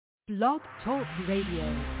Blog Talk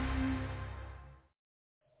Radio.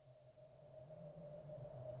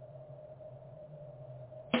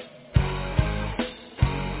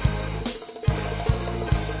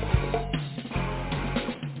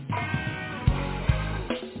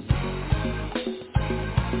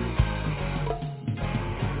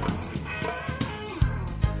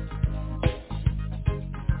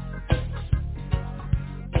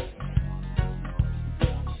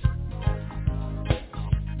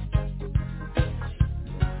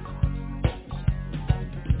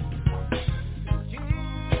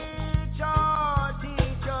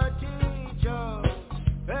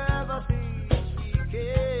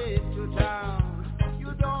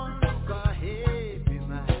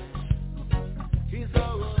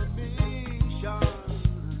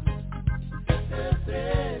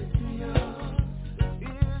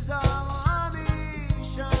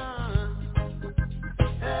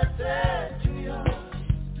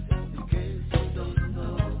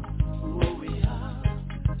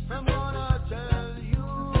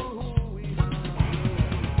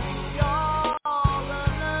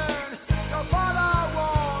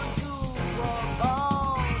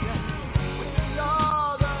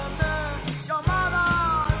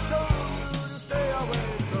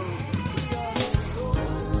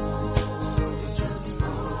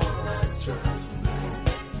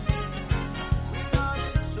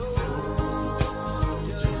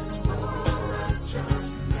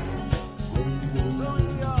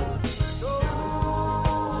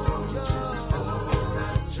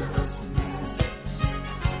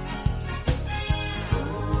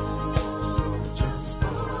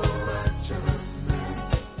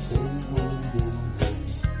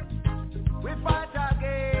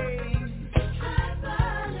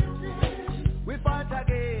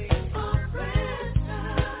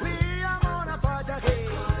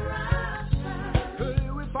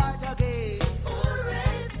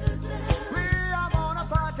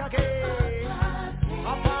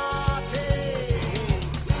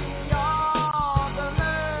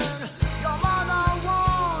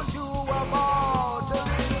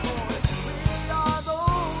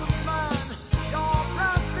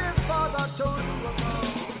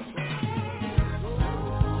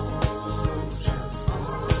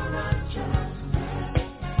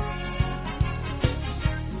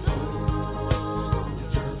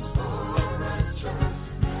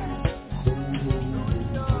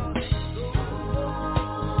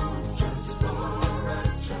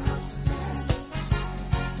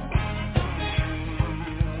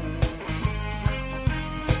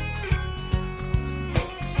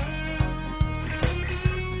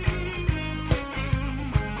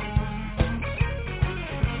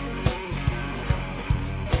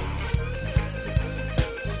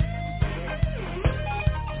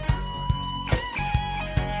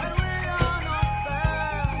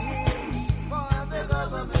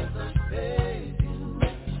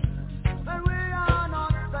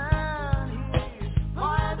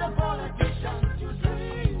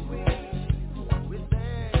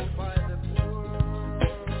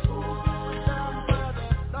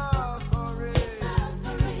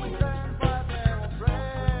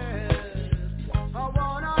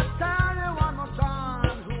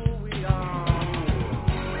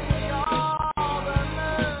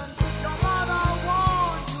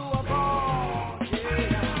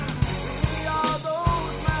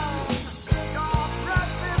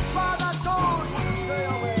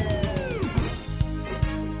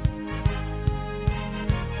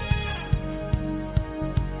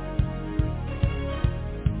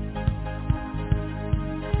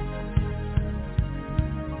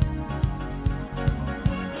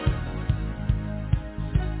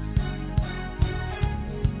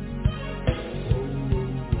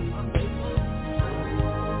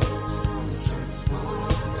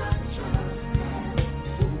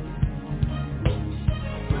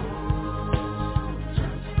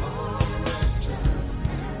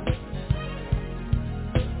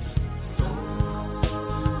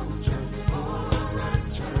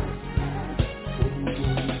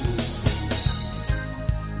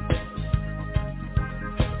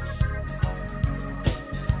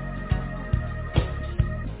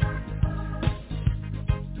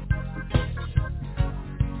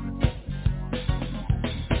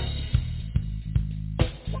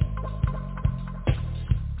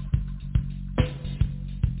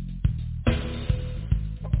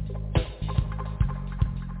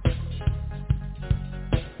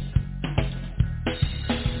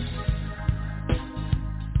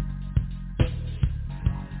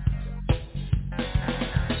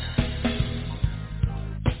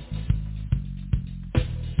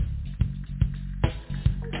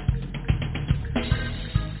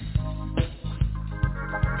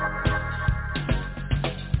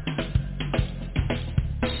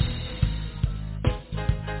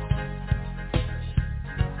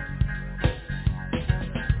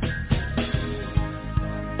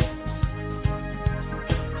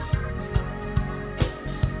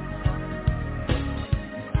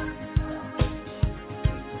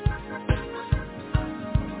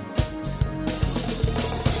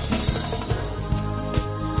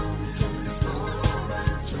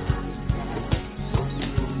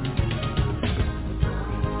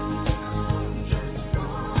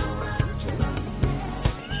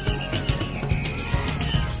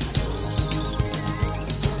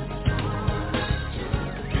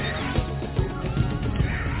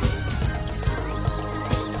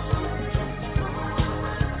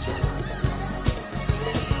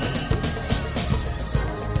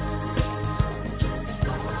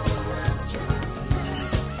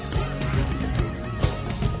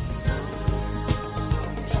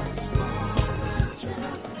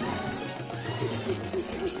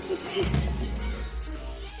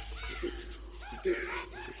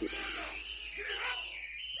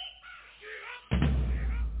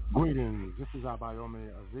 Greetings, this is Abayomi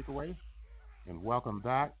Azikiwe, and welcome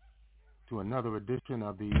back to another edition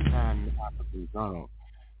of the Pan-African Journal.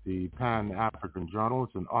 The Pan-African Journal is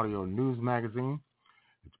an audio news magazine.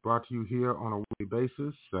 It's brought to you here on a weekly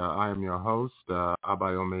basis. I am your host,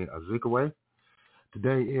 Abayomi Azikiwe.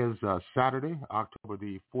 Today is Saturday, October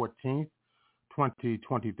the 14th,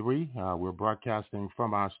 2023. We're broadcasting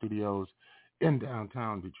from our studios in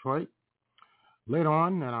downtown Detroit. Later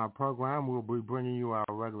on in our program, we'll be bringing you our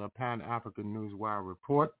regular Pan-African Newswire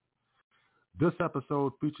report. This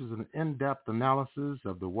episode features an in-depth analysis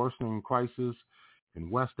of the worsening crisis in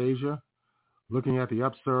West Asia, looking at the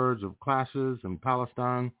upsurge of clashes in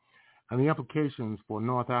Palestine and the implications for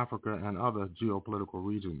North Africa and other geopolitical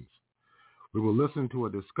regions. We will listen to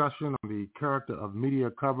a discussion on the character of media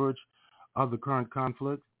coverage of the current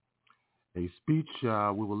conflict, a speech we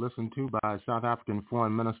will listen to by South African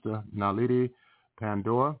Foreign Minister Naledi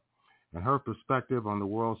Pandor and her perspective on the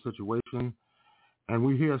world situation, and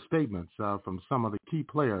we hear statements from some of the key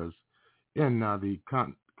players in the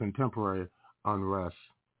contemporary unrest.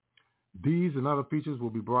 These and other features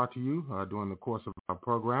will be brought to you during the course of our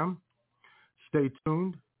program. Stay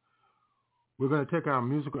tuned. We're going to take our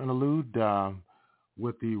musical interlude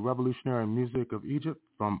with the revolutionary music of Egypt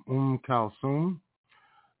from Kulthum.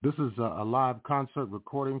 This is a live concert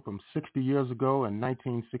recording from 60 years ago in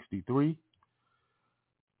 1963.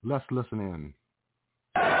 Let's listen in.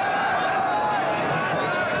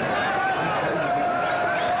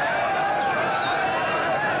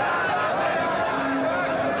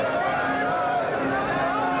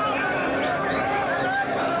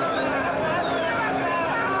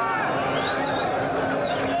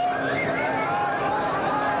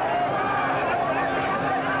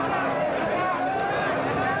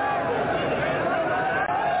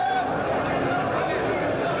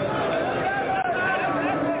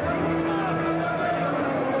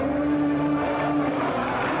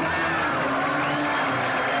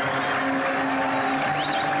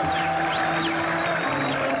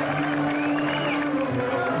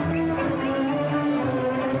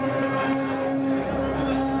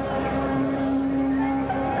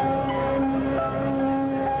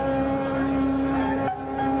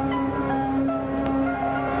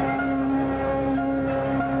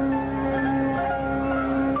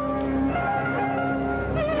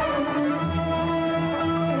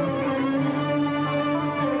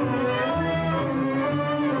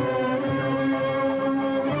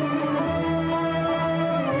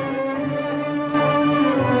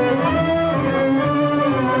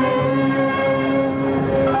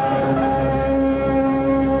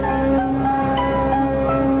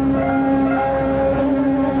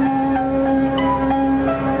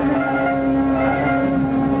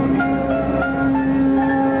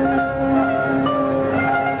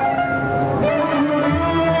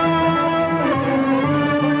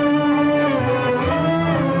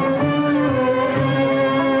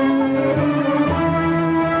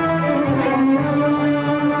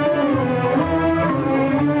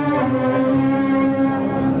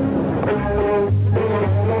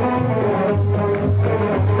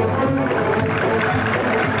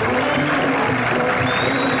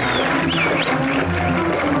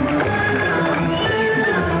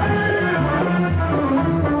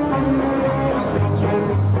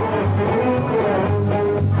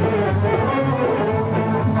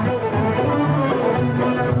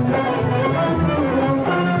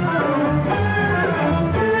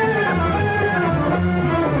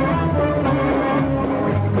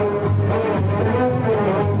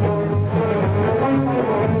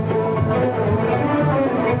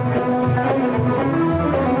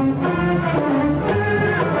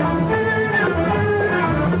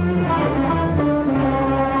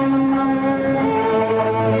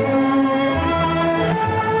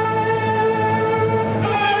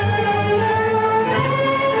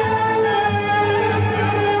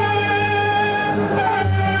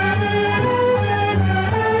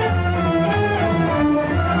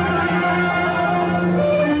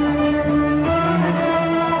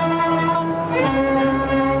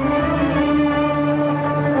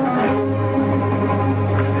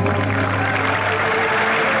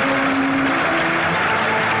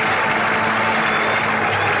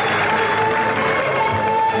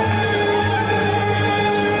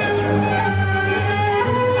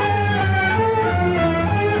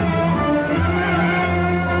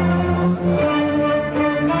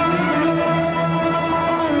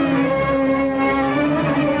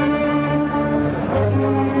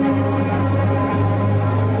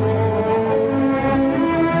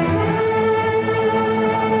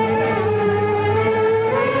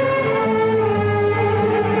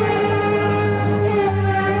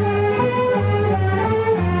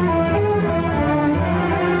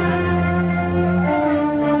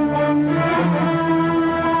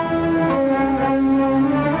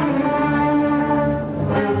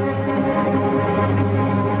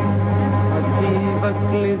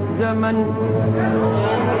 للزمن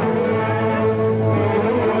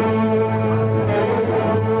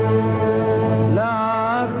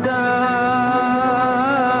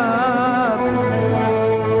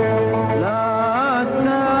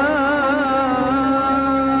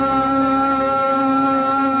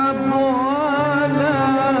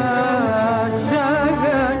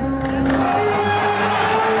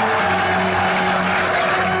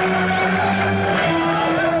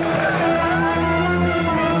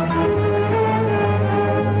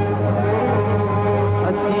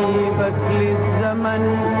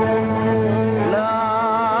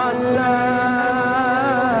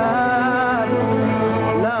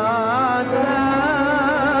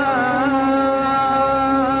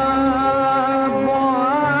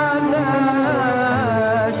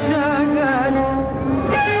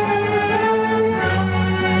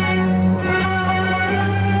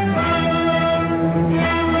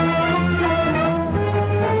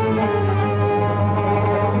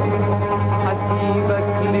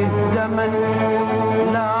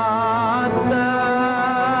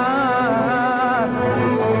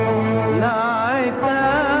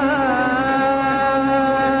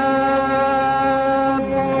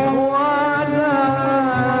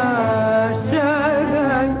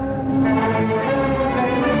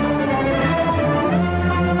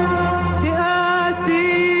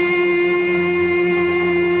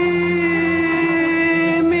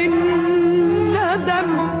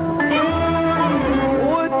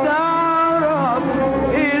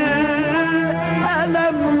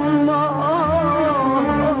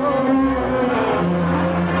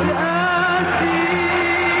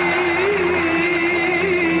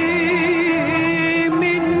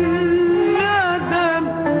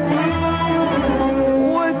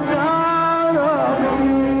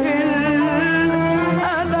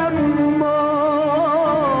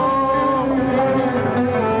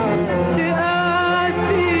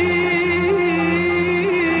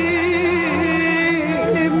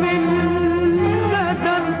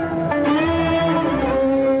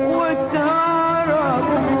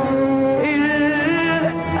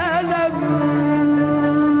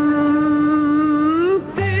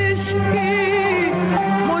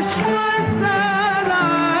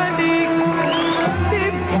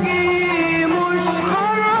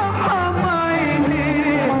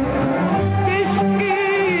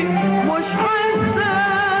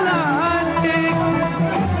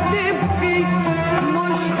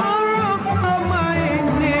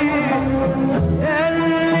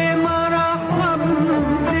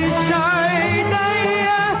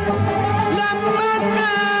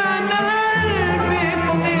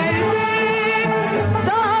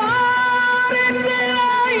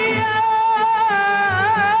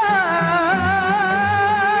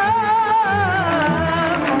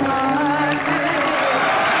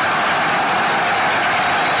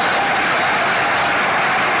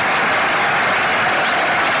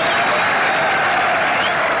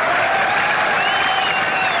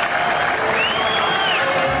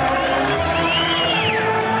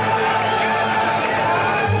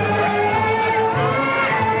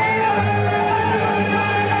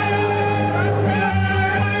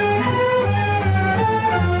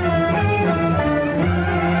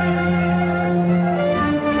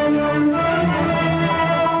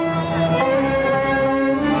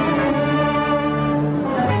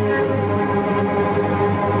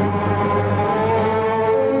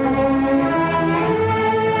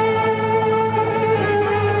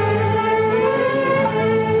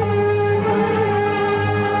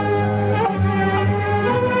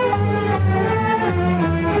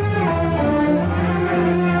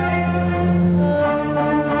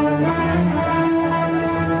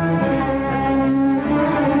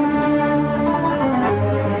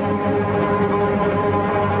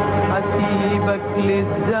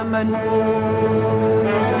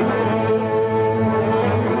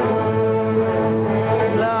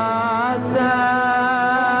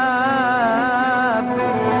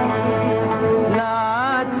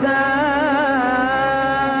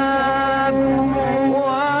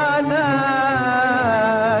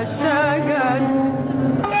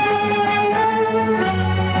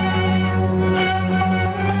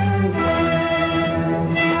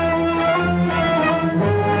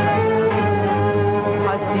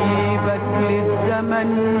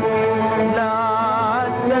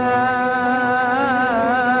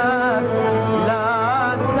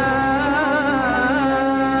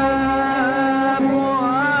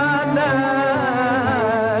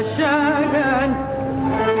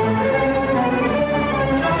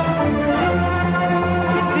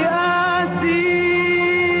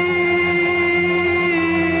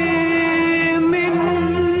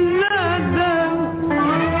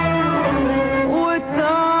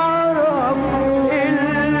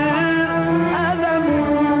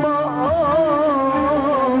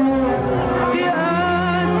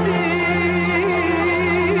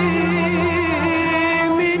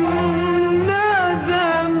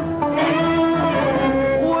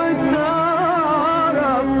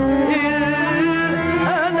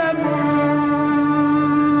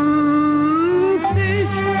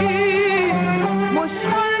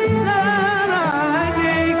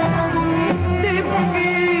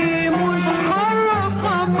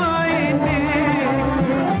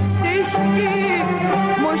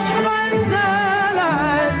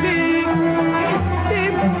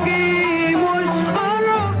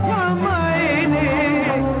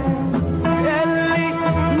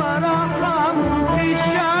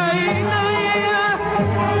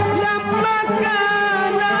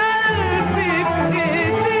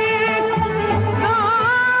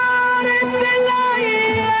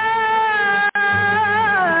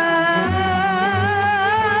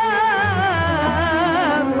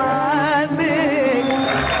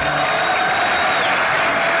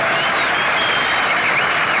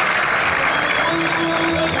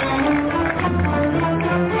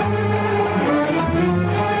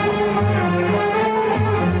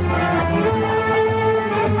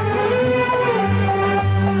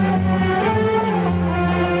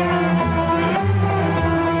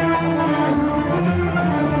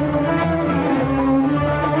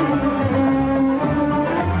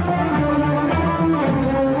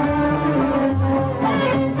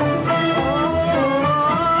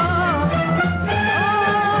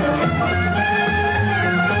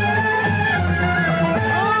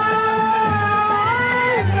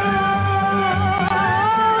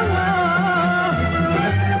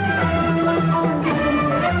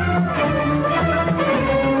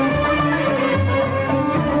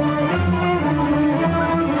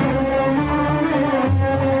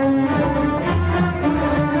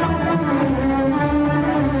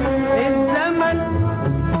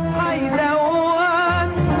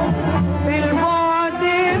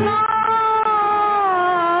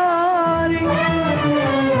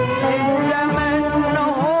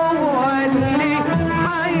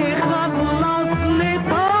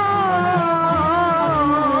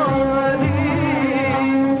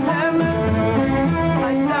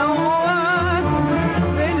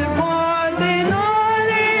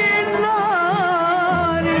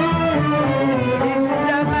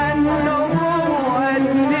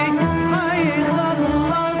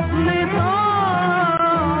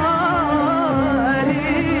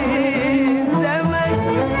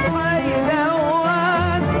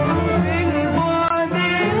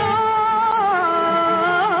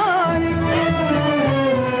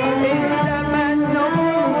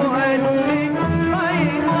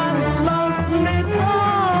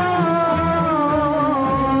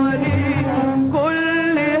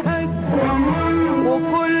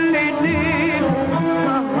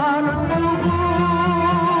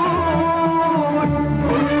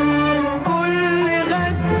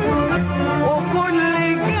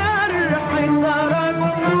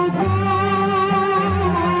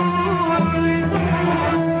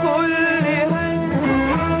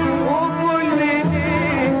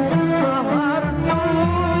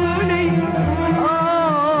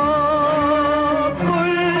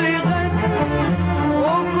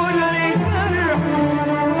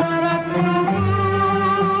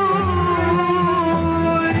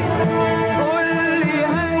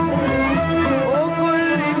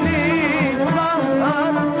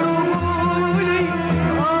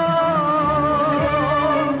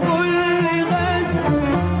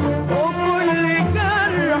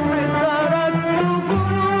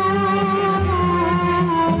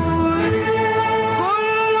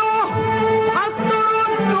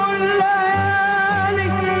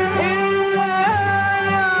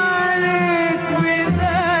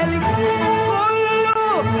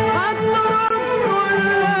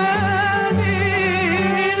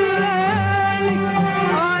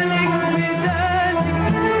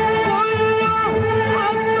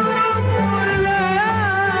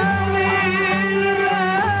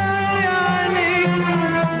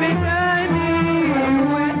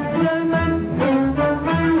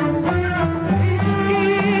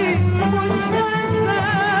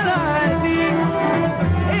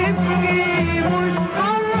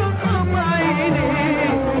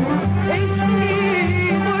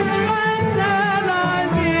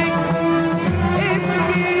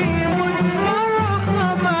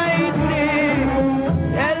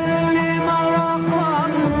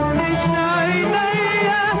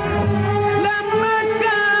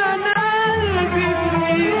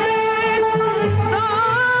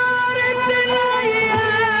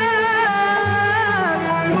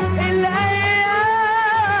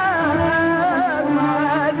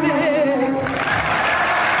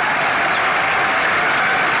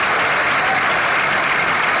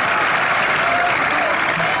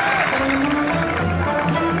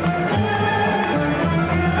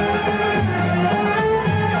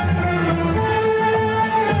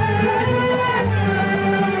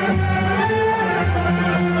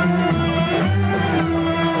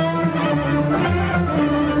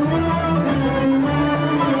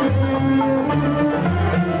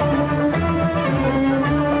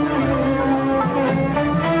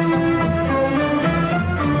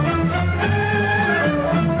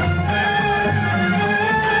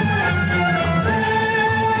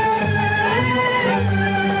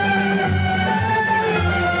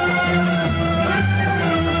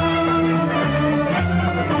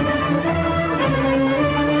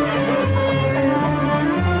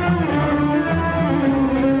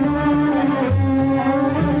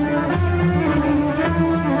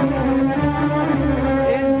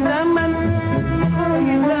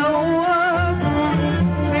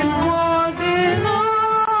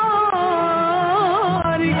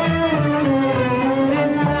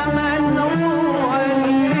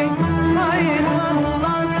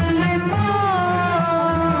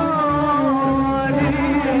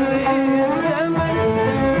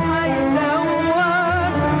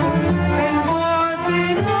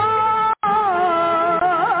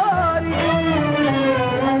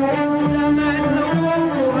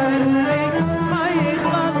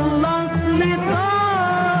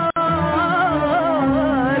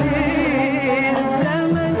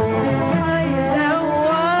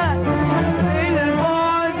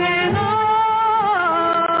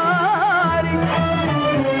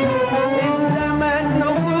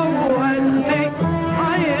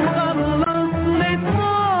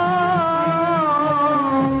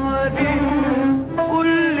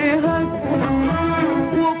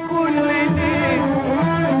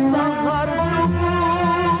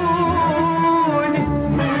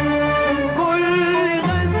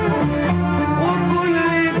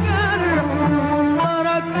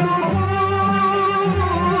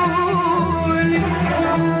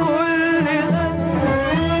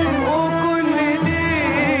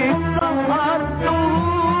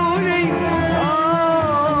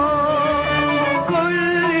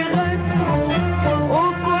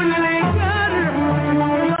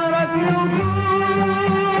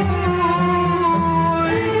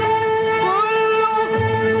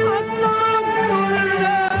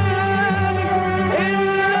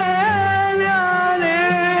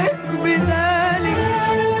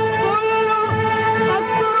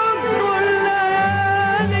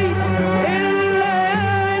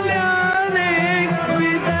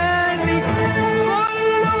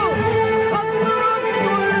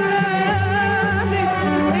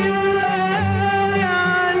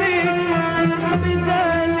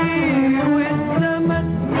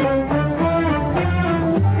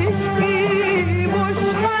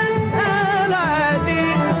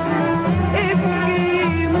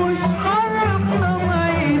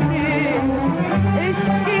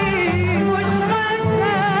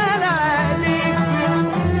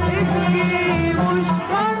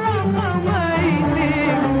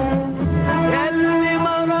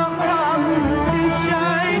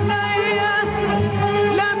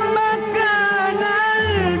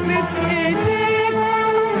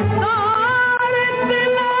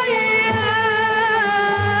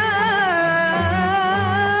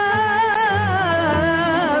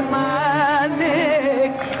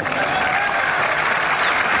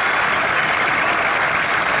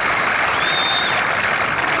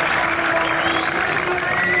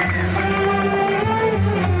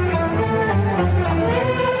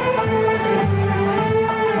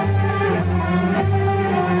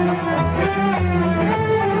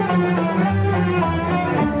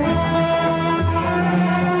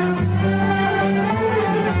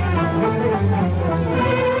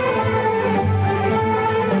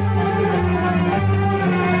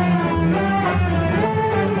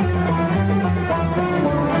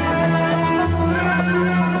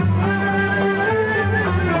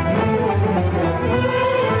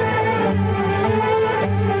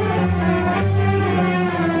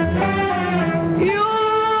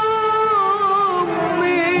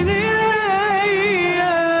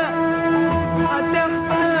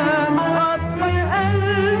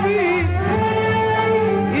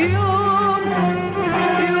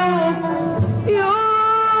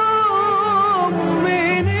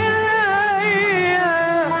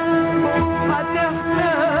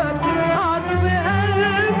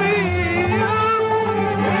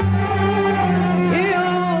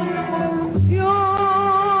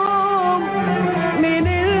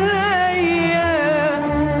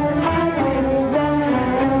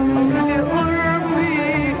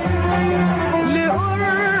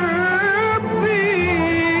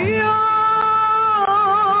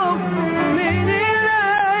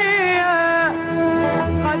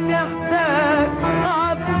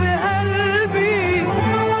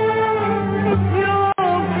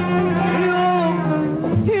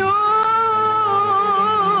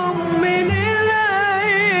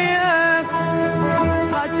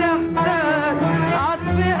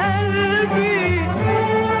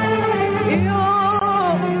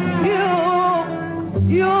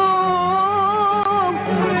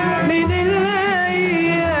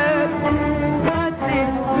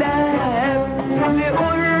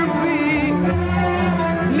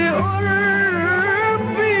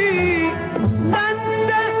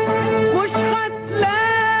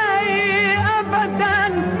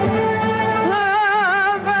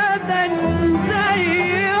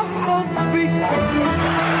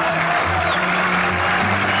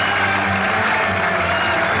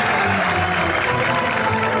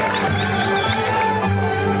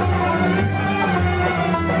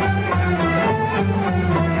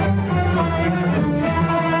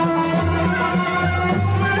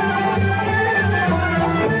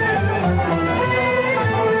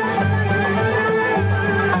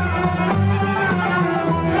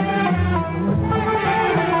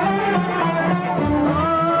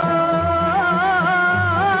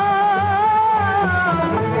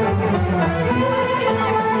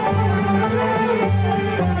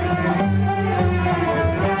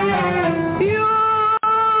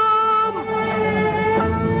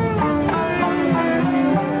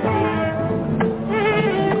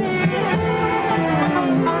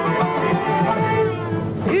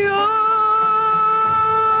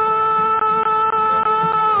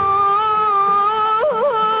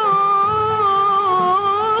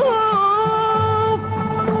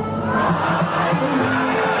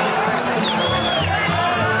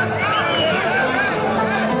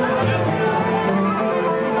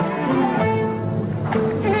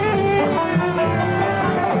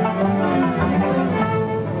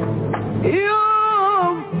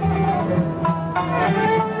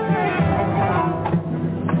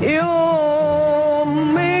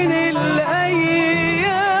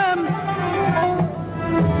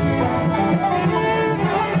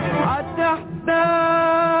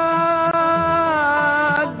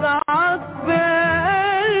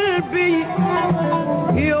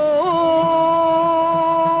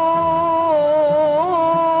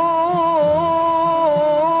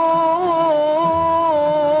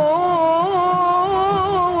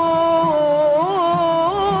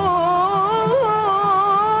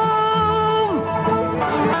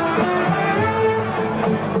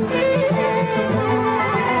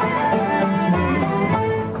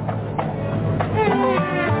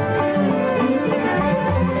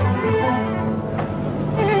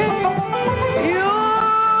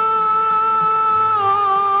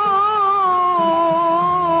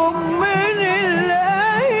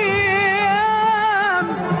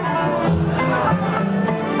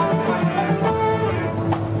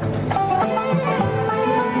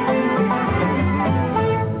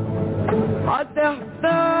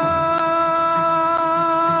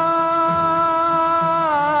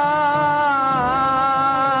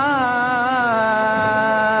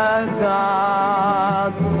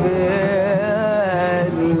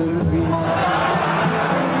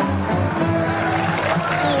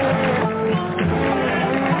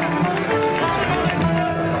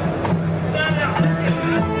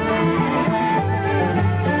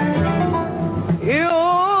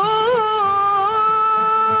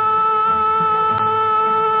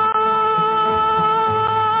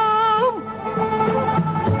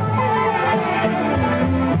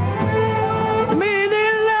من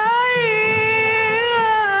الليل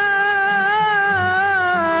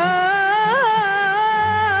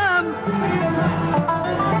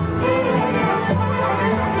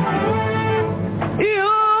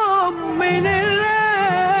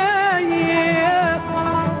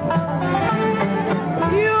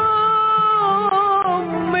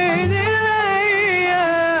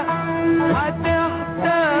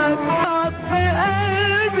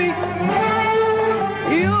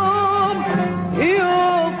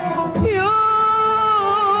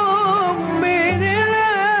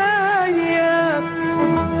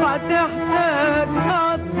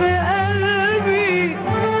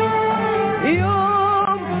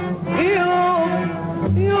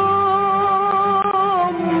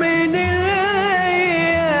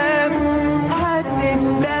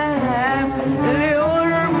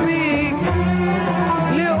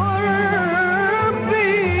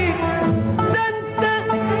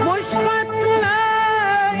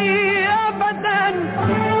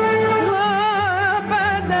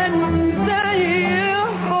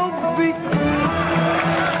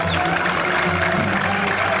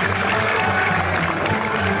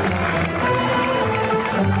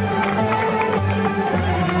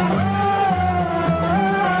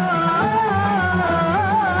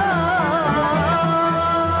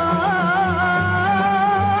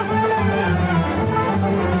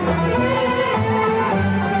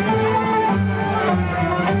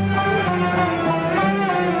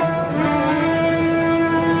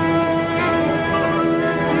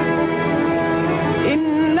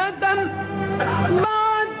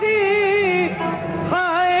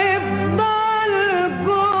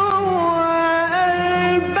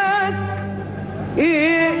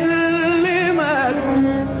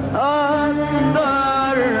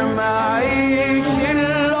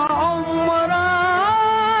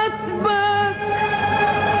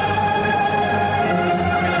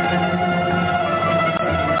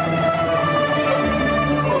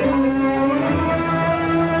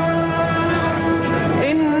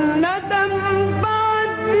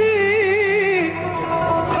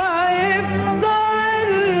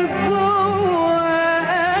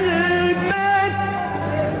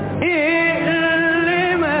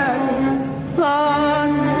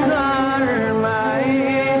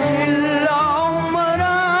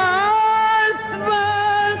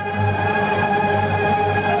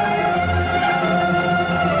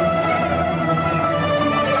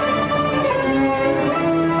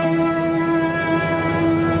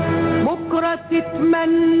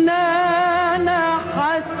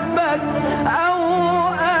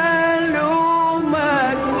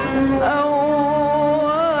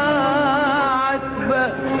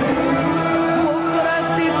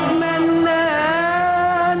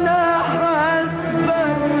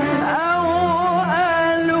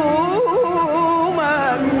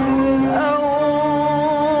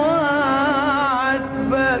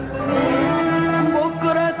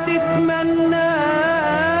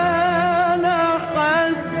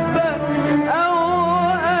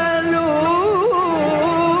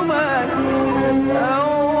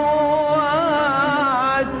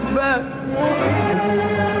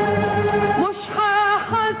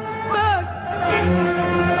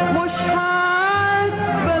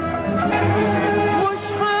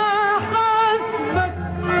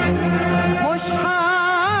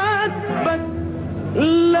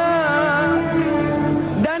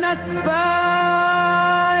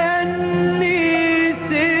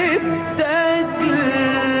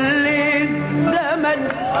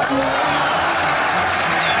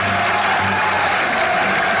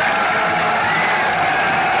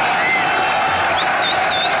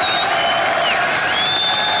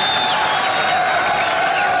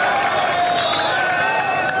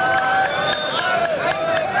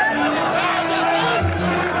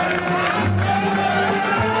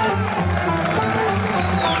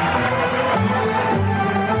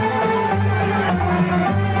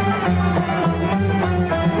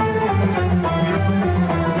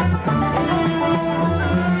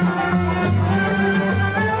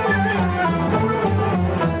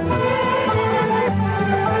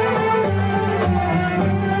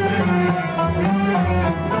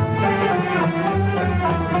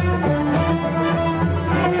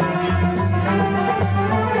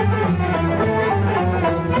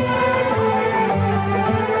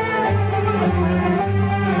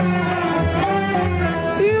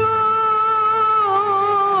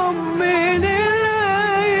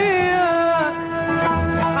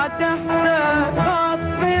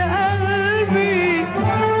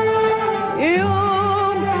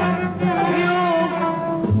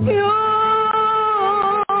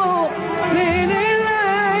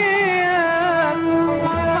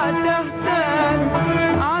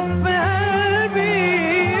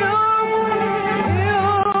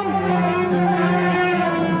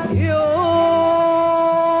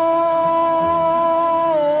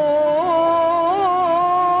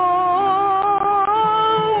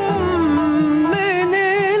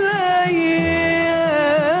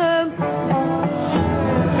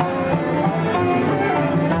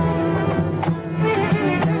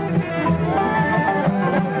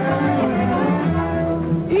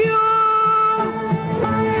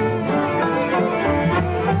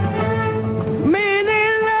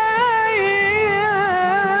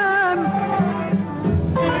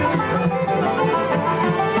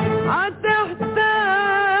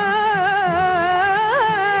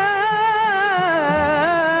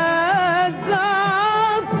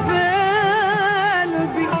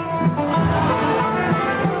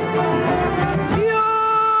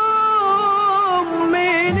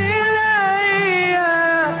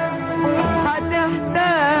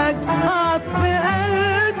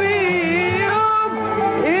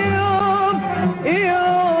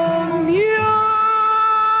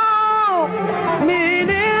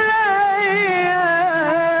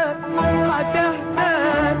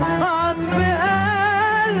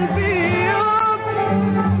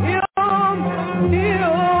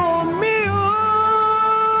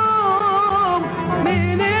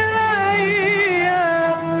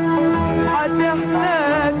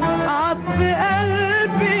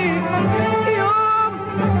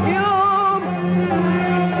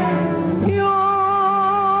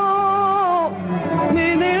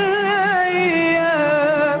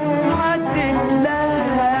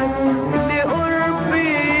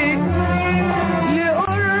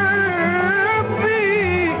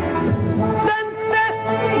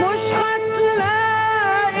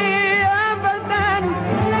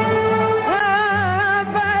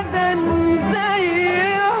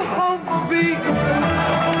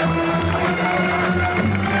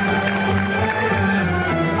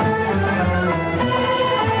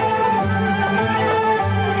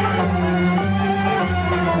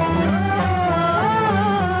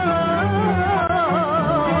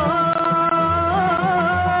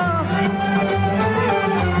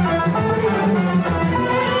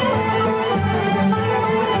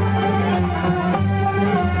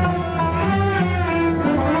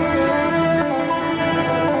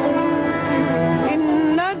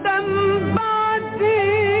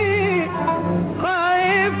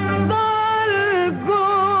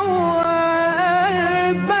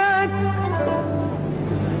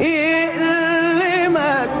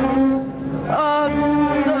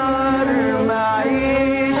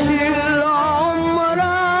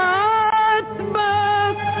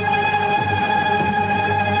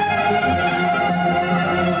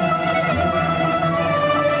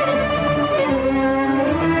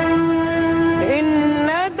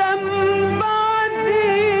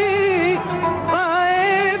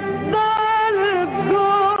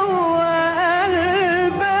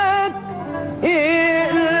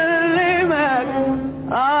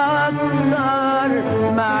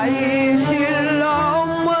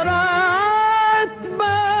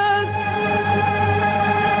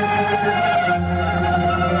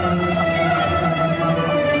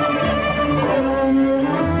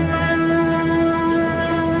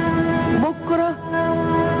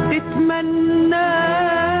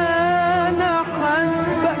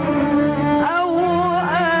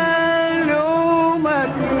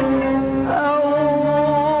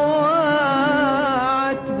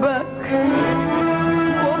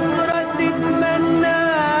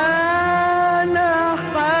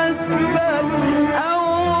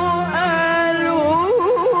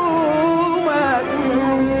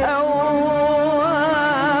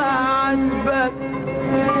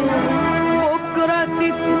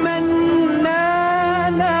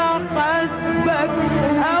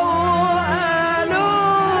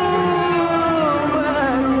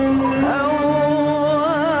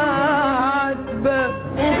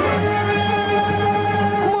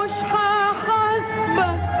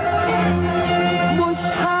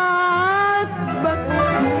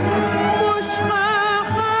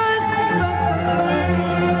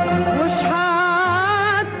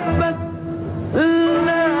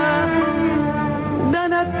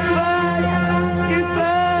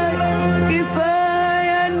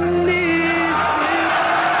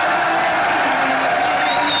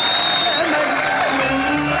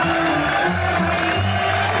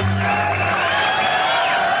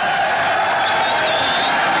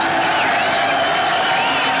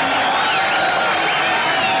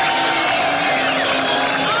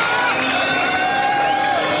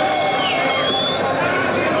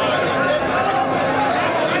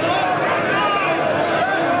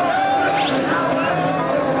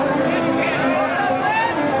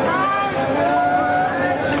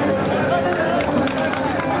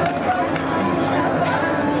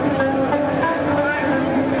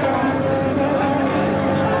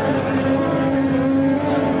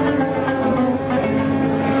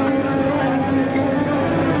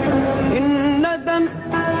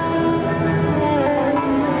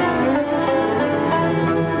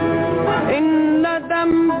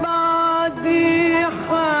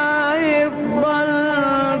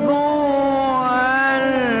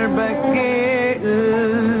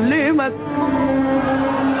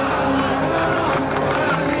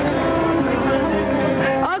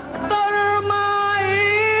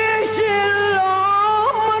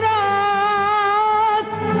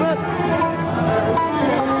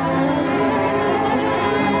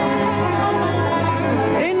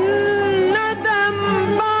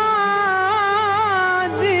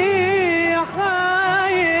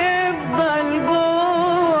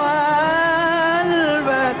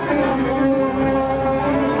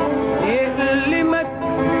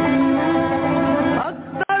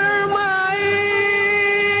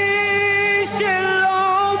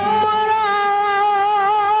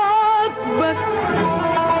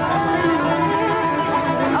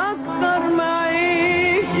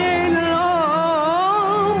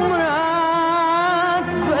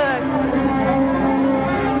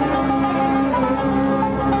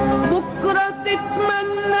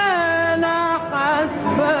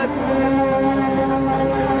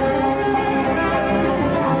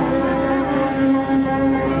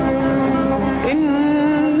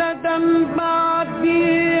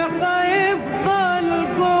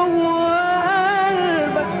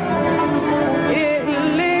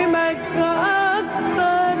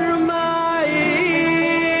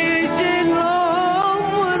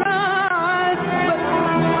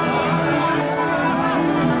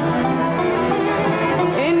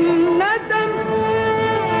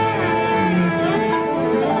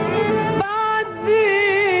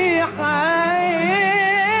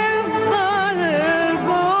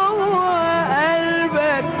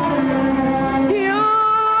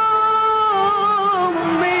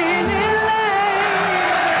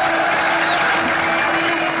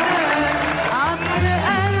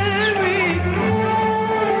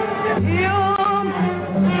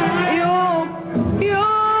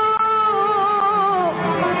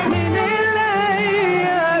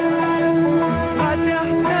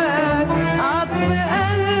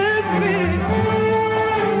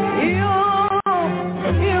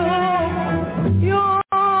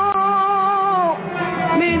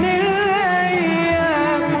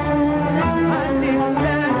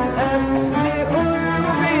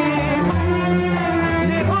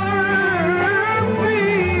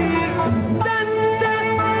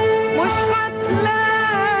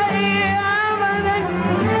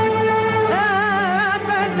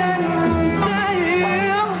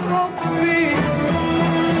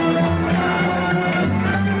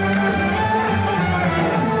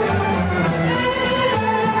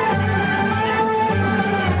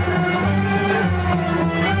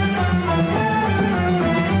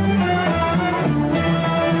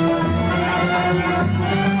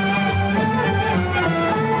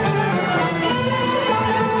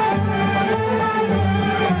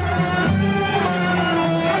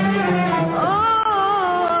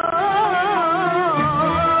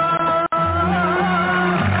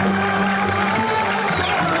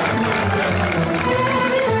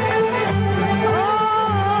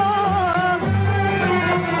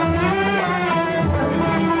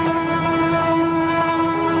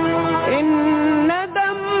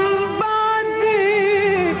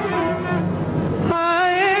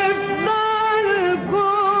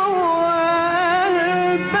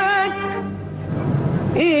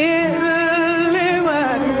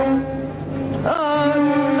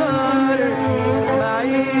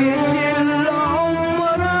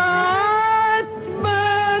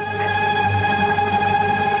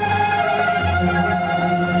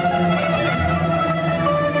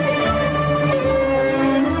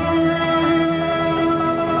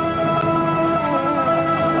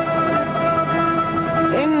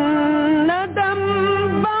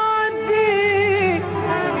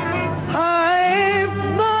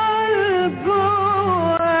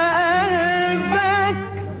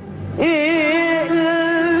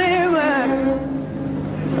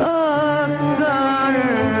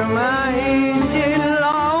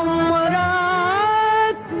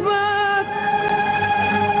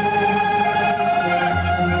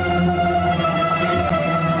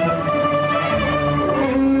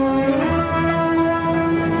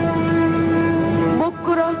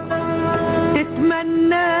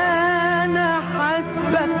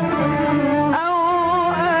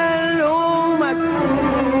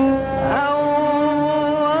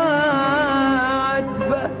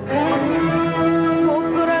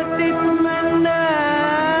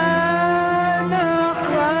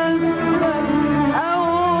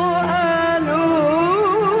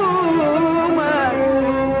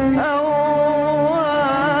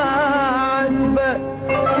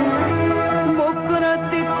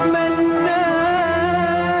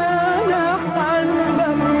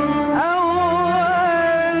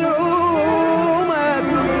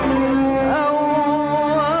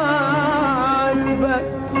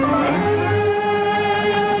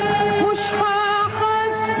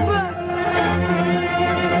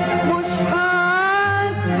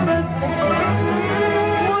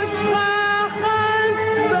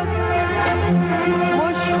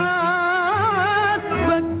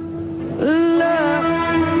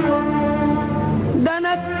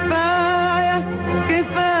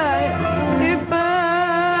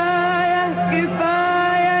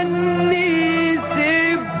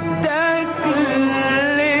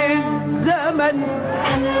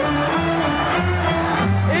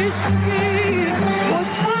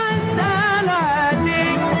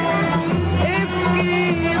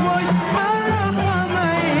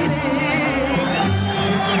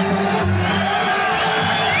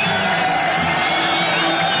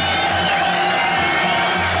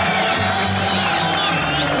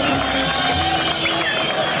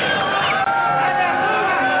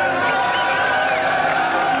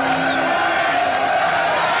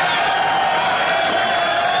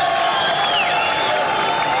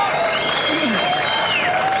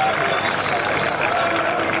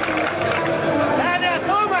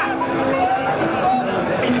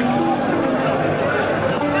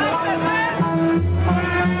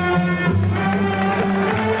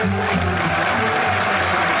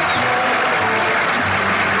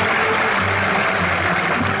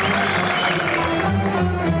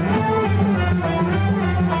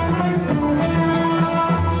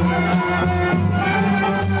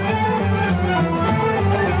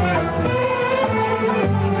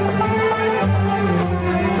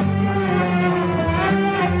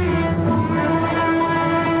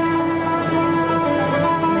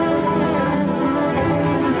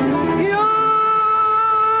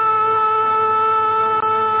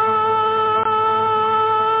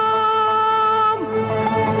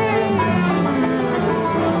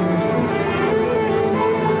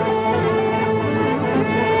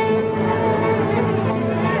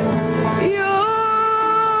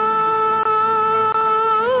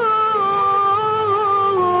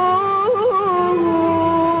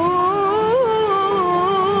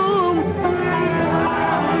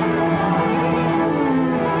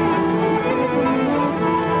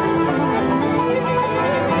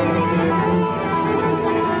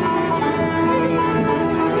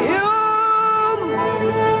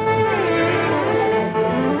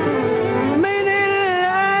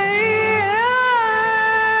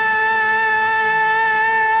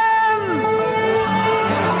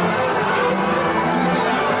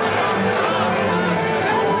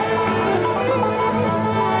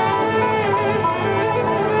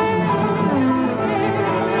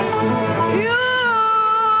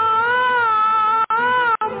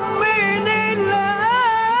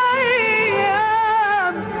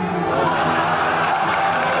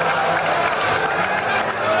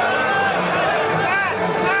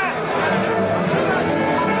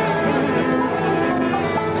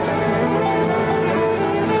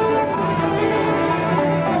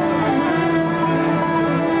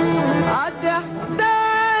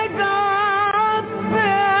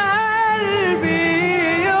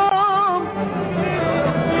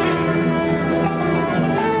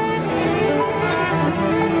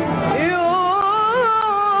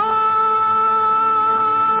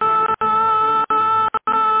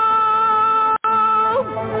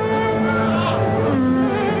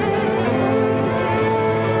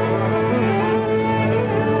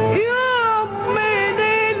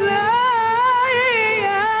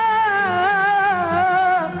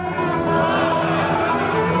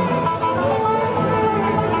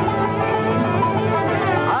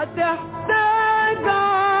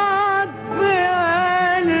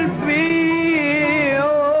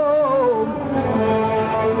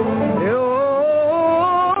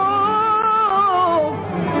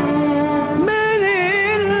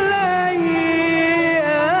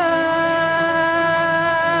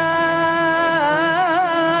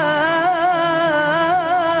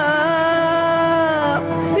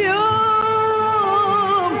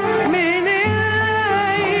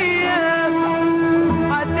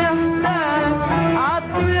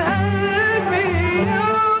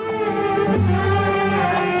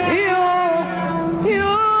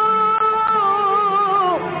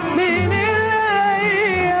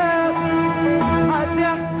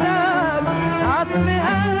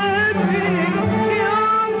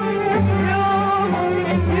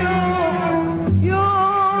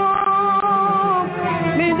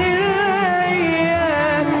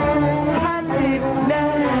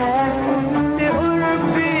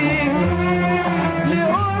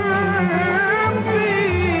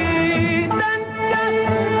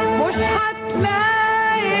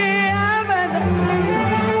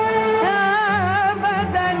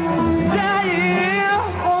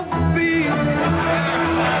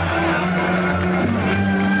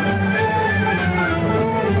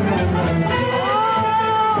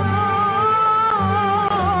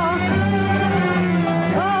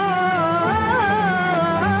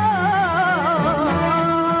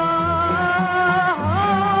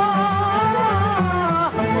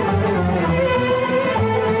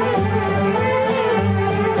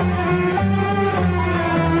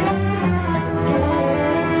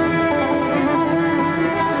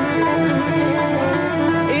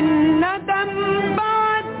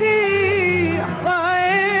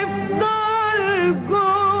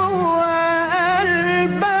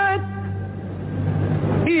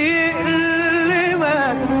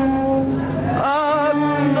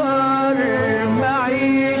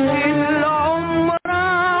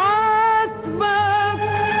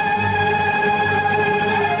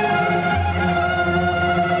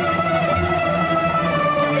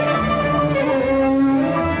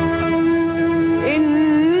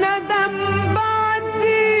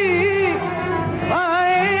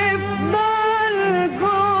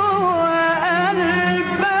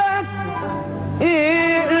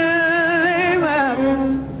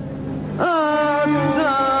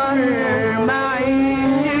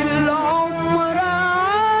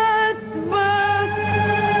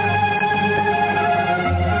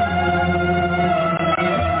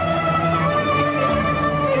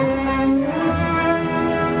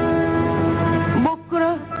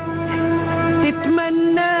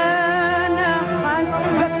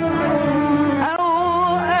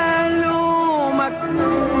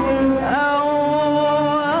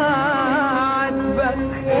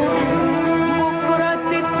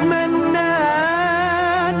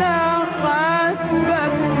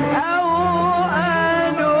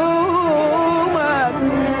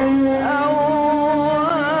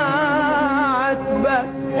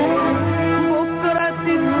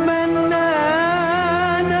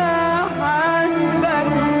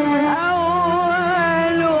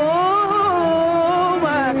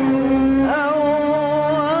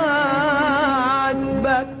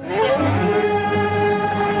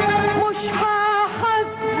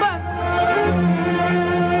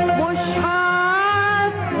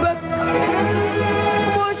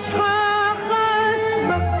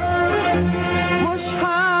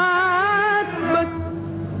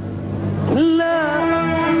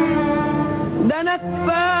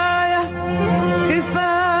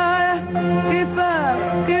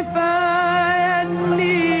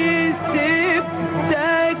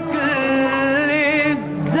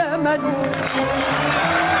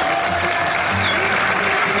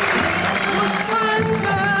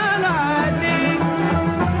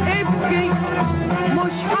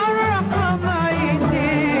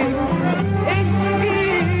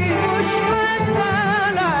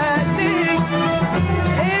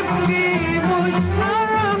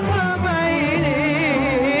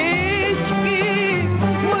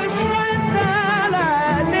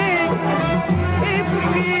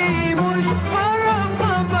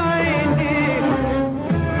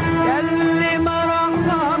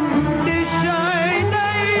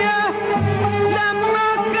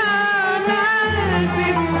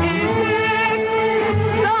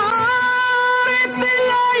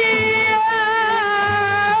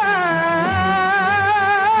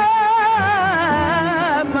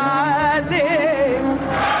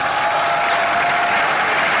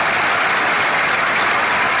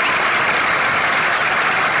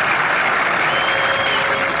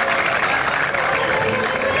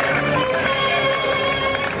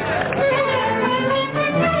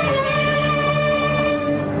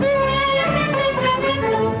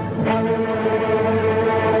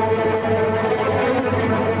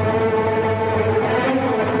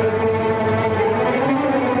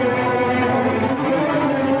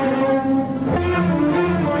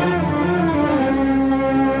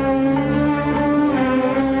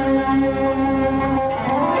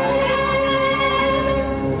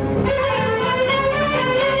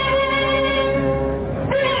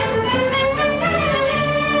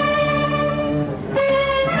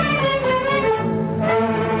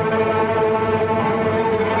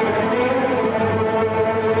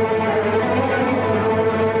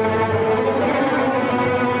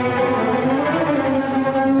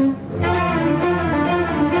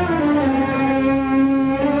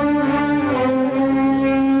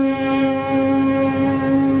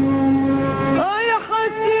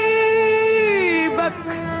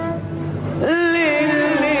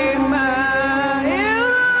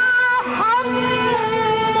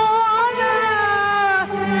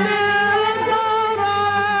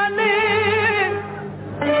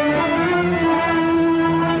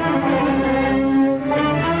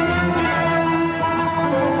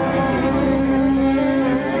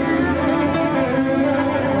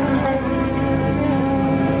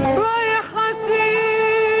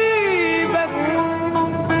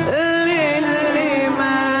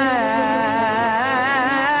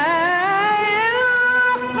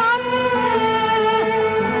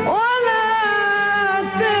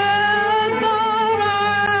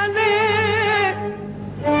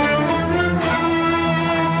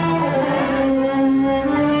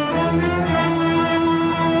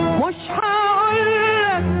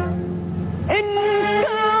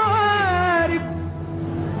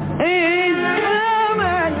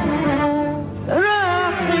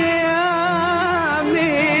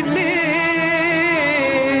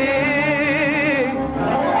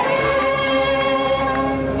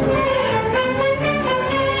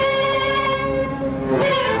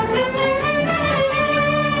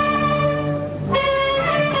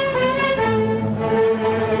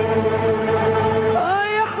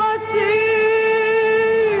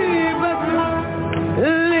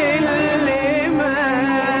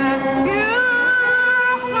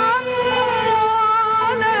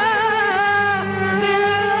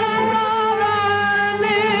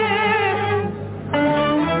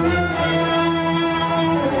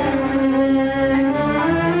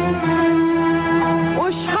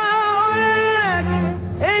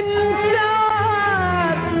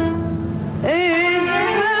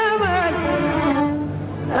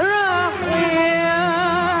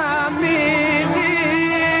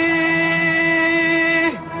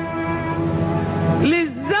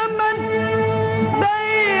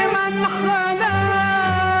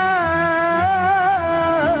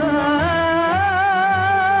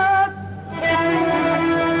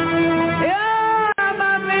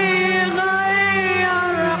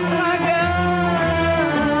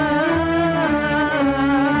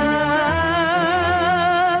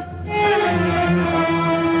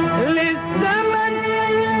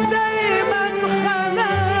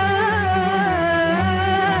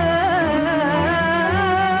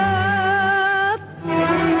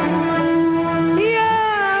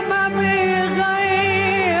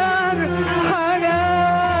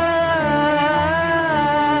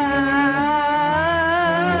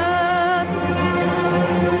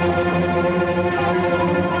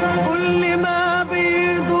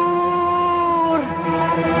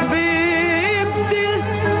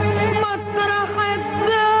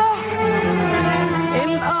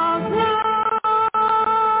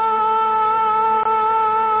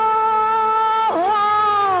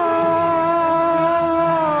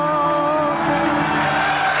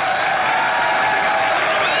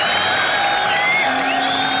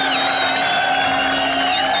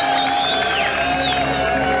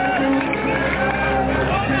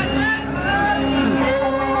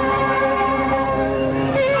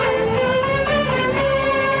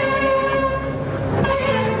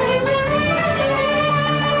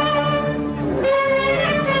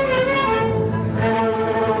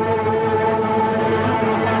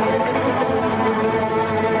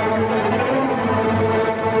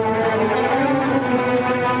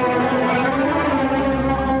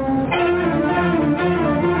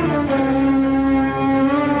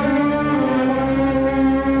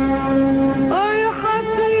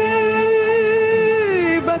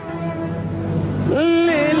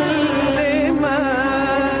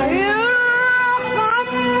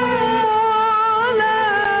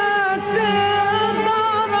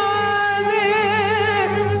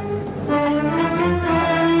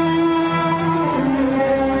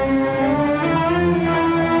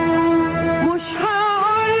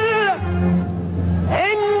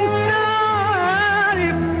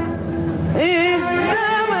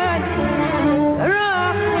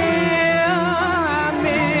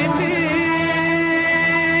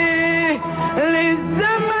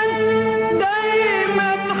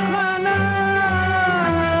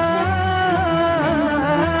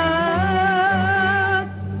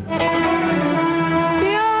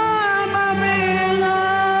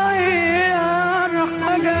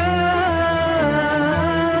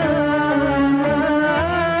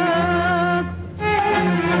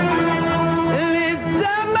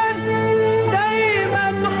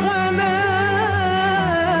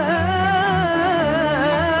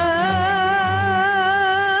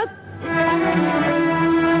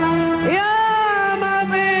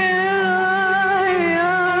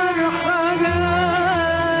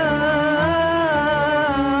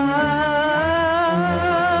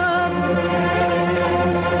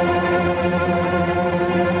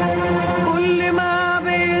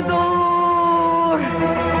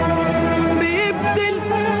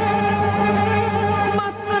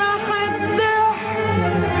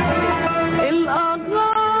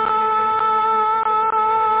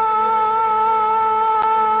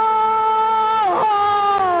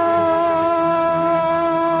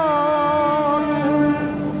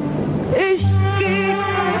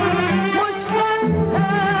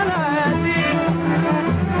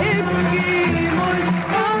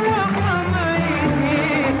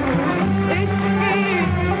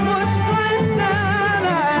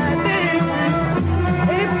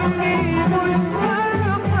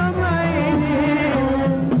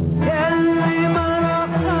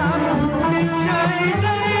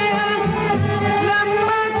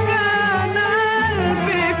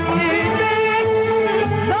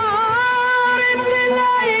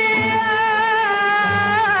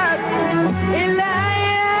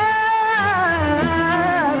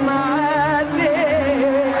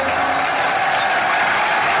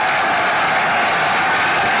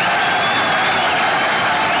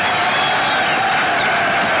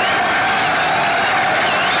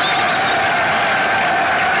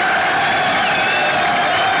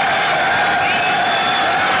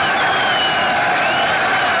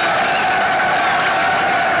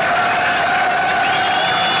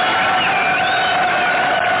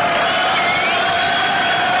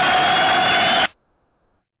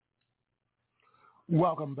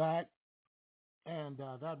Welcome back. And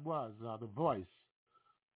that was the voice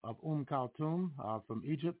of Kulthum from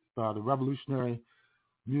Egypt, the revolutionary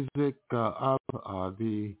music of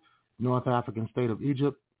the North African state of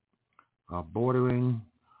Egypt, bordering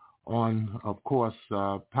on, of course,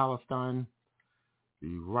 Palestine, the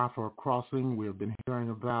Rafah crossing we have been hearing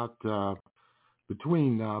about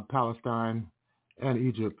between Palestine and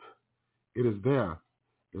Egypt. It is there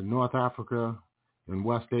in North Africa, in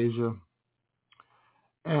West Asia.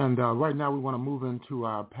 And right now we want to move into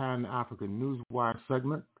our Pan-African Newswire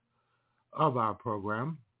segment of our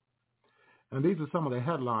program. And these are some of the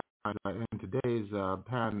headlines in today's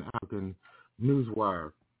Pan-African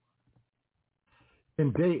Newswire.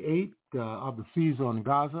 In day 8 of the siege on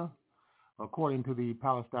Gaza, according to the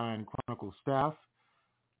Palestine Chronicle staff,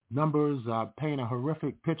 numbers paint a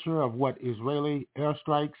horrific picture of what Israeli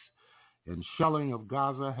airstrikes and shelling of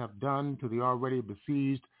Gaza have done to the already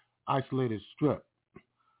besieged isolated strip.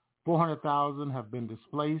 400,000 have been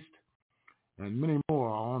displaced and many more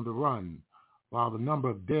are on the run, while the number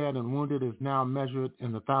of dead and wounded is now measured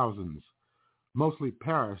in the thousands, mostly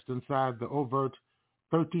perished inside the overt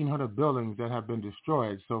 1,300 buildings that have been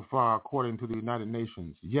destroyed so far, according to the United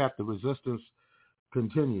Nations. Yet the resistance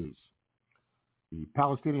continues. The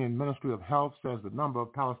Palestinian Ministry of Health says the number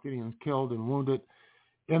of Palestinians killed and wounded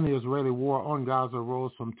in the Israeli war on Gaza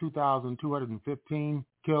rose from 2,215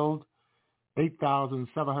 killed,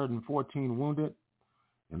 8,714 wounded.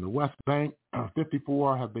 In the West Bank,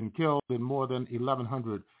 54 have been killed and more than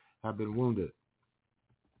 1,100 have been wounded.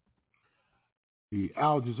 The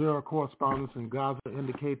Al Jazeera correspondents in Gaza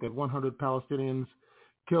indicate that 100 Palestinians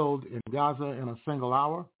killed in Gaza in a single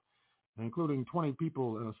hour, including 20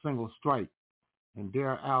 people in a single strike in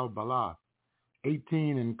Deir al-Balah,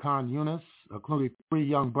 18 in Khan Yunis, including 3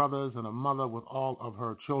 young brothers and a mother with all of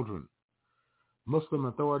her children. Muslim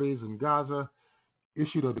authorities in Gaza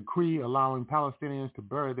issued a decree allowing Palestinians to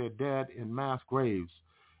bury their dead in mass graves,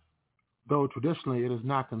 though traditionally it is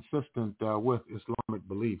not consistent with Islamic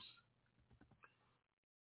beliefs.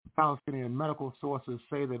 Palestinian medical sources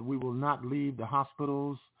say that we will not leave the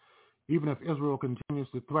hospitals, even if Israel continues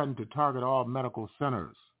to threaten to target all medical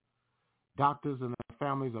centers. Doctors and their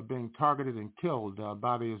families are being targeted and killed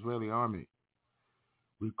by the Israeli army.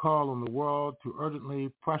 We call on the world to urgently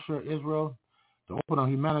pressure Israel to open a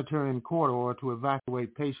humanitarian corridor to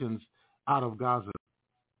evacuate patients out of Gaza.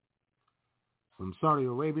 From Saudi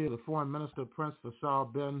Arabia, the Foreign Minister Prince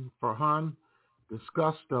Faisal bin Farhan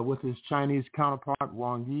discussed with his Chinese counterpart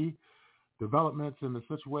Wang Yi developments in the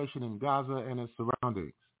situation in Gaza and its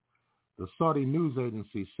surroundings. The Saudi news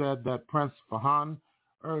agency said that Prince Farhan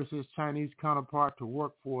urged his Chinese counterpart to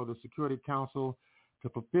work for the Security Council to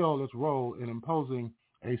fulfill its role in imposing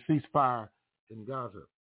a ceasefire in Gaza.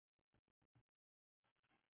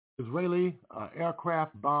 Israeli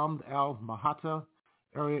aircraft bombed al-Mahata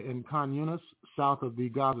area in Khan Yunis, south of the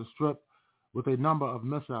Gaza Strip, with a number of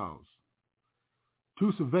missiles.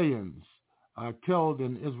 2 civilians killed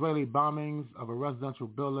in Israeli bombings of a residential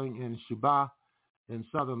building in Shibah in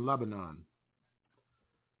southern Lebanon.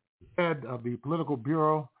 The head of the political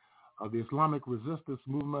bureau of the Islamic resistance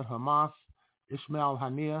movement, Hamas, Ismail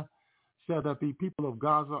Haniyeh, said that the people of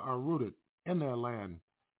Gaza are rooted in their land,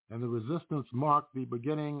 and the resistance marked the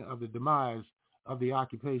beginning of the demise of the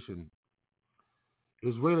occupation.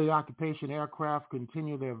 Israeli occupation aircraft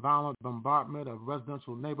continue their violent bombardment of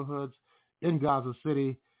residential neighborhoods in Gaza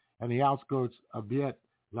City and the outskirts of Beit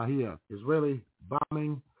Lahia. Israeli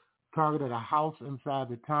bombing targeted a house inside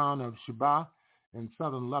the town of Shibah in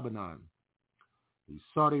southern Lebanon. The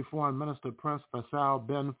Saudi Foreign Minister Prince Faisal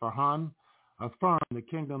bin Farhan affirmed the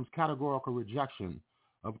kingdom's categorical rejection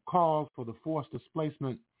of calls for the forced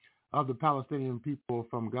displacement of the Palestinian people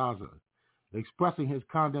from Gaza, expressing his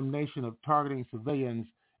condemnation of targeting civilians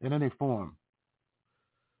in any form.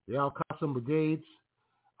 The Al-Qassam brigades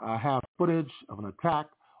have footage of an attack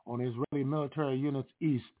on Israeli military units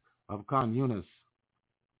east of Khan Yunis.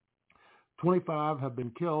 25 have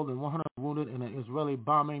been killed and 100 wounded in an Israeli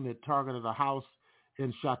bombing that targeted a house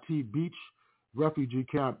in Shati Beach refugee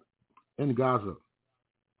camp in Gaza.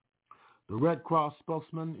 The Red Cross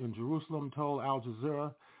spokesman in Jerusalem told Al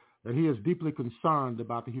Jazeera that he is deeply concerned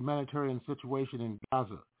about the humanitarian situation in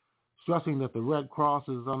Gaza, stressing that the Red Cross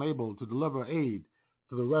is unable to deliver aid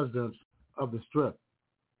to the residents of the Strip.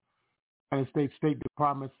 The United States State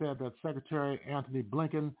Department said that Secretary Antony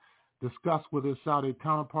Blinken discussed with his Saudi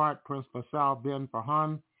counterpart, Prince Faisal bin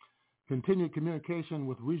Farhan, continued communication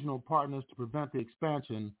with regional partners to prevent the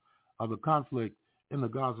expansion of the conflict in the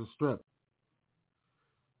Gaza Strip.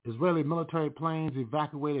 Israeli military planes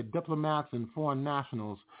evacuated diplomats and foreign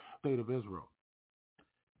nationals from the state of Israel.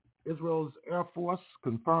 Israel's Air Force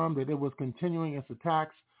confirmed that it was continuing its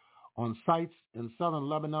attacks on sites in southern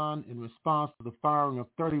Lebanon in response to the firing of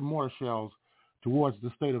 30 mortar shells towards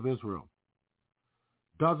the state of Israel.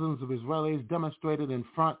 Dozens of Israelis demonstrated in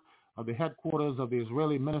front of the headquarters of the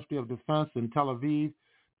Israeli Ministry of Defense in Tel Aviv to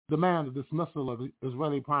demand the dismissal of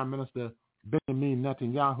Israeli Prime Minister Benjamin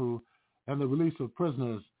Netanyahu and the release of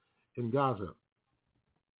prisoners in Gaza.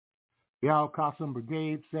 The Al-Qassam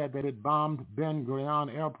Brigade said that it bombed Ben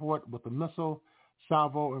Gurion Airport with a missile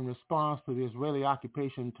salvo in response to the Israeli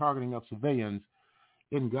occupation targeting of civilians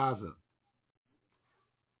in Gaza.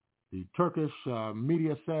 The Turkish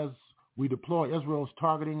media says, "We deplore Israel's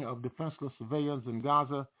targeting of defenseless civilians in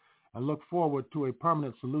Gaza and look forward to a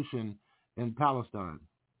permanent solution in Palestine."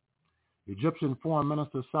 Egyptian Foreign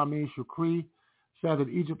Minister Sami Shukri said that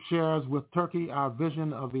Egypt shares with Turkey our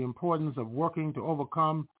vision of the importance of working to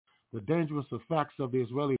overcome the dangerous effects of the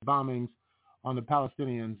Israeli bombings on the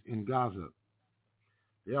Palestinians in Gaza.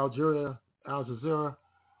 The Al Jazeera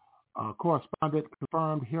correspondent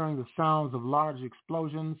confirmed hearing the sounds of large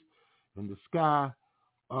explosions in the sky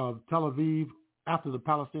of Tel Aviv after the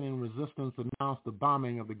Palestinian resistance announced the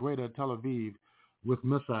bombing of the greater Tel Aviv with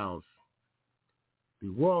missiles. The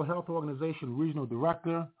World Health Organization Regional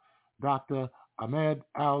Director, Dr. Ahmed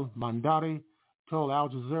Al-Mandari, told Al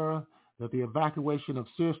Jazeera that the evacuation of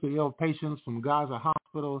seriously ill patients from Gaza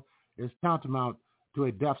hospital is tantamount to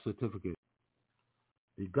a death certificate.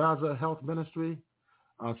 The Gaza Health Ministry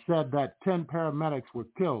said that 10 paramedics were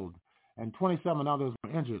killed and 27 others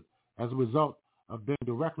were injured as a result of being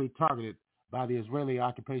directly targeted by the Israeli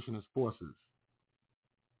occupationist forces.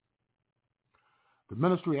 The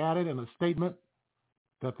ministry added in a statement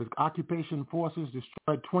that the occupation forces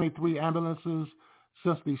destroyed 23 ambulances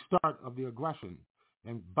since the start of the aggression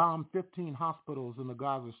and bombed 15 hospitals in the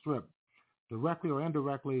Gaza Strip, directly or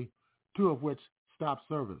indirectly, 2 of which stopped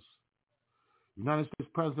service. United States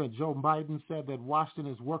President Joe Biden said that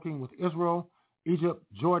Washington is working with Israel, Egypt,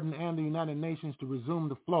 Jordan, and the United Nations to resume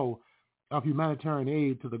the flow of humanitarian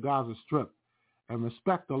aid to the Gaza Strip and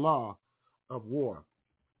respect the law of war.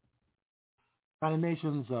 United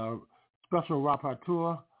Nations Special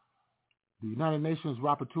Rapporteur, the United Nations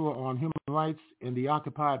Rapporteur on Human Rights in the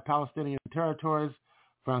occupied Palestinian territories,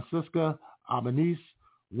 Francisca Albanese,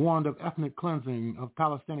 warned of ethnic cleansing of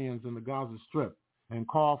Palestinians in the Gaza Strip and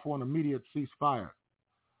called for an immediate ceasefire.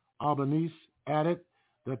 Albanese added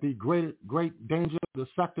that the great danger the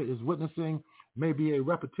sector is witnessing may be a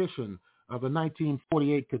repetition of the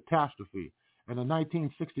 1948 catastrophe and the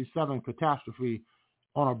 1967 catastrophe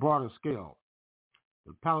on a broader scale.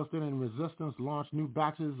 The Palestinian resistance launched new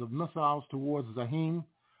batches of missiles towards Zahim,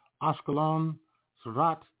 Ashkelon,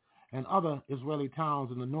 Sarat, and other Israeli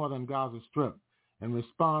towns in the northern Gaza Strip in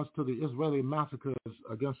response to the Israeli massacres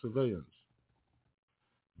against civilians.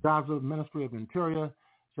 Gaza Ministry of Interior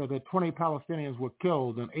said that 20 Palestinians were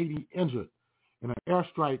killed and 80 injured in an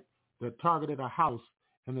airstrike that targeted a house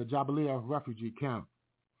in the Jabalia refugee camp.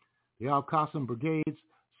 The Al-Qassam Brigades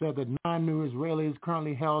said that 9 new Israelis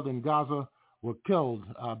currently held in Gaza were killed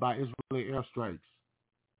by Israeli airstrikes.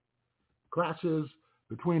 Clashes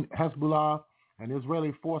between Hezbollah and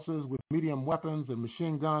Israeli forces with medium weapons and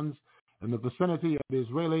machine guns in the vicinity of the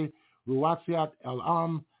Israeli Ruwatsiat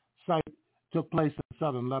al-Am site took place in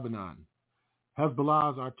southern Lebanon.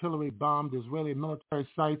 Hezbollah's artillery bombed Israeli military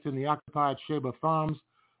sites in the occupied Sheba farms,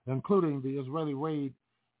 including the Israeli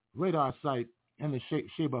radar site in the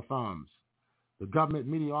Sheba farms. The government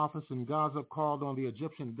media office in Gaza called on the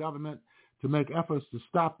Egyptian government to make efforts to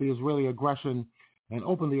stop the Israeli aggression and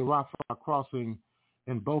open the Rafah crossing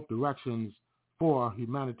in both directions for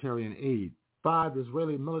humanitarian aid. 5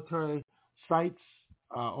 Israeli military sites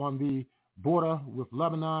on the border with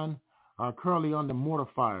Lebanon are currently under mortar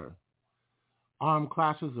fire. Armed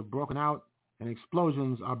clashes have broken out and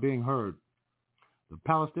explosions are being heard. The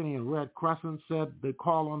Palestinian Red Crescent said they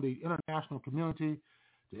call on the international community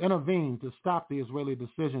to intervene to stop the Israeli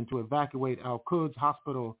decision to evacuate Al-Quds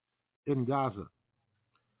Hospital in Gaza.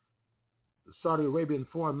 The Saudi Arabian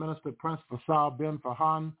Foreign Minister Prince Faisal bin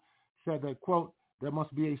Farhan said that, quote, there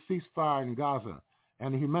must be a ceasefire in Gaza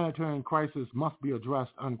and the humanitarian crisis must be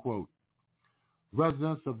addressed, unquote.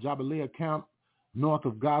 Residents of Jabalia camp north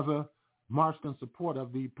of Gaza marched in support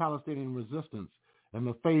of the Palestinian resistance in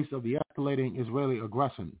the face of the escalating Israeli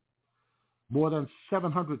aggression. More than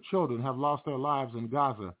 700 children have lost their lives in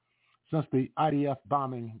Gaza since the IDF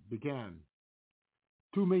bombing began.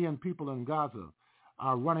 2 million people in Gaza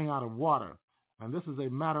are running out of water, and this is a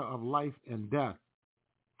matter of life and death.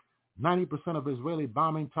 90% of Israeli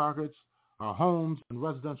bombing targets are homes and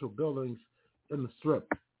residential buildings in the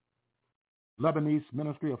Strip. Lebanese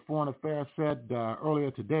Ministry of Foreign Affairs said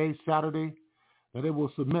earlier today, Saturday, that it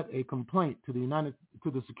will submit a complaint to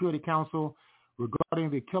the Security Council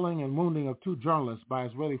regarding the killing and wounding of 2 journalists by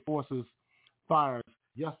Israeli forces fired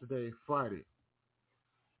yesterday, Friday.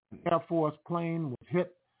 An Air Force plane was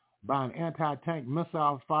hit by an anti-tank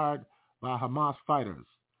missile fired by Hamas fighters.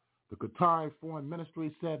 The Qatari Foreign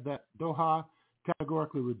Ministry said that Doha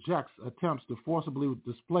categorically rejects attempts to forcibly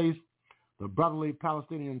displace the brotherly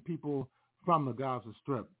Palestinian people from the Gaza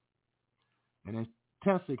Strip. An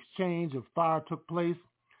intense exchange of fire took place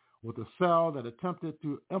with a cell that attempted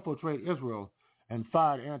to infiltrate Israel and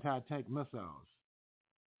fired anti-tank missiles.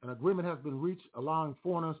 An agreement has been reached allowing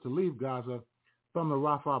foreigners to leave Gaza from the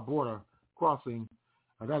Rafah border crossing.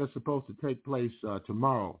 That is supposed to take place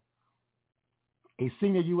tomorrow. A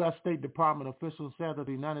senior U.S. State Department official said that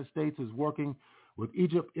the United States is working with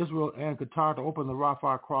Egypt, Israel, and Qatar to open the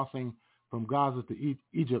Rafah crossing from Gaza to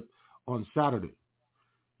Egypt on Saturday.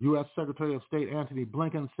 U.S. Secretary of State Antony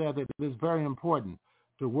Blinken said that it is very important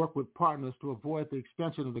to work with partners to avoid the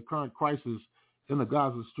extension of the current crisis in the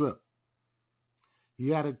Gaza Strip.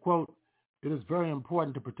 He added, quote, "It is very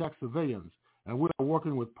important to protect civilians, and we are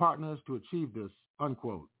working with partners to achieve this,"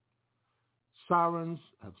 unquote. Sirens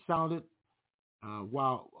have sounded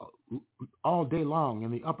while all day long in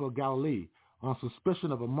the Upper Galilee on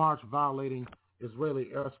suspicion of a march violating Israeli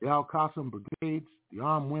airspace. The Al-Qassam Brigades, the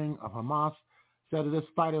armed wing of Hamas, said that its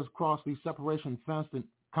fighters crossed the separation fence in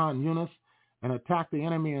Khan Yunis and attacked the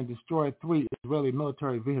enemy and destroyed 3 Israeli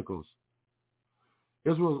military vehicles.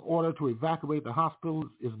 Israel's order to evacuate the hospitals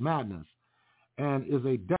is madness and is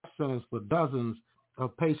a death sentence for dozens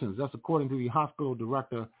of patients. That's according to the hospital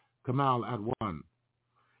director, Kamal Adwan.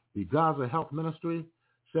 The Gaza Health Ministry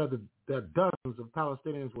said that dozens of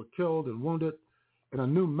Palestinians were killed and wounded in a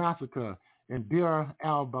new massacre in Bir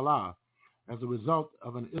al-Balah as a result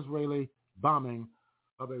of an Israeli bombing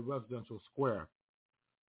of a residential square.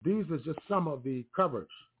 These are just some of the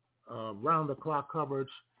coverage, round-the-clock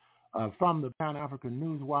coverage from the Pan-African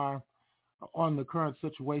Newswire on the current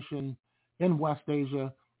situation in West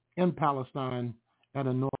Asia, in Palestine, and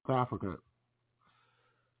in North Africa.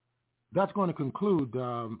 That's going to conclude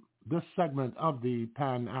this segment of the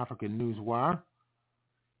Pan-African Newswire.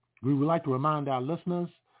 We would like to remind our listeners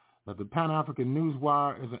that the Pan-African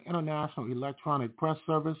Newswire is an international electronic press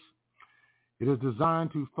service. It is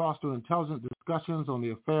designed to foster intelligent discussions on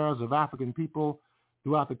the affairs of African people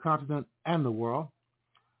throughout the continent and the world.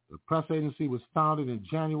 The press agency was founded in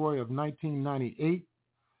January of 1998.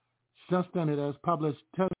 Since then, it has published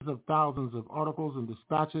tens of thousands of articles and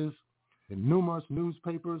dispatches in numerous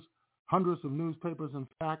newspapers, hundreds of newspapers, in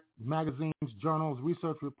fact, magazines, journals,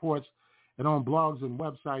 research reports, and on blogs and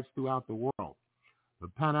websites throughout the world. The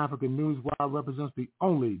Pan-African Newswire represents the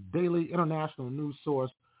only daily international news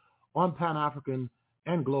source on Pan-African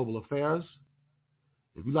and global affairs.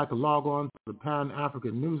 If you'd like to log on to the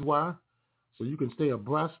Pan-African Newswire so you can stay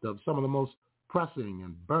abreast of some of the most pressing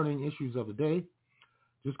and burning issues of the day,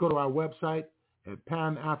 just go to our website at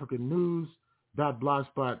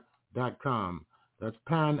panafricannews.blogspot.com. That's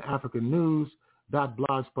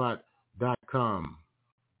panafricannews.blogspot.com.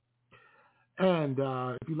 And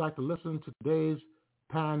if you'd like to listen to today's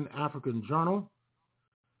Pan-African Journal,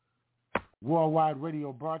 worldwide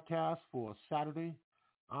radio broadcast for Saturday,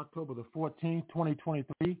 October the 14th,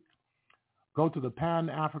 2023, go to the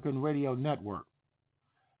Pan-African Radio Network.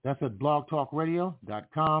 That's at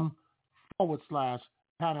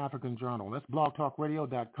blogtalkradio.com/Pan-African Journal. That's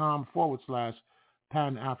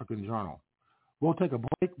blogtalkradio.com/Pan-African Journal. We'll take a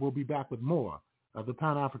break. We'll be back with more of the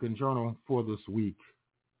Pan-African Journal for this week.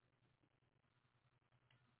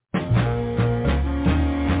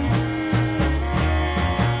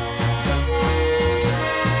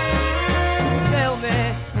 Tell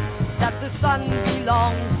me that the sun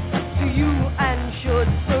belongs to you and should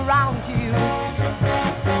surround you.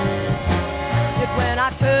 Yet when I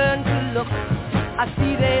turn to look, I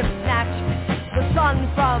see they've snatched the sun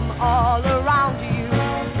from all around you.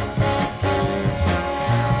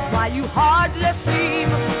 Why you hardly seem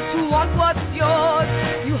to want what's yours,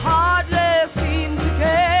 you hardly seem to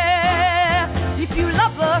care. If you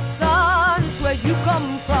love the sun where you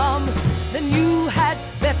come from, then you had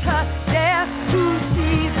better dare to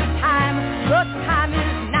seize the time. The time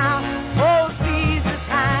is now, oh seize the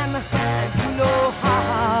time, and you know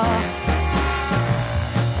how.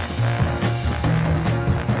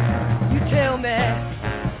 You tell me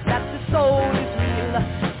that the soul is real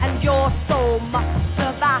and your soul must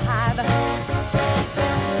survive.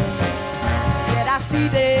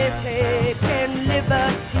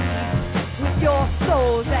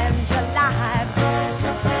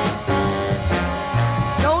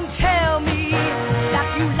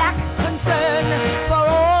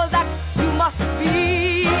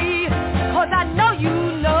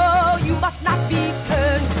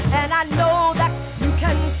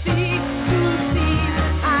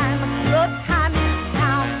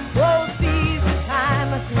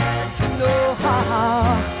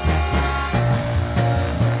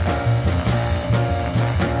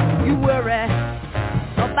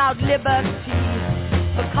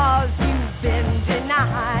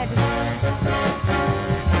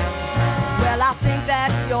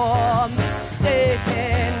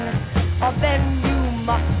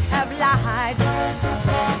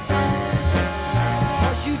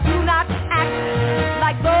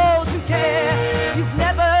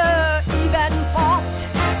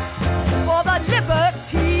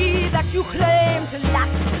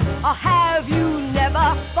 Or have you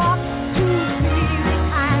never thought to seize the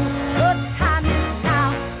time? The time is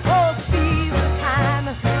now. Oh, seize the time,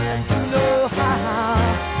 and you know how.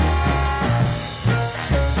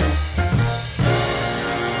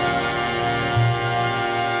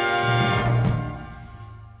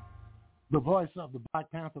 The voice of the Black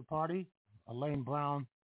Panther Party, Elaine Brown,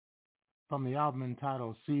 from the album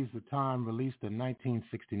entitled Seize the Time, released in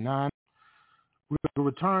 1969. We will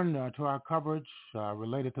return to our coverage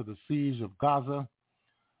related to the siege of Gaza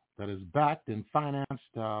that is backed and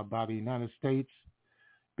financed by the United States,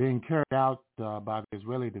 being carried out by the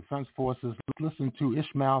Israeli Defense Forces. Let's listen to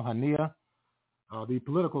Ismail Haniyeh, the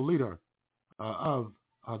political leader of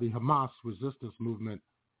the Hamas resistance movement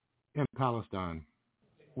in Palestine.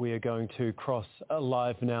 We are going to cross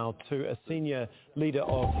live now to a senior leader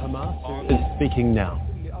of Hamas who is speaking now.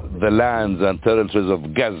 The lands and territories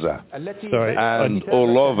of Gaza and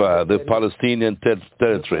all over the Palestinian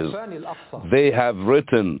territories. They have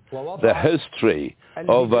written the history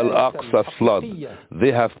of Al-Aqsa flood.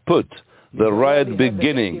 They have put the right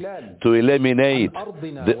beginning to eliminate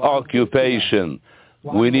the occupation.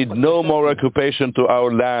 We need no more occupation to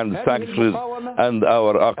our land, sanctuaries, and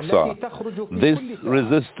our Aqsa. This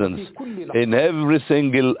resistance, in every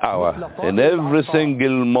single hour, in every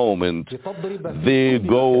single moment, they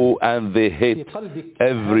go and they hit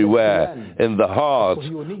everywhere in the heart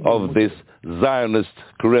of this Zionist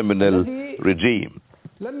criminal regime.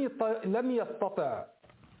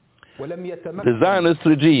 The Zionist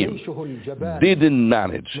regime didn't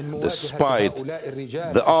manage, despite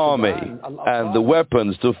the army and the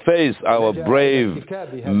weapons, to face our brave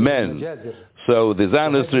men. So the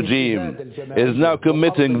Zionist regime is now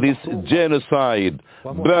committing this genocide,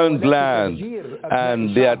 burned land,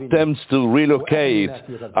 and the attempts to relocate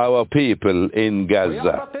our people in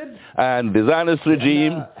Gaza. And the Zionist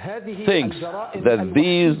regime thinks that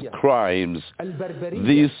these crimes,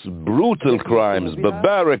 these brutal crimes,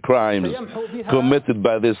 barbaric crimes committed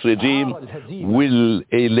by this regime will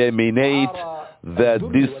eliminate the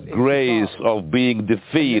disgrace of being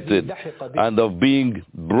defeated and of being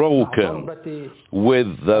broken with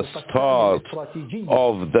the start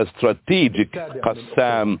of the strategic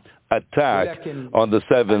Qassam attack on the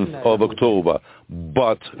 7th of October.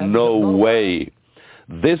 But no way.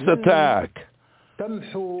 This attack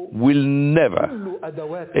will never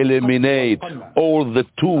eliminate all the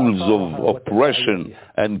tools of oppression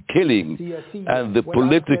and killing and the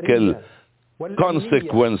political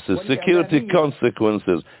consequences, security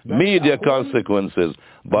consequences, media consequences.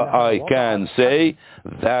 But I can say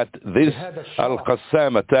that this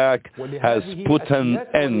Al-Qassam attack has put an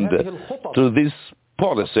end to this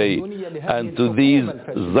policy and to these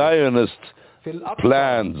Zionist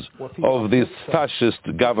plans of this fascist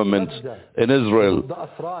government in Israel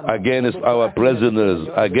against our prisoners,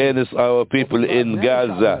 against our people in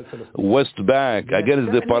Gaza, West Bank,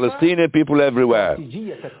 against the Palestinian people everywhere.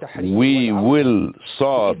 We will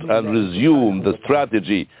start and resume the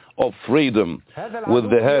strategy of freedom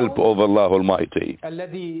with the help of Allah Almighty.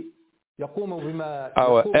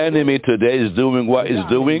 Our enemy today is doing what he's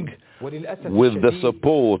doing with the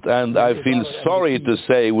support, and I feel sorry to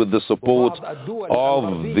say, with the support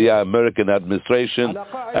of the American administration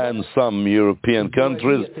and some European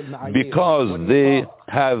countries, because they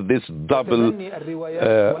have this double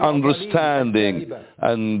understanding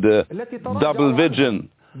and double vision.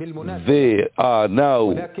 They are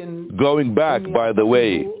now going back, by the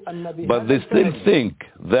way, but they still think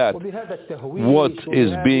that what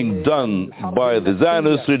is being done by the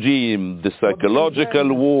Zionist regime, the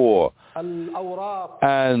psychological war,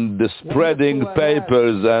 and the spreading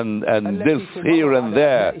papers and this here and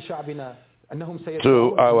there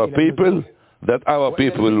to our people, that our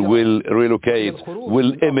people will relocate,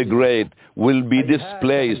 will immigrate, will be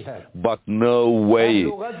displaced, but no way.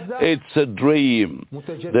 It's a dream.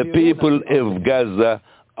 The people of Gaza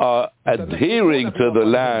are adhering to the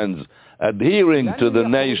lands, adhering to the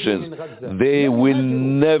nations. They will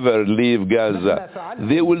never leave Gaza.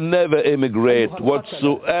 They will never immigrate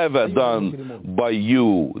whatsoever done by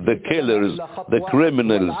you, the killers, the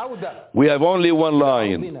criminals. We have only one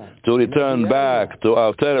line: to return back to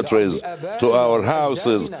our territories, to our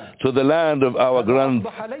houses, to the land of our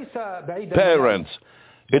grandparents.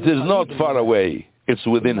 It is not far away. It's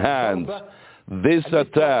within hands. This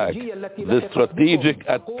attack, the strategic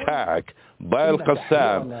attack by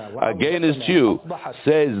Al-Qassam against you,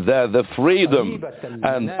 says that the freedom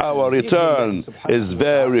and our return is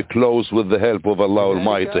very close with the help of Allah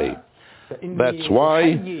Almighty. That's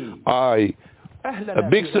why I A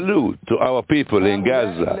big salute to our people in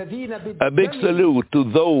Gaza. A big salute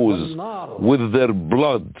to those with their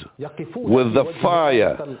blood, with the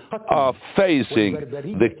fire, are facing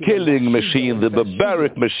the killing machine, the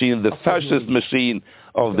barbaric machine, the fascist machine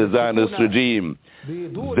of the Zionist regime.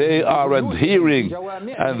 They are adhering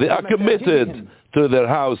and they are committed to their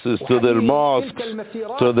houses, to their mosques,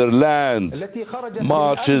 to their land.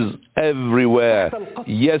 Marches everywhere.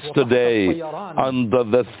 Yesterday, under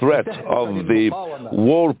the threat of the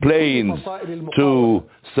warplanes to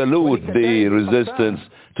salute the resistance,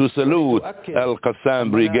 to salute Al-Qassam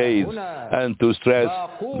brigades, and to stress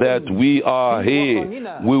that we are here,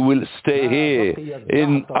 we will stay here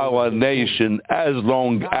in our nation as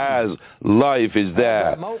long as life is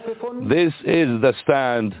there. This is the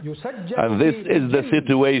stand, and this is the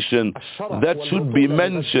situation that should be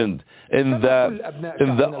mentioned in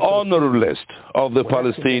the honor list of the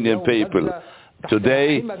Palestinian people.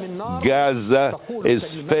 Today, Gaza is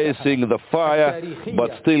facing the fire, but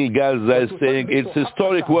still Gaza is saying its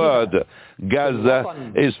historic word.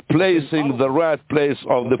 Gaza is placing the right place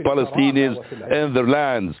of the Palestinians in their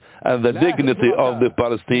lands and the dignity of the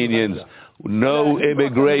Palestinians. No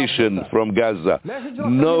immigration from Gaza,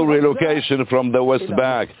 no relocation from the West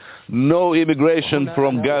Bank, no immigration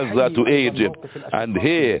from Gaza to Egypt. And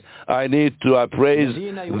here I need to appraise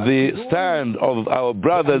the stand of our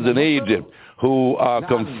brothers in Egypt, who are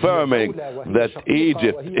confirming that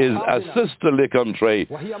Egypt is a sisterly country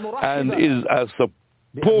and is a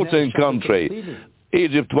supporting country.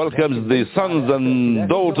 Egypt welcomes the sons and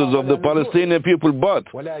daughters of the Palestinian people, but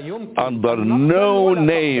under no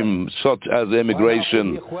name such as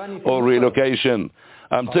immigration or relocation.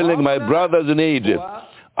 I'm telling my brothers in Egypt,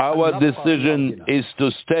 our decision is to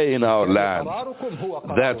stay in our land.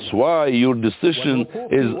 That's why your decision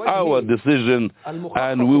is our decision,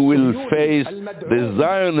 and we will face the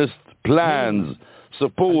Zionist plans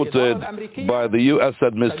supported by the U.S.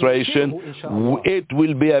 administration. It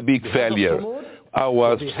will be a big failure.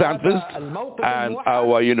 Our standards and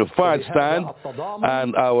our unified stand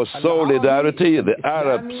and our solidarity, the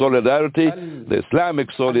Arab solidarity, the Islamic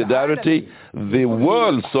solidarity, the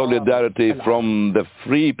world solidarity from the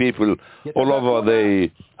free people all over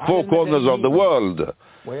the four corners of the world.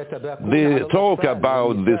 They talk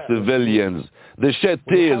about the civilians. They shed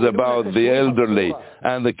tears about the elderly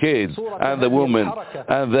and the kids and the women,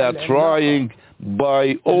 and they are trying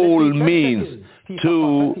by all means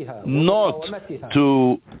to not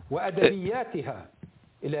to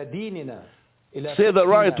say the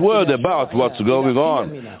right word about what's going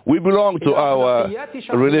on. We belong to our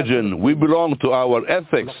religion. We belong to our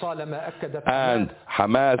ethics. And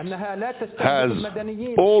Hamas has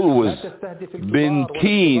always been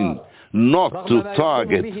keen not to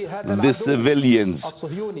target the civilians,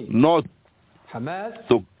 not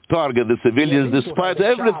to target the civilians despite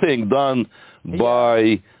everything done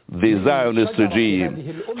by the Zionist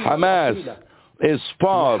regime. Hamas is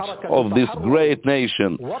part of this great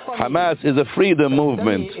nation. Hamas is a freedom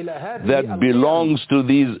movement that belongs to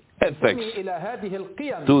these ethics,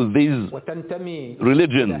 to these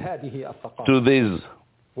religion, to these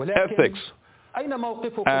ethics.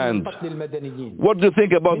 And what do you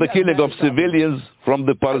think about the killing of civilians from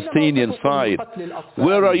the Palestinian side?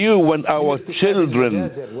 Where are you when our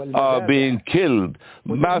children are being killed?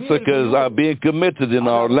 Massacres are being committed in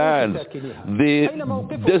our lands. The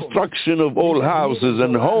destruction of all houses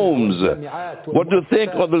and homes. What do you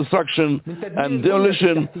think of the destruction and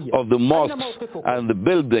demolition of the mosques and the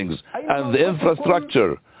buildings and the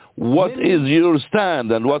infrastructure? What is your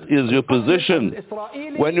stand and what is your position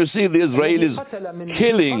when you see the Israelis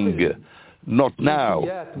killing, not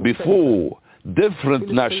now, before, different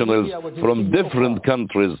nationals from different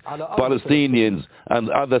countries, Palestinians and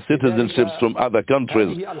other citizenships from other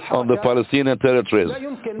countries on the Palestinian territories?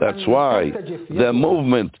 That's why the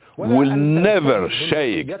movement will never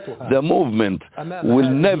shake. The movement will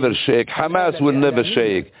never shake. Hamas will never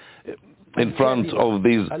shake in front of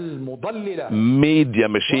these media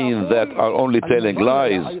machines that are only telling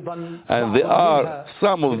lies. And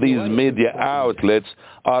some of these media outlets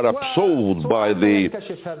are absorbed by the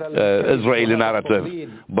Israeli narrative.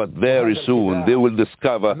 But very soon they will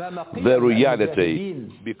discover the reality.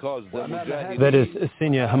 Because that is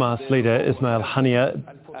senior Hamas leader Ismail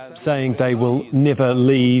Haniyeh saying they will never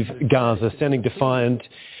leave Gaza, standing defiant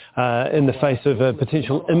in the face of a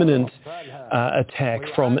potential imminent attack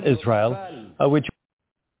from Israel, which...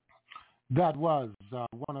 That was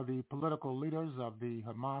one of the political leaders of the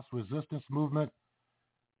Hamas resistance movement,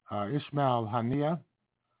 Ismail Haniyeh,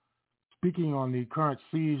 speaking on the current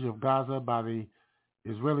siege of Gaza by the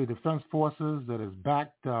Israeli Defense Forces that is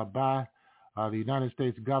backed by the United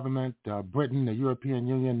States government, Britain, the European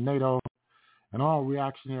Union, NATO, and all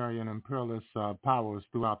reactionary and imperialist powers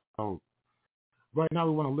throughout the globe. Right now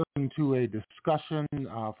we want to listen to a discussion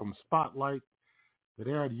from Spotlight that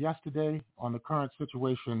aired yesterday on the current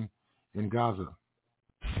situation in Gaza.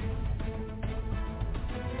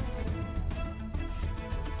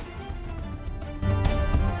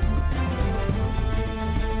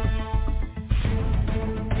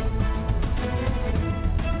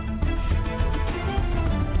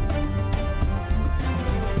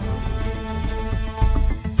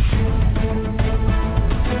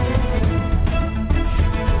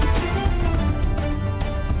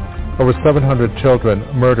 Over 700 children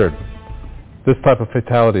murdered. This type of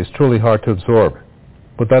fatality is truly hard to absorb,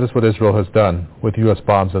 but that is what Israel has done with U.S.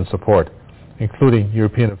 bombs and support, including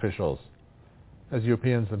European officials. As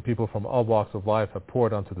Europeans and people from all walks of life have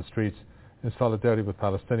poured onto the streets in solidarity with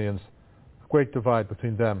Palestinians, the great divide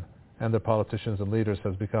between them and their politicians and leaders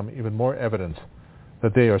has become even more evident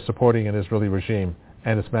that they are supporting an Israeli regime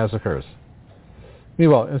and its massacres.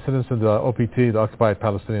 Meanwhile, incidents in the OPT, the occupied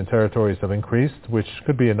Palestinian territories, have increased, which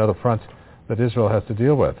could be another front that Israel has to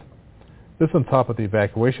deal with. This on top of the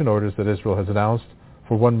evacuation orders that Israel has announced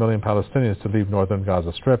for 1 million Palestinians to leave northern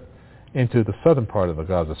Gaza Strip into the southern part of the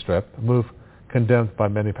Gaza Strip, a move condemned by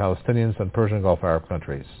many Palestinians and Persian Gulf Arab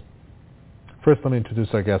countries. First, let me introduce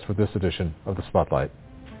our guest for this edition of the Spotlight.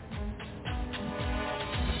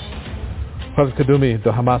 Khalid Kadumi,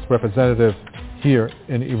 the Hamas representative here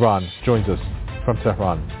in Iran, joins us from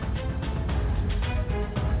Tehran.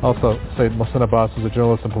 Also, Sayyid Mohsen Abbas, who's a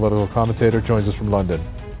journalist and political commentator, joins us from London.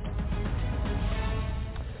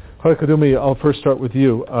 Khalid Kadumi, I'll first start with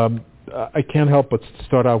you. I can't help but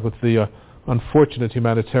start out with the unfortunate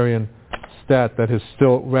humanitarian stat that has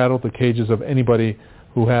still rattled the cages of anybody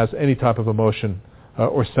who has any type of emotion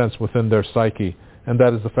or sense within their psyche, and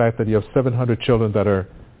that is the fact that you have 700 children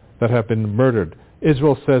that have been murdered.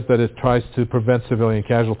 Israel says that it tries to prevent civilian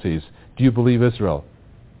casualties. Do you believe Israel?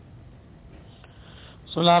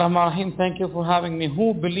 Bismillah ar-Rahman ar-Rahim. Thank you for having me.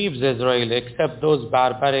 Who believes Israel except those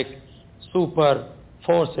barbaric super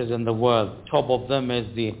forces in the world? Top of them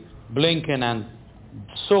is the Blinken and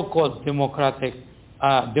so-called Democrat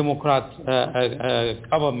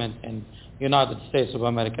government in United States of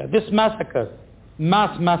America. This mass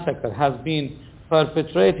massacre, has been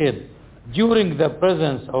perpetrated during the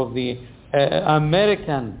presence of the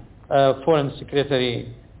American Foreign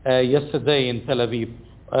Secretary yesterday in Tel Aviv,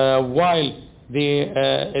 while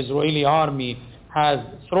the Israeli army has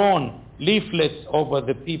thrown leaflets over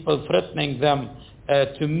the people, threatening them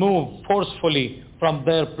to move forcefully from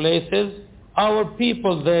their places. Our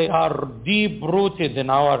people, they are deep-rooted in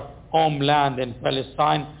our homeland in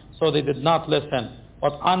Palestine, so they did not listen.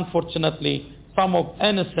 But unfortunately, some of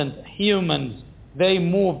innocent humans, they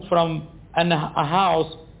moved from a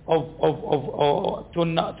house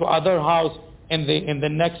to other house in the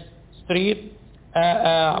next street.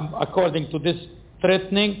 According to this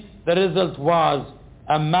threatening, the result was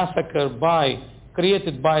a massacre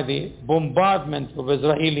created by the bombardment of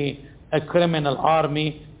Israeli criminal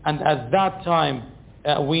army, and at that time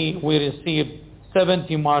we received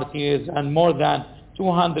 70 martyrs and more than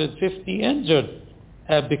 250 injured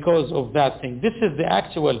because of that thing. This is the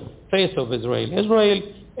actual face of Israel. Israel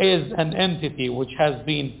is an entity which has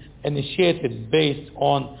been initiated based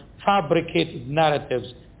on fabricated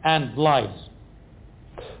narratives and lies.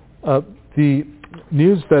 The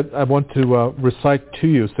news that I want to recite to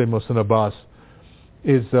you, Sayyid Mohsen Abbas,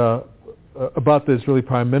 is about the Israeli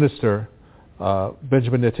Prime Minister,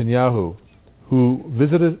 Benjamin Netanyahu, who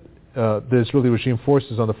visited the Israeli regime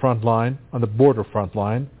forces on the front line, on the border front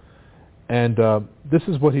line, and this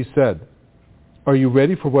is what he said. Are you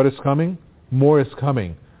ready for what is coming? More is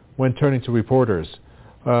coming, when turning to reporters.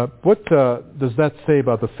 What does that say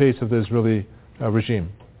about the face of the Israeli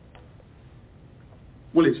regime?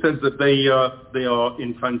 Well, it says that they are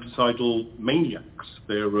infanticidal maniacs.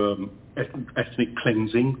 They're ethnic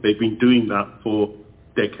cleansing. They've been doing that for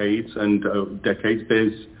decades and decades.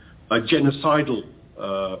 There's a genocidal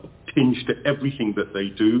tinge to everything that they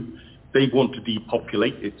do. They want to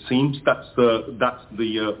depopulate. It seems that's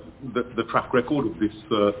the track record of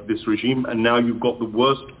this regime. And now you've got the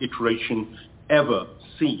worst iteration ever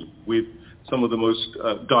seen, with some of the most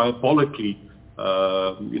diabolically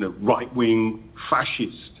right-wing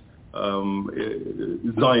fascist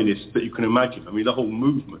Zionists that you can imagine. I mean, the whole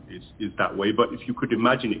movement is that way. But if you could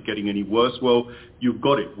imagine it getting any worse, well, you've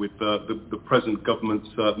got it with the present government's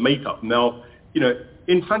makeup. Now,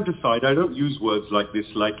 infanticide, I don't use words like this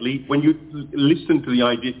lightly. When you listen to the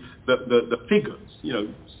idea, the figures,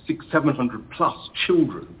 600-700 plus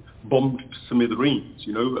children bombed to smithereens.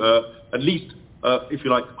 At least, if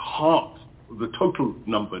you like, half the total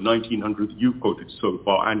number, 1,900 you've quoted so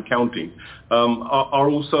far and counting, are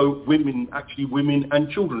also women and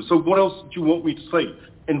children. So what else do you want me to say?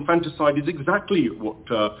 Infanticide is exactly what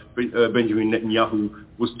Benjamin Netanyahu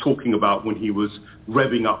was talking about when he was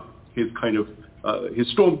revving up his his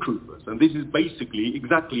stormtroopers. And this is basically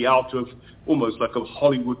exactly out of almost like a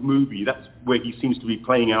Hollywood movie. That's where he seems to be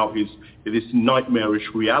playing out this nightmarish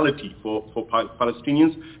reality for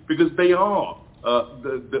Palestinians, because they are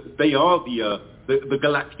the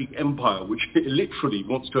galactic empire, which literally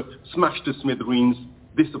wants to smash to smithereens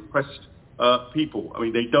this oppressed people. I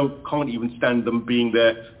mean, they can't even stand them being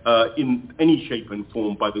there in any shape and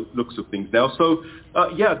form by the looks of things now. So,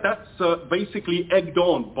 that's basically egged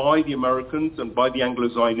on by the Americans and by the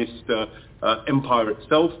Anglo-Zionist empire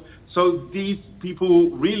itself. So these people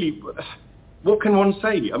really, what can one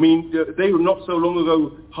say? I mean, they were not so long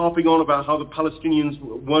ago harping on about how the Palestinians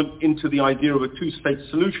weren't into the idea of a two-state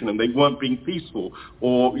solution and they weren't being peaceful,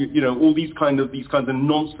 or all these kind of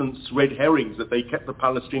nonsense red herrings that they kept the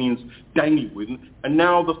Palestinians dangling with. And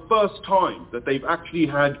now the first time that they've actually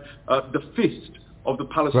had the fist of the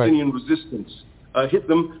Palestinian resistance hit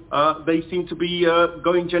them, they seem to be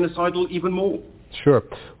going genocidal even more. Sure.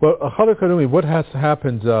 Well, Khalid Kardoumi, what has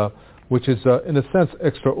happened, which is in a sense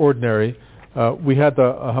extraordinary? We had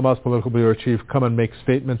the Hamas political bureau chief come and make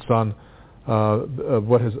statements on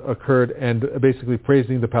what has occurred and basically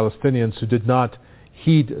praising the Palestinians who did not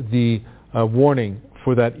heed the warning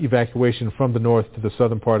for that evacuation from the north to the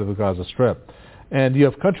southern part of the Gaza Strip. And you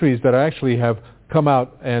have countries that actually have come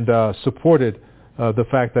out and supported the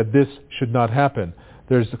fact that this should not happen.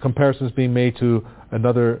 There's the comparisons being made to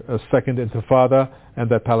another second intifada, and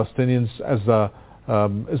that Palestinians, as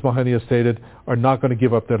Ismail Haniyeh stated, are not going to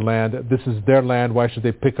give up their land. This is their land. Why should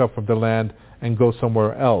they pick up from their land and go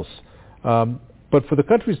somewhere else? But for the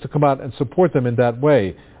countries to come out and support them in that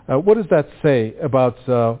way, what does that say about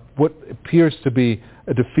what appears to be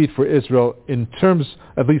a defeat for Israel in terms,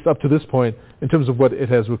 at least up to this point, in terms of what it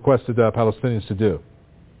has requested Palestinians to do?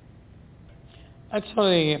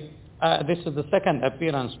 Actually, this is the second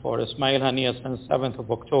appearance for Ismail Haniyeh since 7th of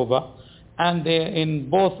October, and in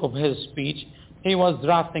both of his speech, he was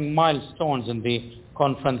drafting milestones in the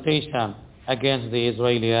confrontation against the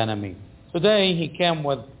Israeli enemy. Today, he came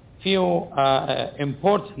with few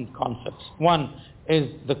important concepts. One is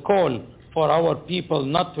the call for our people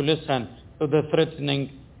not to listen to the threatening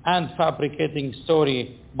and fabricating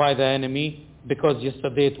story by the enemy, because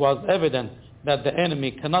yesterday it was evident that the enemy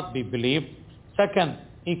cannot be believed. Second,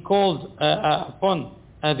 he called upon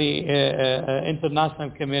the international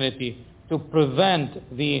community to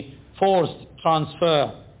prevent the forced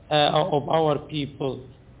transfer of our people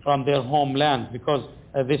from their homeland, because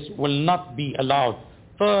this will not be allowed.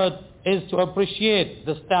 Third is to appreciate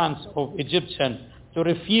the stance of Egyptians to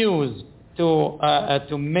refuse to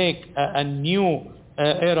make a new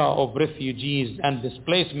era of refugees and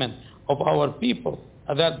displacement of our people.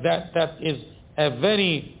 That is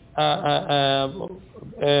very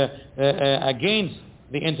against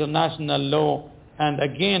the international law and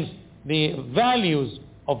against the values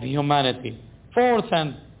of humanity. Fourth,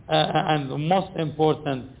 and most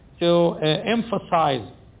important, to emphasize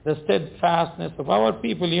the steadfastness of our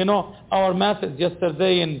people. Our masses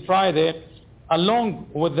yesterday and Friday, along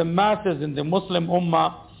with the masses in the Muslim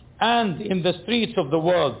Ummah and in the streets of the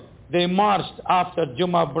world, they marched after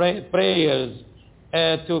Jummah prayers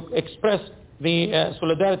to express the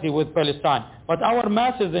solidarity with Palestine. But our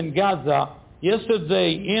masses in Gaza,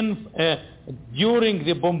 yesterday during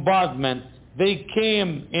the bombardment, they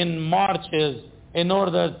came in marches in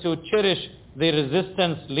order to cherish the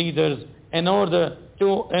resistance leaders, in order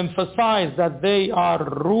to emphasize that they are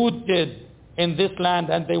rooted in this land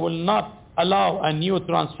and they will not allow a new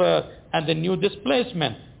transfer and a new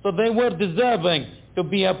displacement. So they were deserving to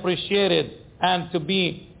be appreciated and to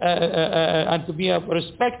be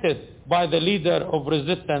respected by the leader of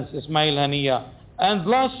resistance, Ismail Haniyeh. And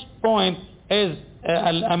last point is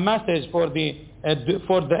a message for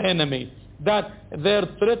the enemy, that their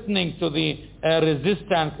threatening to the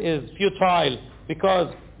resistance is futile,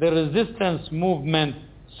 because the resistance movement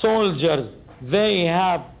soldiers, they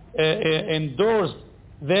have endorsed,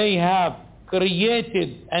 they have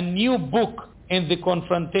created a new book in the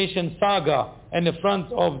confrontation saga in the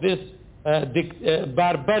front of this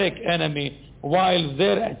barbaric enemy, while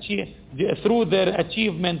through their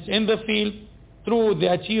achievements in the field, through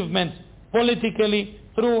the achievements politically,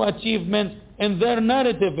 through achievements in their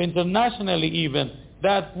narrative internationally even,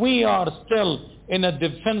 that we are still in a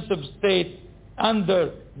defensive state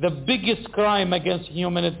under the biggest crime against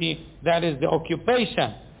humanity, that is the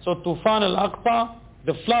occupation. So Tufan al-Aqsa,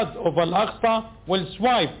 the flood of al-Aqsa, will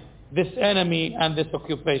swipe this enemy and this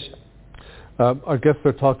occupation. Our guest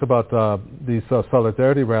there talked about these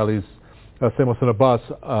solidarity rallies. Sayyid Mohsen Abbas,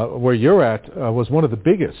 where you're at, was one of the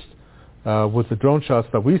biggest with the drone shots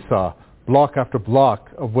that we saw, block after block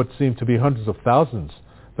of what seemed to be hundreds of thousands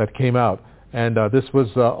that came out. And this was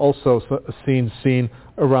also seen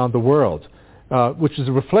around the world, which is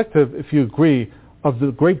reflective, if you agree, of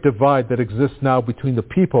the great divide that exists now between the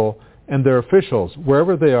people and their officials,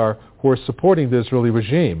 wherever they are, who are supporting the Israeli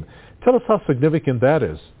regime. Tell us how significant that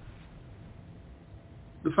is.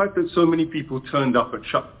 The fact that so many people turned up at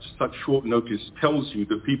such short notice tells you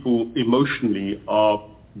that people emotionally are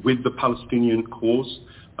with the Palestinian cause,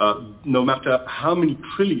 no matter how many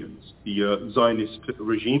trillions the Zionist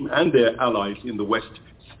regime and their allies in the West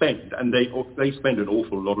spend. And they spend an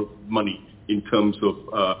awful lot of money in terms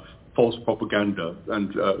of false propaganda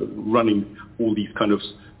and running all these kind of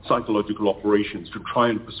psychological operations to try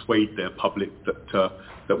and persuade their public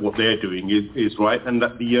that what they're doing is right, and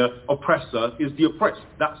that the oppressor is the oppressed.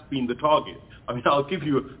 That's been the target. I mean, I'll give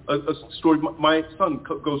you a story. My son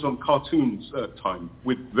goes on cartoons time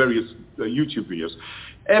with various YouTube videos.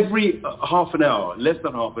 Every half an hour, less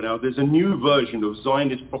than half an hour, there's a new version of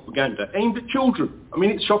Zionist propaganda aimed at children. I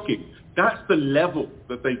mean, it's shocking. That's the level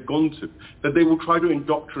that they've gone to, that they will try to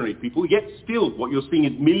indoctrinate people. Yet still, what you're seeing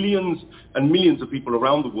is millions and millions of people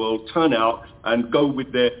around the world turn out and go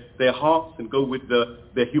with their hearts and go with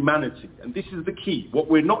their humanity. And this is the key. What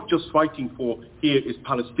we're not just fighting for here is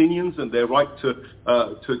Palestinians and their right to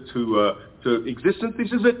existence.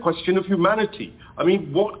 This is a question of humanity. I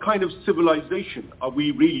mean, what kind of civilization are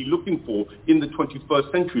we really looking for in the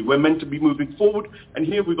 21st century? We're meant to be moving forward, and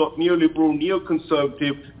here we've got neoliberal,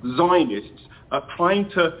 neoconservative Zionists trying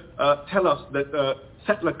to tell us that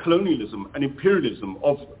settler colonialism and imperialism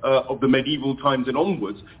of the medieval times and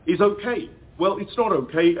onwards is okay. Well, it's not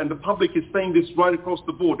okay, and the public is saying this right across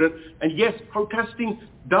the board. And yes, protesting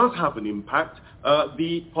does have an impact.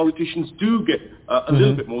 The politicians do get a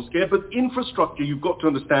little bit more scared, but infrastructure, you've got to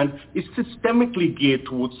understand, is systemically geared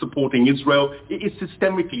towards supporting Israel. It is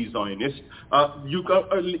systemically Zionist. You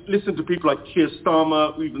listen to people like Keir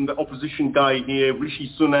Starmer, even the opposition guy here,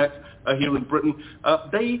 Rishi Sunak, here in Britain.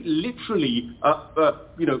 They literally,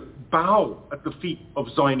 bow at the feet of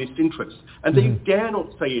Zionist interests, and they dare not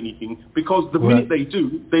say anything because the minute they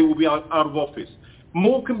do, they will be out of office.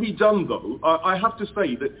 More can be done, though. I have to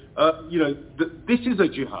say that this is a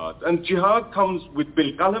jihad, and jihad comes with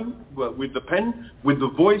bil qalam, with the pen, with the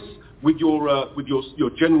voice, with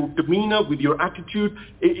your general demeanor, with your attitude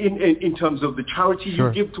in terms of the charity you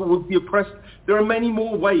give towards the oppressed. There are many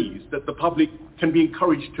more ways that the public can be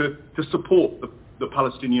encouraged to support the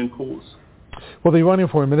Palestinian cause. Well, the Iranian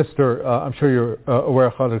foreign minister, I'm sure you're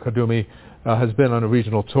aware, Khalid Kadumi, has been on a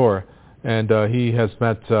regional tour, and he has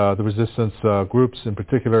met the resistance groups, in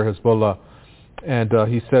particular Hezbollah, and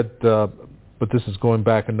he said, but this is going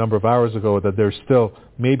back a number of hours ago, that there's still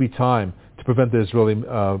maybe time to prevent the Israeli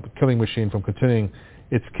killing machine from continuing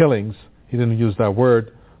its killings. He didn't use that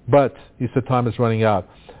word, but he said time is running out.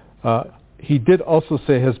 He did also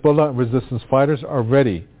say Hezbollah and resistance fighters are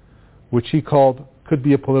ready, which he called could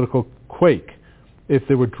be a political quake if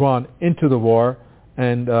they were drawn into the war,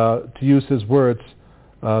 and to use his words,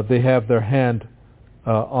 they have their hand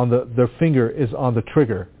their finger is on the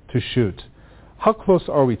trigger to shoot. How close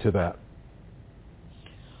are we to that?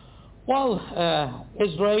 Well,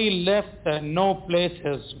 Israel left no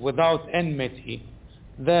places without enmity.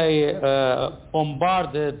 They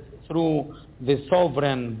bombarded through the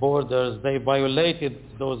sovereign borders. They violated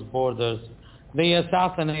those borders. They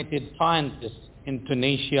assassinated scientists in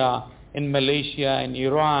Tunisia, in Malaysia, in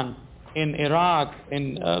Iran, in Iraq.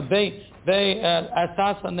 They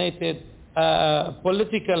assassinated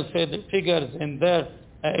political figures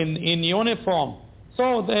in uniform.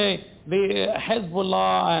 So the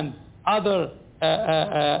Hezbollah and other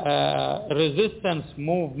resistance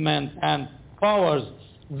movement and powers,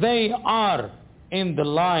 they are in the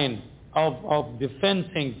line of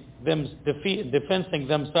defending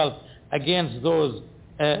themselves against those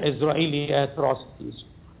Israeli atrocities.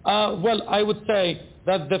 Well, I would say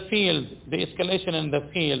that the escalation in the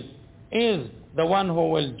field is the one who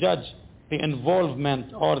will judge the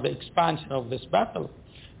involvement or the expansion of this battle.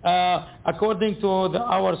 According to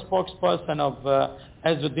our spokesperson of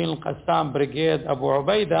Izzuddin al-Qassam Brigade, Abu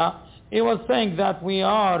Ubaida, he was saying that we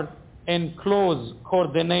are in close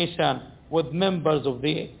coordination with members of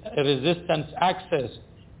the resistance axis.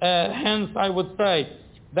 Hence, I would say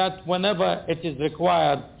that whenever it is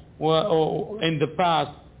required, in the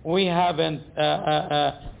past, we haven't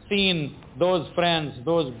seen those friends,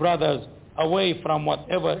 those brothers away from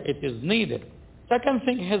whatever it is needed. Second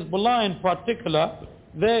thing, Hezbollah in particular,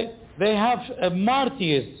 they have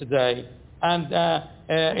martyrs today and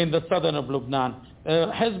in the southern of Lebanon.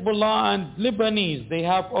 Hezbollah and Lebanese, they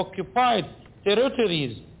have occupied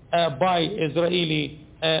territories by Israeli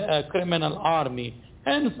criminal army.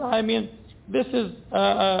 Hence, I mean, this is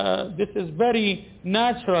very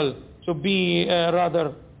natural to be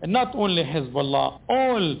rather not only Hezbollah,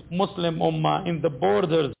 all Muslim Ummah in the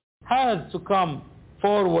borders has to come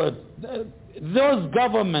forward. Those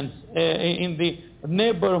governments in the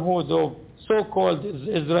neighborhood of so-called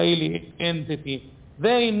Israeli entity,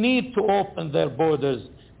 they need to open their borders.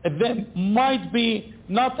 They might be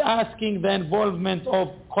not asking the involvement of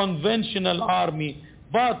conventional army,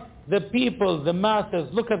 but the people, the masses,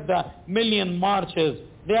 look at the million marches.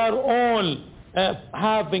 They are all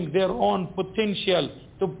having their own potential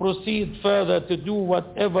to proceed further, to do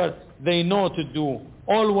whatever they know to do.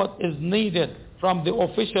 All what is needed from the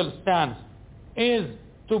official stance is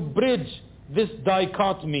to bridge this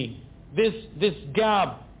dichotomy, this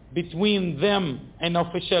gap between them and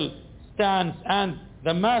official stance and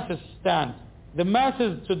the masses stance. The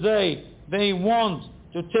masses today, they want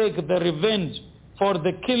to take the revenge for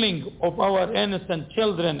the killing of our innocent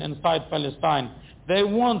children inside Palestine. They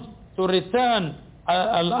want to return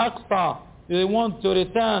Al-Aqsa. They want to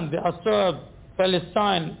return the Upsurge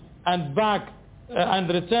Palestine and back and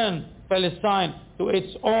return Palestine to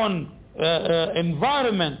its own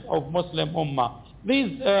environment of Muslim Ummah.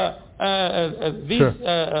 These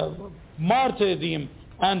martyrdom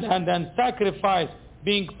and sacrifice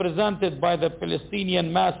being presented by the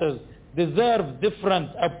Palestinian masses deserve different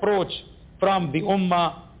approach from the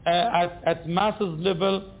Ummah at masses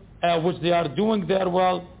level, which they are doing their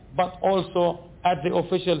well, but also at the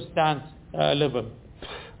official stance level.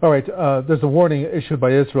 All right, there's a warning issued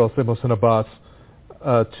by Israel, said Mohsen Abbas,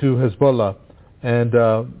 to Hezbollah, and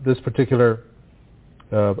this particular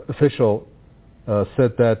official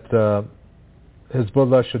said that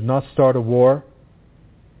Hezbollah should not start a war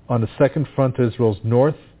on the second front to Israel's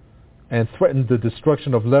north and threatened the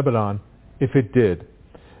destruction of Lebanon if it did.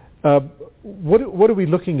 What are we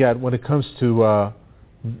looking at when it comes to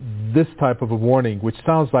this type of a warning, which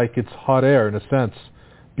sounds like it's hot air in a sense,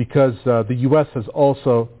 because the U.S. has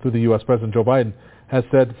also, through the U.S. President Joe Biden, has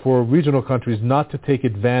said for regional countries not to take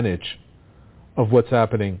advantage of what's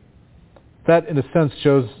happening. That, in a sense,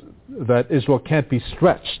 shows that Israel can't be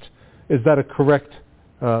stretched. Is that a correct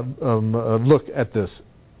look at this?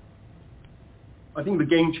 I think the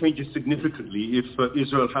game changes significantly if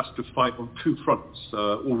Israel has to fight on two fronts.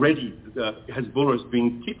 Already, Hezbollah has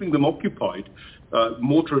been keeping them occupied.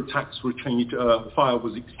 Mortar attacks were changed, fire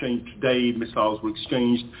was exchanged today, missiles were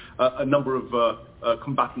exchanged. A number of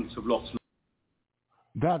combatants have lost.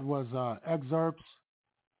 That was excerpts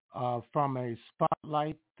from a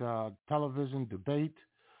spotlight television debate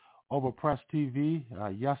over Press TV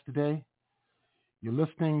yesterday. You're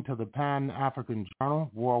listening to the Pan-African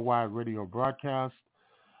Journal worldwide radio broadcast.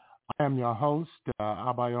 I am your host,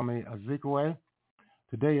 Abayomi Azikiwe.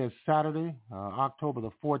 Today is Saturday, October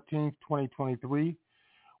the 14th, 2023.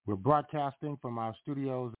 We're broadcasting from our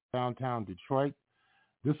studios in downtown Detroit.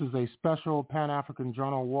 This is a special Pan-African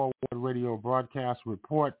Journal worldwide radio broadcast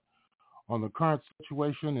report on the current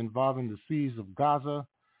situation involving the siege of Gaza,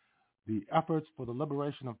 the efforts for the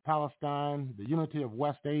liberation of Palestine, the unity of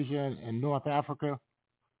West Asia and North Africa.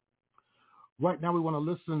 Right now we want to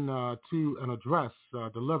listen to an address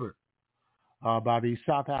delivered by the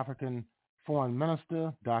South African Foreign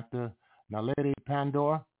Minister, Dr. Naledi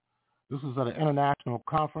Pandor. This was at an international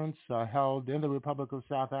conference held in the Republic of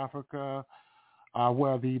South Africa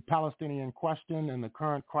where the Palestinian question and the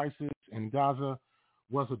current crisis in Gaza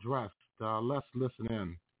was addressed. Let's listen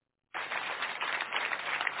in.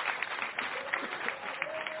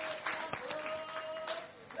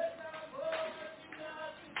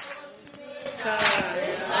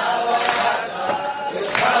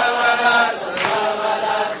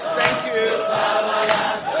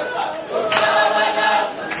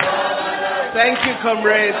 Thank you,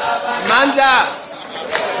 comrade. Manda.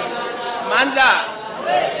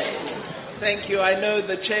 Thank you. I know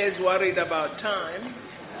the chair is worried about time.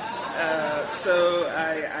 So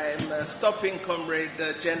I'm stopping, Comrade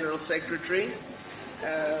General Secretary.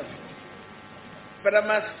 But I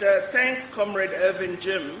must thank Comrade Irvin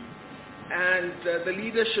Jim and the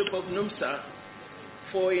leadership of NUMSA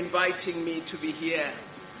for inviting me to be here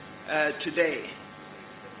today.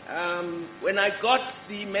 When I got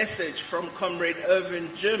the message from Comrade Irvin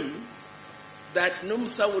Jim that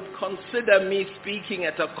NUMSA would consider me speaking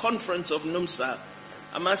at a conference of NUMSA,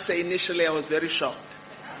 I must say initially I was very shocked.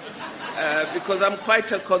 because I'm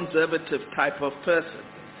quite a conservative type of person.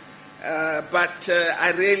 But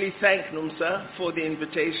I really thank NUMSA for the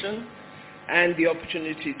invitation and the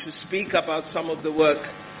opportunity to speak about some of the work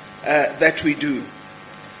that we do.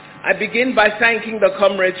 I begin by thanking the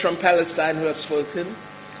comrades from Palestine who have spoken,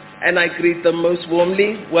 and I greet them most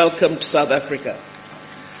warmly. Welcome to South Africa.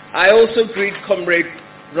 I also greet Comrade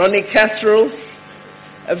Ronnie Casserole,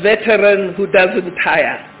 a veteran who doesn't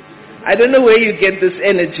tire. I don't know where you get this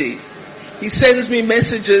energy. He sends me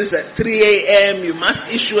messages at 3 a.m., you must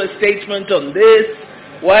issue a statement on this,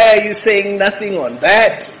 why are you saying nothing on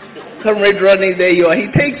that? Comrade Ronnie, there you are.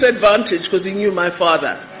 He takes advantage because he knew my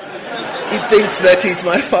father. He thinks that he's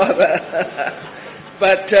my father.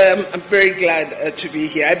 But I'm very glad to be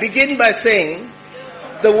here. I begin by saying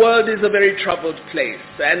the world is a very troubled place,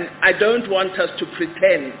 and I don't want us to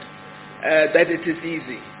pretend that it is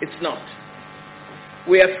easy. It's not.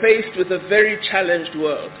 We are faced with a very challenged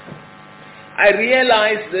world. I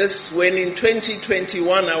realized this when in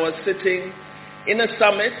 2021 I was sitting in a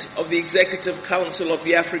summit of the Executive Council of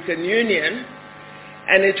the African Union,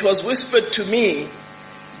 and it was whispered to me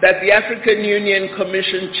that the African Union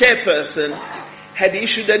Commission chairperson had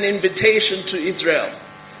issued an invitation to Israel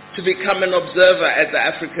to become an observer at the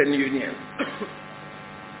African Union.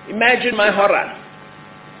 Imagine my horror.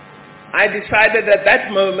 I decided at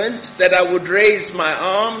that moment that I would raise my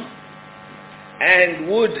arm and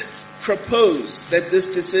would propose that this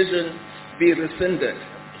decision be rescinded.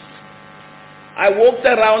 I walked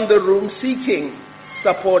around the room seeking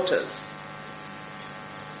supporters.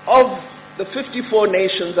 Of the 54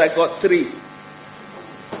 nations, I got 3.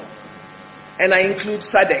 And I include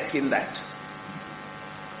SADC in that.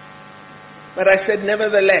 But I said,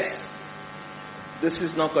 nevertheless, this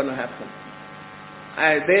is not going to happen.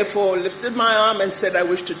 I therefore lifted my arm and said I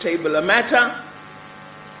wish to table a matter.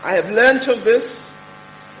 I have learnt of this,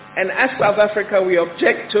 and as South Africa we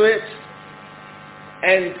object to it,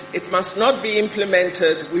 and it must not be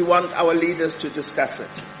implemented. We want our leaders to discuss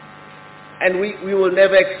it. And we will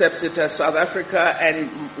never accept it as South Africa,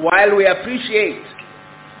 and while we appreciate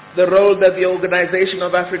the role that the Organization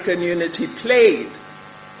of African Unity played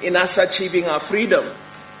in us achieving our freedom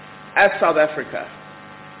as South Africa,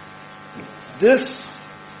 this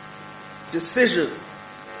decision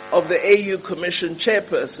of the AU Commission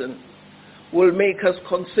chairperson will make us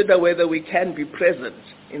consider whether we can be present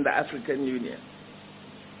in the African Union.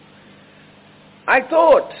 I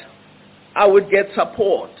thought I would get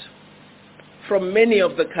support from many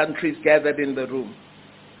of the countries gathered in the room.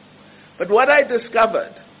 But what I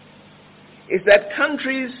discovered is that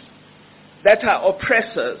countries that are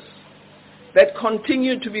oppressors, that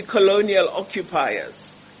continue to be colonial occupiers,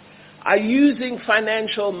 are using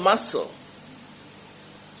financial muscle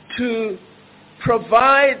to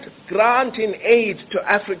provide grant in aid to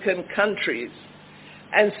African countries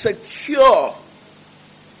and secure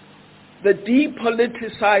the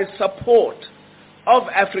depoliticized support of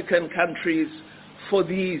African countries for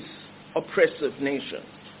these oppressive nations.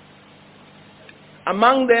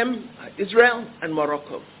 Among them are Israel and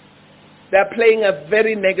Morocco. They're playing a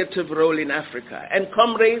very negative role in Africa. And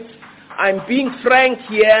comrades, I'm being frank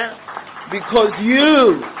here because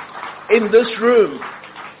you in this room,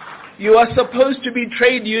 you are supposed to be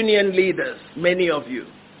trade union leaders, many of you,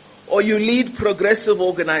 or you lead progressive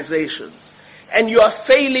organizations, and you are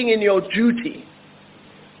failing in your duty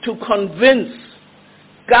to convince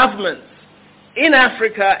governments in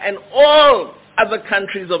Africa and all other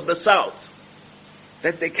countries of the South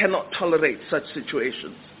that they cannot tolerate such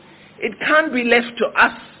situations. It can't be left to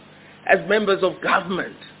us as members of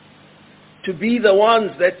government to be the ones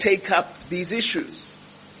that take up these issues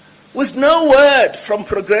with no word from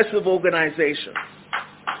progressive organizations.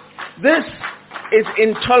 This is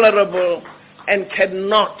intolerable and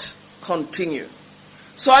cannot continue.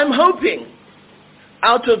 So I'm hoping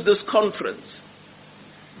out of this conference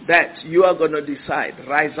that you are going to decide,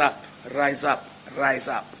 rise up, rise up, rise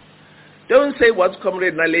up. Don't say what's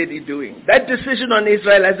Comrade Naledi doing. That decision on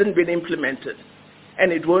Israel hasn't been implemented,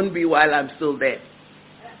 and it won't be while I'm still there.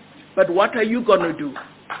 But what are you going to do?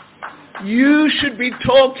 You should be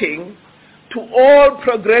talking to all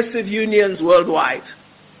progressive unions worldwide.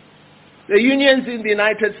 The unions in the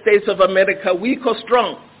United States of America, weak or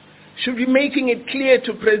strong, should be making it clear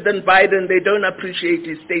to President Biden they don't appreciate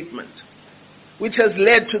his statement, which has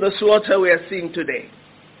led to the slaughter we are seeing today.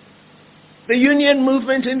 The union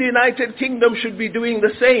movement in the United Kingdom should be doing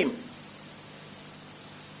the same.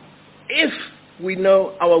 If we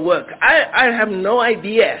know our work, I have no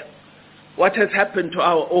idea what has happened to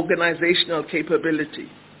our organizational capability.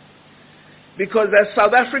 Because as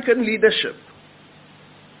South African leadership,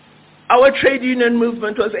 our trade union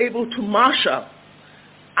movement was able to marshal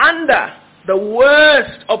under the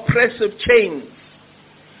worst oppressive chains.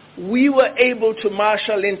 We were able to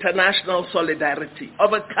marshal international solidarity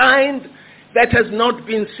of a kind that has not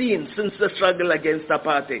been seen since the struggle against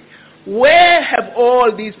apartheid. Where have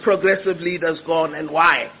all these progressive leaders gone and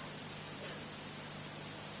why?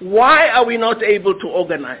 Why are we not able to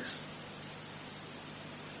organize?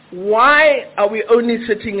 Why are we only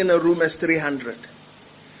sitting in a room as 300?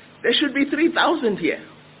 There should be 3,000 here.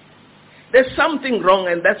 There's something wrong,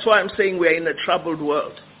 and that's why I'm saying we're in a troubled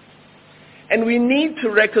world. And we need to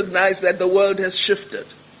recognize that the world has shifted.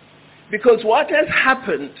 Because what has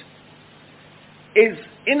happened is,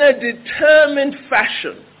 in a determined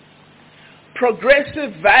fashion,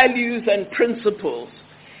 progressive values and principles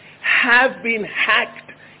have been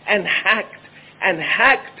hacked and hacked and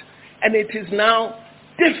hacked, and it is now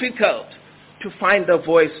difficult to find the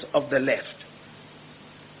voice of the left.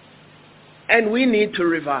 And we need to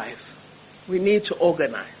revive. We need to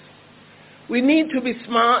organize. We need to be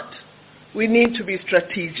smart. We need to be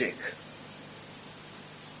strategic.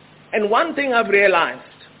 And one thing I've realized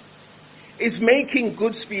is making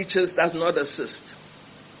good speeches does not assist.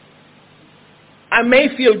 I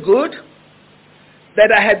may feel good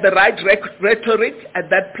that I had the right rhetoric at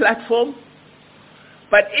that platform,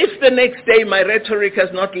 but if the next day my rhetoric has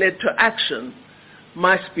not led to action,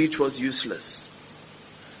 my speech was useless.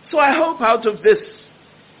 So I hope out of this,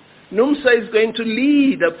 NUMSA is going to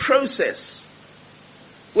lead a process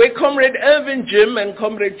where Comrade Irvin Jim and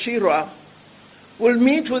Comrade Chirwa will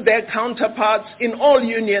meet with their counterparts in all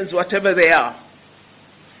unions, whatever they are,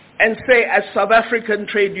 and say, as South African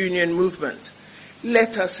trade union movement,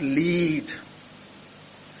 let us lead.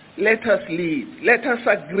 Let us lead. Let us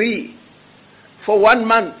agree for 1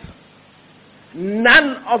 month.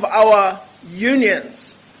 None of our unions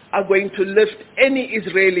are going to lift any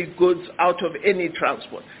Israeli goods out of any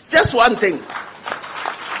transport. Just one thing.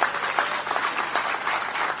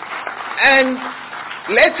 And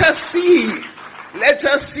let us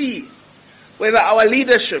see whether our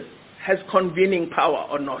leadership has convening power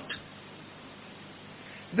or not.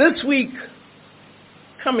 This week,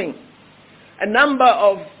 coming, a number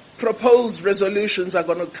of proposed resolutions are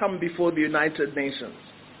going to come before the United Nations.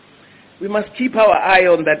 We must keep our eye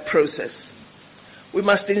on that process. We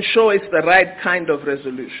must ensure it's the right kind of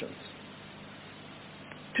resolutions.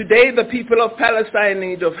 Today, the people of Palestine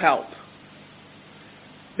need of help.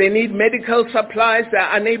 They need medical supplies. They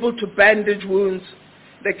are unable to bandage wounds.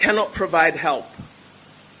 They cannot provide help.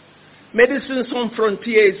 Médecins Sans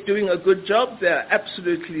Frontières is doing a good job. They are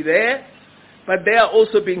absolutely there, but they are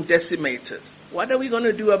also being decimated. What are we going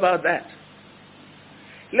to do about that?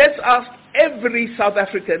 Let's ask every South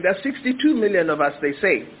African. There are 62 million of us, they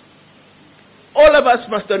say. All of us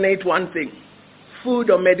must donate one thing, food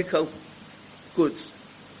or medical goods.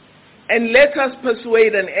 And let us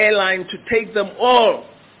persuade an airline to take them all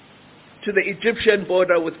to the Egyptian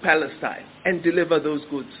border with Palestine and deliver those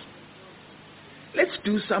goods. Let's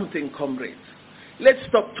do something, comrades. Let's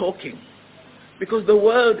stop talking, because the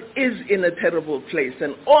world is in a terrible place,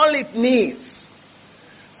 and all it needs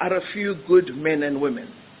are a few good men and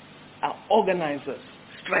women, are organizers,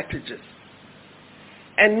 strategists.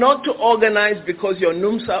 And not to organize because you're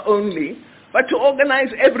NUMSA only, but to organize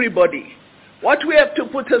everybody. What we have to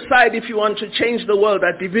put aside if you want to change the world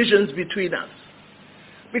are divisions between us.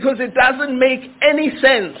 Because it doesn't make any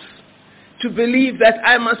sense to believe that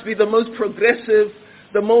I must be the most progressive,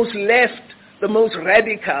 the most left, the most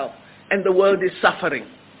radical, and the world is suffering.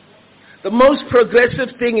 The most progressive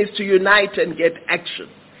thing is to unite and get action.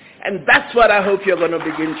 And that's what I hope you're going to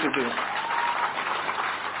begin to do.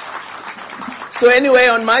 So anyway,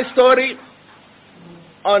 on my story,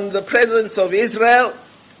 on the presence of Israel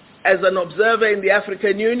as an observer in the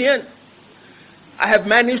African Union, I have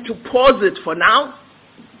managed to pause it for now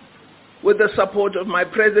with the support of my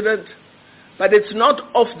president, but it's not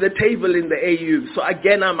off the table in the AU. So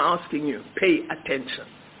again, I'm asking you, pay attention.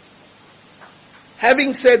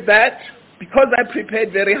 Having said that, because I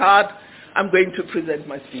prepared very hard, I'm going to present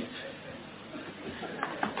my speech.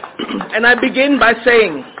 And I begin by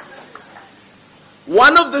saying,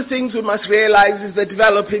 one of the things we must realize is the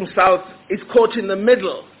developing South is caught in the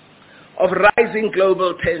middle of rising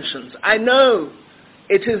global tensions. I know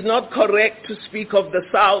it is not correct to speak of the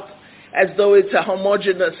South as though it's a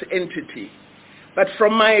homogeneous entity. But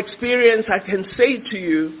from my experience, I can say to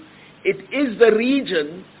you, it is the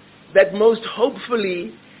region that most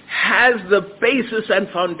hopefully has the basis and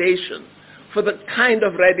foundation for the kind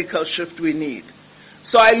of radical shift we need.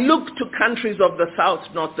 So I look to countries of the South,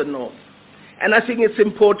 not the North. And I think it's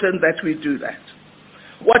important that we do that.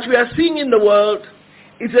 What we are seeing in the world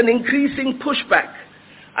is an increasing pushback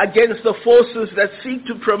against the forces that seek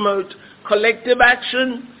to promote collective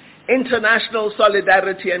action, international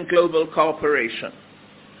solidarity, and global cooperation.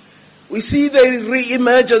 We see the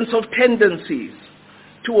re-emergence of tendencies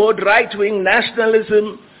toward right-wing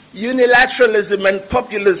nationalism, unilateralism, and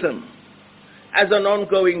populism as an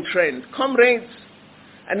ongoing trend. Comrades,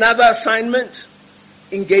 another assignment,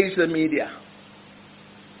 engage the media.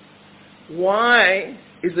 Why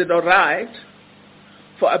is it all right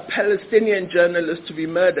for a Palestinian journalist to be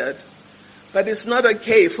murdered, but it's not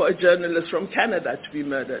okay for a journalist from Canada to be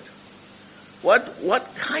murdered? What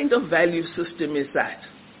kind of value system is that?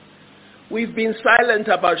 We've been silent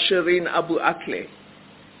about Shireen Abu Akleh.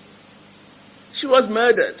 She was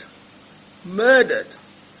murdered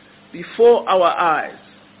before our eyes.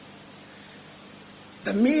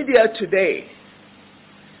 The media today,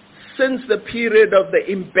 since the period of the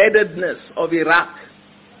embeddedness of Iraq,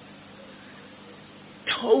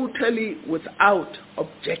 totally without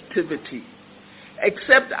objectivity,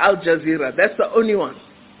 except Al Jazeera. That's the only one.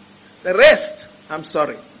 The rest, I'm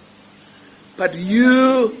sorry. But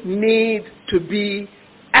you need to be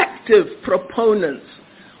active proponents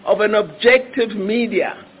of an objective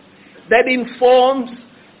media that informs,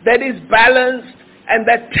 that is balanced, and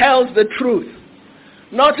that tells the truth.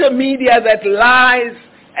 Not a media that lies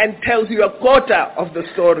and tells you a quarter of the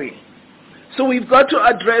story. So we've got to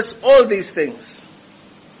address all these things.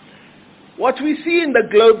 What we see in the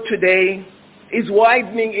globe today is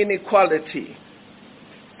widening inequality.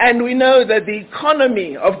 And we know that the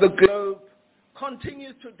economy of the globe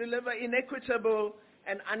continues to deliver inequitable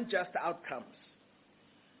and unjust outcomes.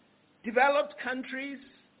 Developed countries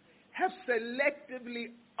have selectively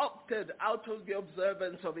opted out of the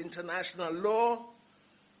observance of international law,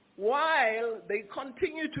 while they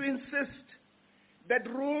continue to insist that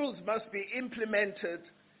rules must be implemented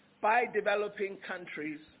by developing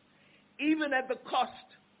countries, even at the cost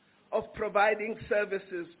of providing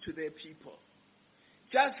services to their people.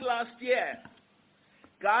 Just last year,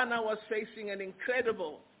 Ghana was facing an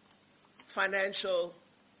incredible financial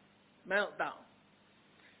meltdown.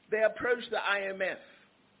 They approached the IMF.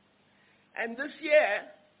 And this year,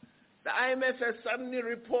 the IMF has suddenly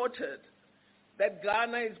reported that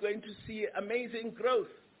Ghana is going to see amazing growth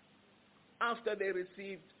after they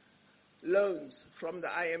received loans from the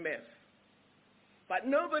IMF. But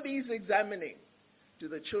nobody is examining, do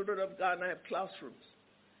the children of Ghana have classrooms?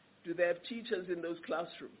 Do they have teachers in those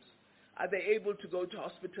classrooms? Are they able to go to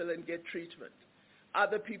hospital and get treatment? Are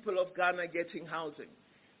the people of Ghana getting housing?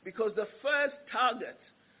 Because the first target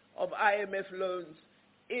of IMF loans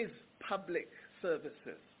is public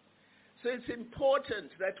services. So it's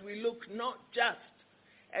important that we look not just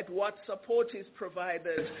at what support is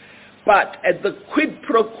provided, but at the quid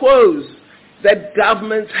pro quos that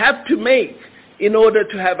governments have to make in order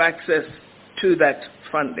to have access to that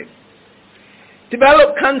funding.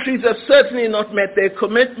 Developed countries have certainly not met their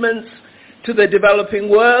commitments to the developing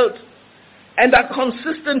world and are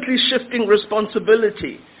consistently shifting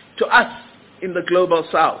responsibility to us in the global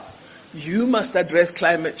south. You must address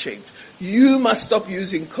climate change. You must stop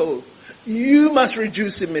using coal. You must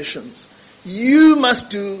reduce emissions. You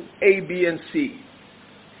must do A, B, and C.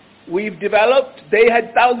 We've developed, they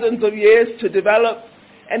had thousands of years to develop,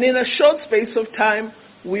 and in a short space of time,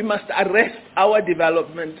 we must arrest our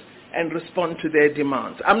development and respond to their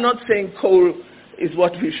demands. I'm not saying coal is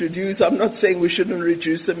what we should use. I'm not saying we shouldn't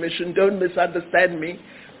reduce emission. Don't misunderstand me.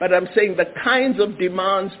 But I'm saying the kinds of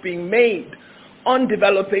demands being made on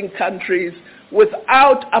developing countries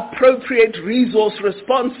without appropriate resource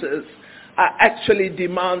responses are actually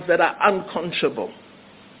demands that are unconscionable.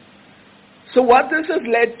 So what this has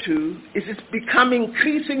led to is it's become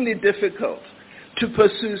increasingly difficult to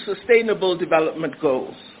pursue sustainable development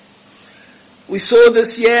goals. We saw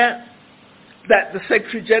this year that the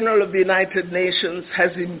Secretary General of the United Nations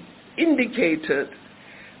has indicated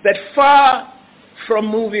that far from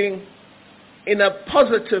moving in a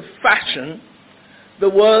positive fashion, the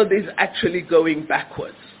world is actually going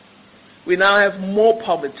backwards. We now have more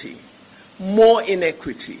poverty, more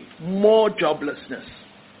inequity, more joblessness.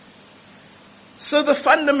 So the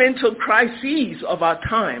fundamental crises of our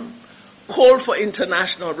time call for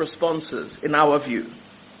international responses, in our view.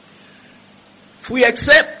 If we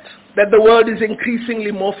accept that the world is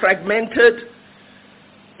increasingly more fragmented,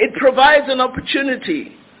 it provides an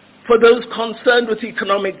opportunity for those concerned with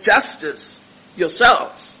economic justice,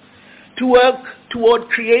 yourselves, to work toward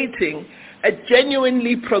creating a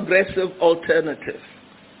genuinely progressive alternative.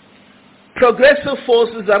 Progressive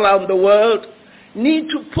forces around the world need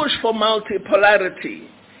to push for multipolarity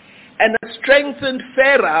and a strengthened,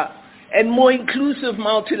 fairer, and more inclusive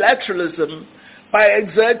multilateralism by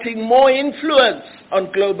exerting more influence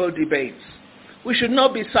on global debates. We should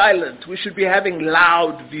not be silent. We should be having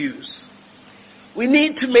loud views. We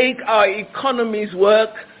need to make our economies work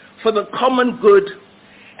for the common good,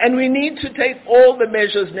 and we need to take all the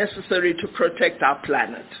measures necessary to protect our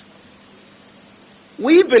planet.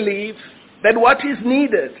 We believe that what is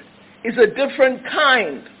needed is a different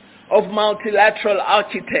kind of multilateral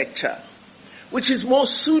architecture, which is more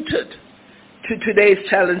suited to today's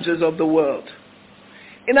challenges of the world.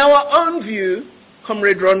 In our own view,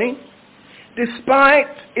 Comrade Ronnie, despite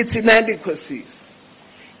its inadequacies,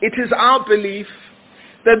 it is our belief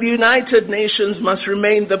that the United Nations must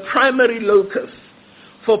remain the primary locus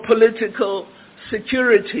for political,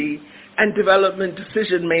 security, and development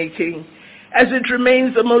decision-making, as it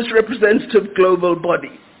remains the most representative global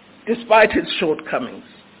body, despite its shortcomings.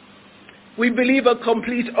 We believe a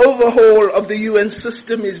complete overhaul of the UN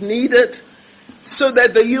system is needed so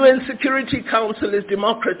that the UN Security Council is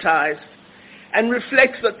democratized and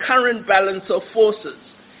reflects the current balance of forces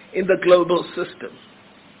in the global system.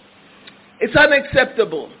 It's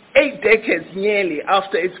unacceptable, 8 decades nearly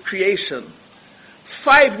after its creation,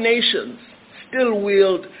 5 nations still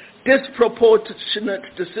wield disproportionate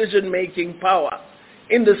decision-making power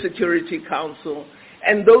in the Security Council,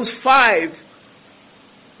 and those 5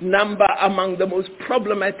 number among the most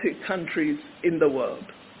problematic countries in the world,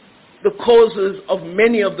 the causes of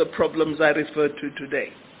many of the problems I referred to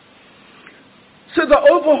today. So the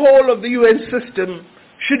overhaul of the UN system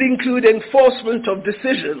should include enforcement of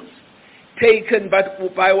decisions taken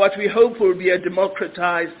by what we hope will be a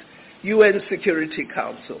democratized UN Security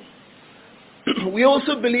Council. We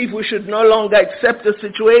also believe we should no longer accept a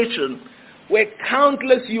situation where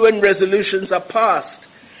countless UN resolutions are passed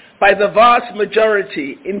by the vast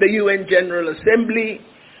majority in the UN General Assembly,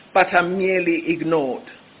 but are merely ignored.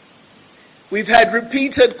 We've had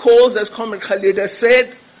repeated calls, as Comrade Khalid has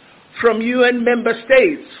said, from UN member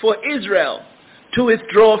states for Israel to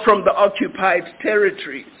withdraw from the occupied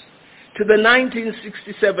territories to the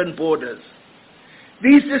 1967 borders.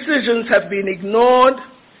 These decisions have been ignored,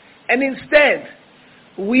 and instead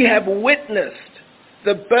we have witnessed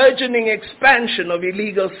the burgeoning expansion of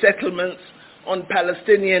illegal settlements on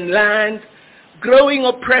Palestinian land, growing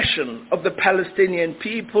oppression of the Palestinian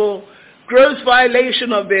people, gross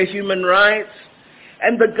violation of their human rights,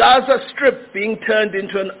 and the Gaza Strip being turned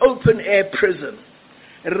into an open-air prison,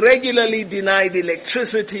 regularly denied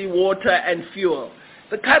electricity, water, and fuel.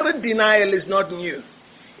 The current denial is not new.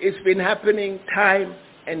 It's been happening time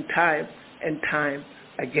and time and time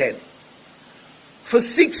again. For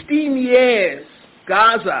 16 years,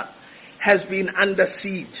 Gaza has been under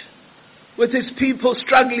siege, with its people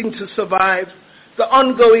struggling to survive the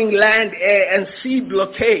ongoing land, air, and sea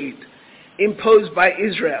blockade imposed by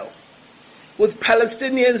Israel, with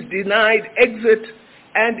Palestinians denied exit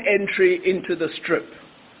and entry into the Strip.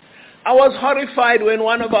 I was horrified when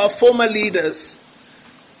one of our former leaders,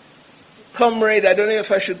 Comrade, I don't know if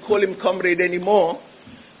I should call him Comrade anymore,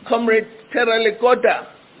 Comrade Teralekota,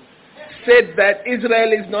 said that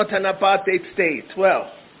Israel is not an apartheid state.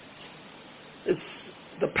 Well,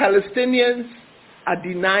 the Palestinians are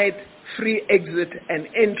denied free exit and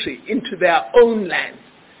entry into their own land.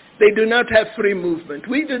 They do not have free movement.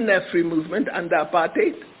 We didn't have free movement under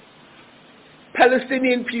apartheid.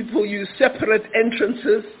 Palestinian people use separate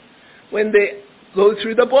entrances when they go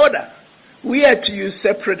through the border. We had to use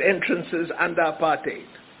separate entrances under apartheid.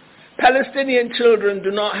 Palestinian children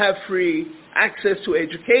do not have free access to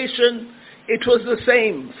education. It was the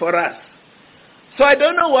same for us. So I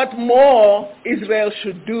don't know what more Israel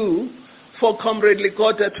should do for Comrade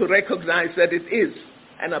Likota to recognize that it is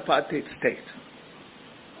an apartheid state.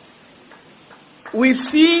 We've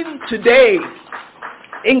seen today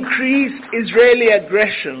increased Israeli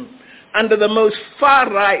aggression under the most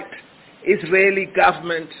far-right Israeli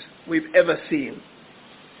government we've ever seen.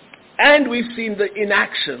 And we've seen the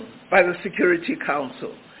inaction by the Security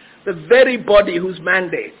Council, the very body whose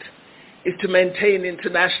mandate is to maintain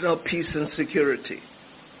international peace and security.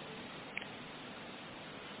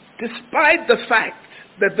 Despite the fact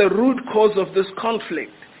that the root cause of this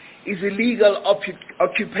conflict is illegal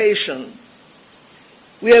occupation,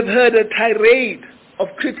 we have heard a tirade of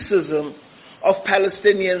criticism of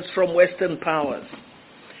Palestinians from Western powers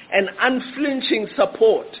and unflinching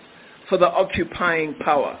support for the occupying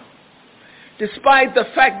power, despite the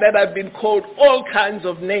fact that I've been called all kinds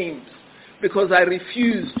of names because I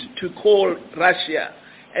refused to call Russia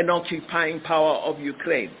an occupying power of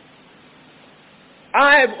Ukraine.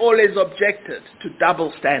 I have always objected to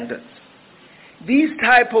double standards. These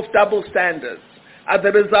type of double standards are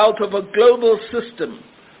the result of a global system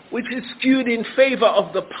which is skewed in favor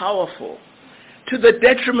of the powerful to the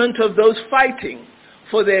detriment of those fighting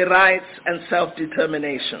for their rights and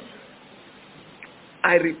self-determination.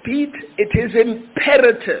 I repeat, it is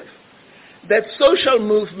imperative that social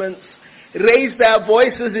movements raise their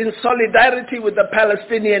voices in solidarity with the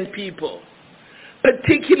Palestinian people,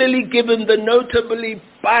 particularly given the notably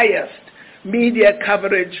biased media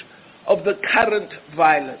coverage of the current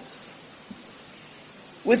violence.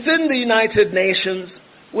 Within the United Nations,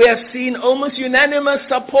 we have seen almost unanimous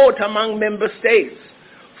support among member states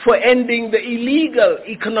for ending the illegal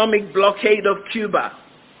economic blockade of Cuba,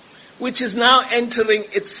 which is now entering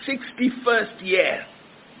its 61st year.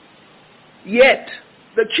 Yet,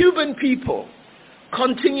 the Cuban people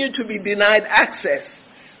continue to be denied access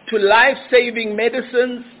to life-saving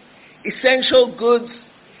medicines, essential goods,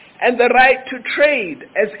 and the right to trade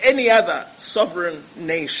as any other sovereign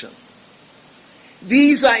nation.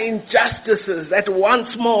 These are injustices that once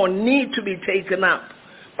more need to be taken up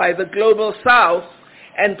by the global South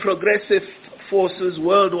and progressive forces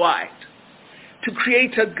worldwide to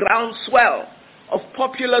create a groundswell of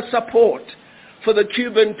popular support for the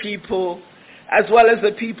Cuban people as well as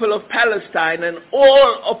the people of Palestine and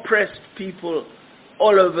all oppressed people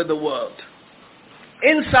all over the world.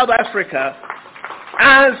 In South Africa,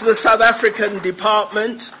 as the South African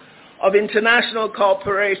Department of International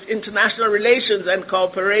Relations and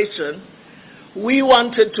Cooperation, we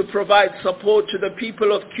wanted to provide support to the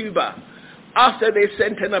people of Cuba after they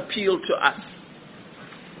sent an appeal to us.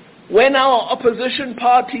 When our opposition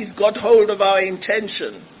parties got hold of our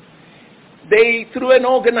intention, they, through an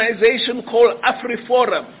organization called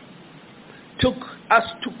AfriForum, took us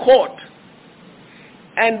to court.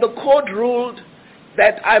 And the court ruled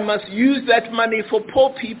that I must use that money for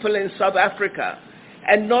poor people in South Africa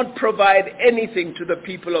and not provide anything to the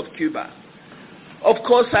people of Cuba. Of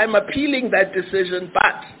course, I'm appealing that decision,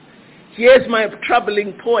 but here's my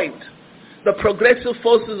troubling point. The progressive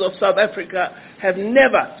forces of South Africa have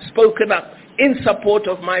never spoken up in support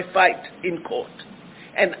of my fight in court.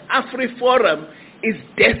 And AfriForum is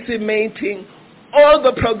decimating all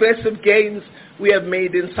the progressive gains we have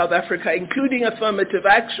made in South Africa, including affirmative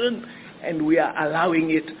action, and we are allowing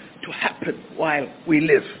it to happen while we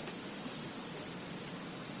live.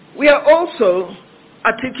 We are also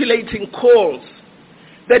articulating calls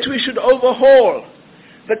that we should overhaul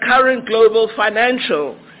the current global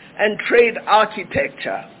financial and trade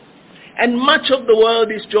architecture, and much of the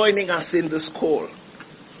world is joining us in this call.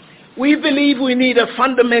 We believe we need a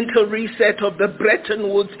fundamental reset of the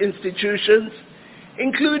Bretton Woods institutions,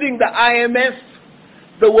 including the IMF,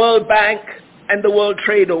 the World Bank, and the World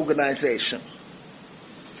Trade Organization.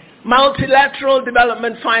 Multilateral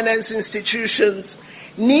development finance institutions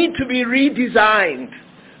need to be redesigned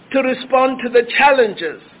to respond to the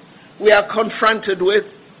challenges we are confronted with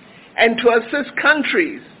and to assist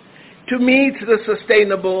countries to meet the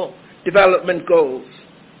sustainable development goals.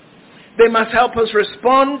 They must help us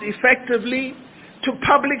respond effectively to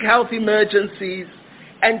public health emergencies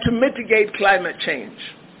and to mitigate climate change.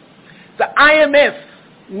 The IMF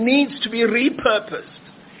needs to be repurposed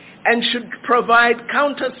and should provide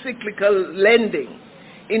counter-cyclical lending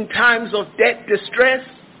in times of debt distress,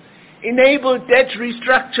 enable debt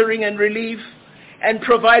restructuring and relief, and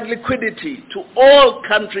provide liquidity to all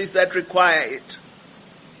countries that require it.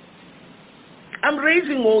 I'm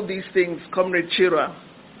raising all these things, Comrade Chira,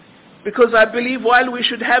 because I believe while we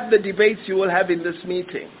should have the debates you will have in this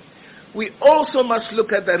meeting, we also must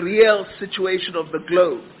look at the real situation of the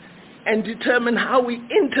globe and determine how we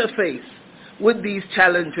interface with these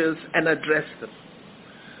challenges and address them.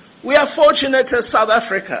 We are fortunate as South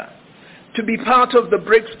Africa to be part of the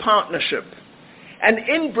BRICS partnership. And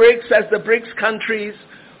in BRICS, as the BRICS countries,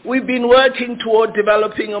 we've been working toward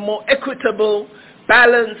developing a more equitable,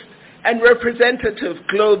 balanced, and representative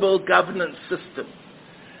global governance system.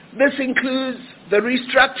 This includes the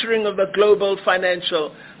restructuring of the global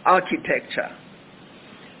financial architecture.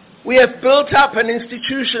 We have built up an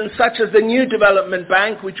institution such as the New Development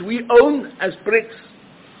Bank, which we own as BRICS,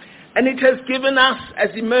 and it has given us, as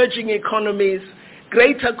emerging economies,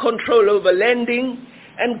 greater control over lending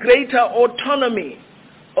and greater autonomy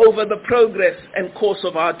over the progress and course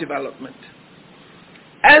of our development.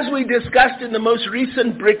 As we discussed in the most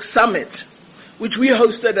recent BRICS summit, which we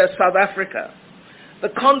hosted as South Africa, the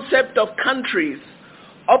concept of countries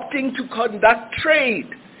opting to conduct trade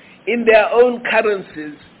in their own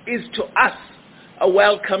currencies is to us a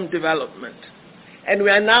welcome development. And we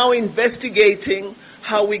are now investigating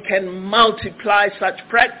how we can multiply such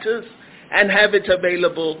practice and have it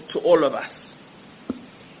available to all of us.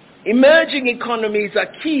 Emerging economies are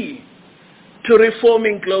key to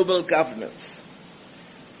reforming global governance.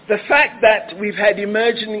 The fact that we've had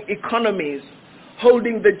emerging economies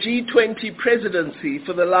holding the G20 presidency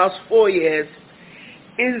for the last 4 years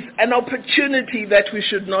is an opportunity that we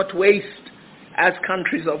should not waste as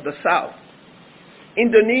countries of the South.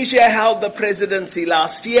 Indonesia held the presidency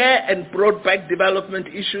last year and brought back development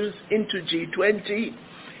issues into G20.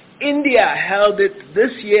 India held it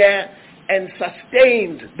this year and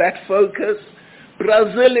sustained that focus.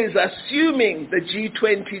 Brazil is assuming the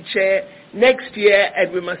G20 chair next year,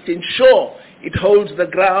 and we must ensure it holds the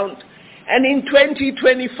ground. And in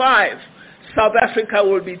 2025, South Africa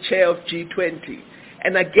will be chair of G20.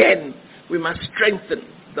 And again, we must strengthen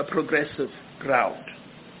the progressive ground.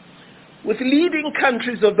 With leading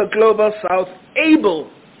countries of the global South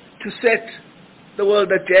able to set the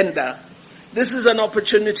world agenda, this is an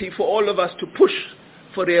opportunity for all of us to push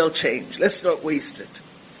for real change. Let's not waste it.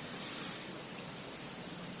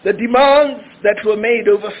 The demands that were made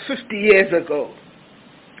over 50 years ago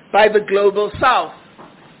by the global South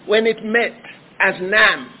when it met as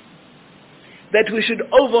NAM, that we should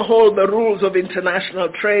overhaul the rules of international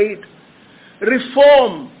trade,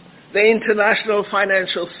 reform the international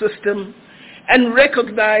financial system, and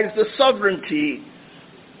recognize the sovereignty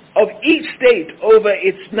of each state over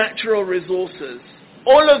its natural resources.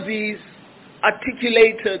 All of these,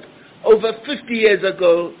 articulated over 50 years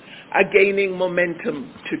ago, are gaining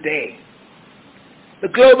momentum today. The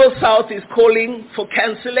global South is calling for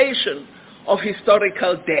cancellation of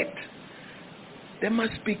historical debt. There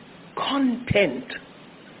must be content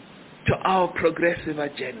to our progressive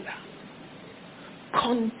agenda.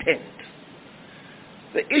 Content.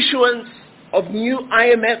 The issuance of new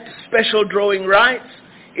IMF special drawing rights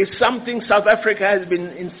is something South Africa has been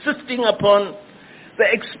insisting upon. The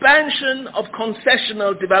expansion of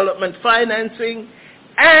concessional development financing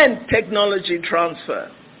and technology transfer.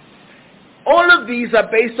 All of these are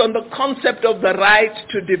based on the concept of the right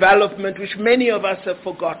to development, which many of us have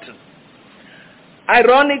forgotten.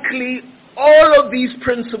 Ironically, all of these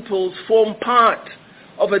principles form part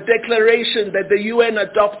of a declaration that the UN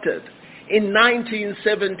adopted in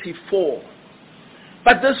 1974.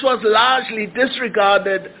 But this was largely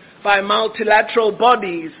disregarded by multilateral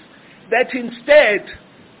bodies that instead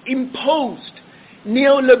imposed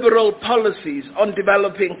neoliberal policies on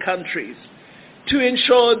developing countries to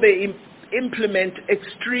ensure they implement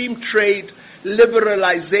extreme trade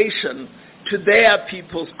liberalization to their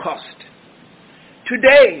people's cost.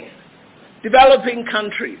 Today, developing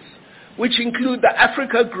countries, which include the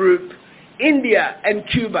Africa Group, India, and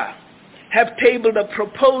Cuba, have tabled a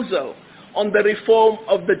proposal on the reform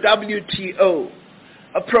of the WTO,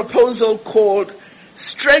 a proposal called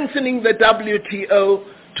Strengthening the WTO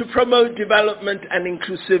to Promote Development and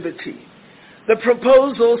Inclusivity. The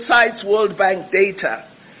proposal cites World Bank data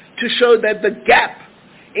to show that the gap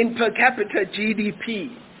in per capita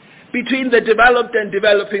GDP between the developed and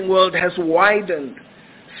developing world has widened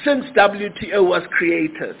since WTO was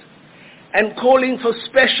created, and calling for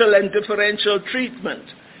special and differential treatment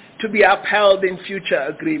to be upheld in future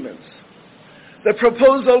agreements. The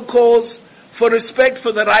proposal calls for respect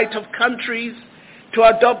for the right of countries to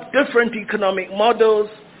adopt different economic models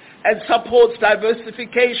and supports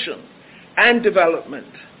diversification and development.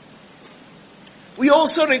 We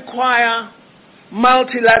also require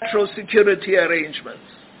multilateral security arrangements.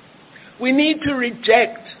 We need to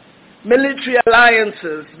reject military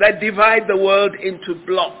alliances that divide the world into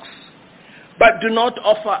blocs, but do not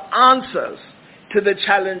offer answers to the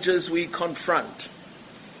challenges we confront.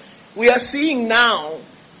 We are seeing now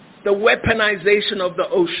the weaponization of the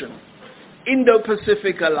ocean,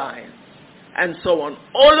 Indo-Pacific Alliance, and so on.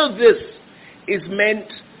 All of this is meant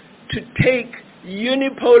to take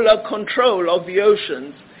unipolar control of the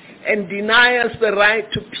oceans and deny us the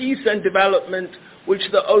right to peace and development which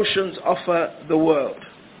the oceans offer the world.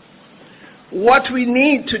 What we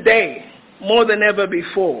need today, more than ever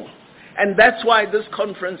before, and that's why this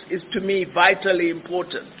conference is to me vitally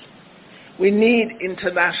important, we need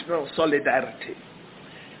international solidarity.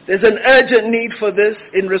 There's an urgent need for this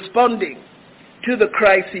in responding to the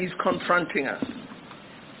crises confronting us.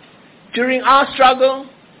 During our struggle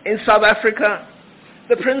in South Africa,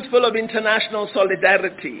 the principle of international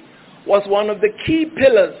solidarity was one of the key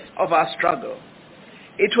pillars of our struggle.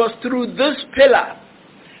 It was through this pillar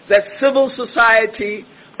that civil society,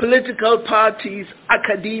 political parties,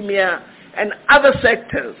 academia, and other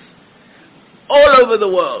sectors all over the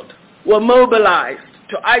world were mobilized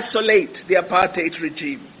to isolate the apartheid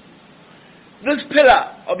regime. This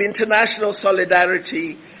pillar of international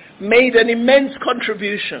solidarity made an immense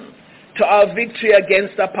contribution to our victory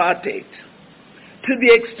against apartheid, to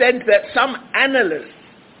the extent that some analysts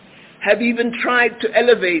have even tried to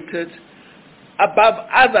elevate it above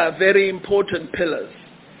other very important pillars,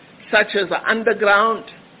 such as the underground,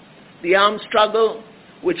 the armed struggle,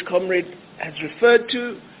 which Comrade has referred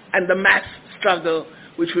to, and the mass struggle,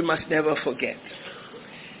 which we must never forget.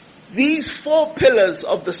 These 4 pillars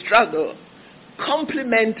of the struggle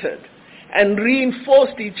complemented and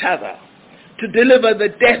reinforced each other to deliver the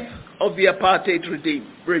death of the apartheid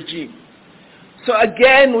regime. So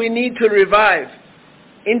again, we need to revive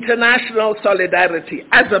international solidarity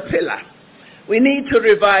as a pillar. We need to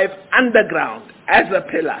revive underground as a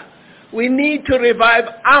pillar. We need to revive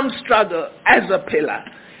armed struggle as a pillar.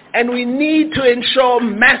 And we need to ensure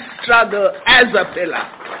mass struggle as a pillar.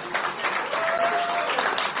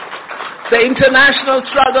 The international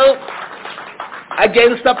struggle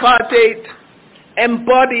against apartheid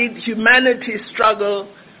embodied humanity's struggle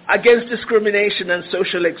against discrimination and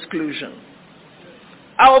social exclusion.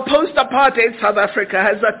 Our post-apartheid South Africa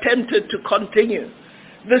has attempted to continue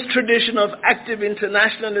this tradition of active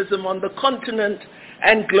internationalism on the continent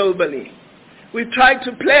and globally. We've tried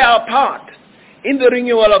to play our part in the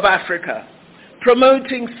renewal of Africa,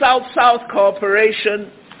 promoting South-South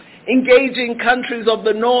cooperation, engaging countries of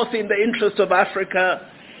the North in the interest of Africa,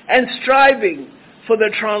 and striving for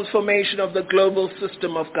the transformation of the global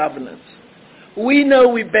system of governance. We know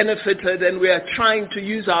we benefited, and we are trying to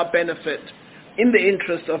use our benefit in the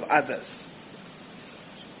interest of others.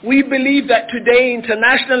 We believe that today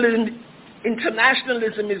internationalism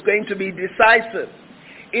is going to be decisive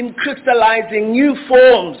in crystallizing new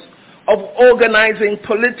forms of organizing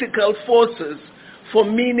political forces for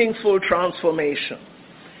meaningful transformation.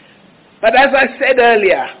 But as I said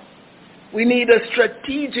earlier, we need a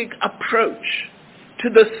strategic approach to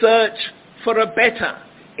the search for a better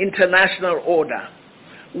international order,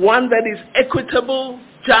 one that is equitable,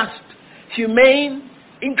 just, humane,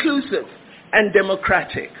 inclusive, and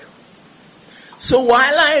democratic. So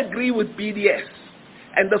while I agree with BDS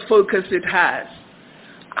and the focus it has,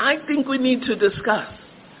 I think we need to discuss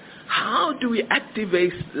how do we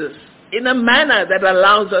activate this in a manner that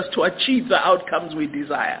allows us to achieve the outcomes we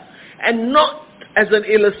desire, and not as an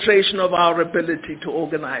illustration of our ability to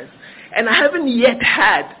organize. And I haven't yet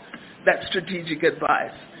had that strategic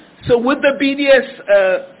advice. So with the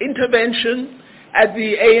BDS intervention at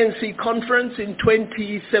the ANC conference in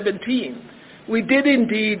 2017, we did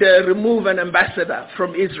indeed remove an ambassador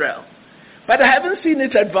from Israel. But I haven't seen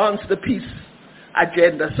it advance the peace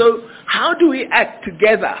agenda. So how do we act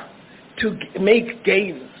together to make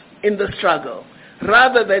gains in the struggle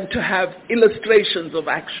rather than to have illustrations of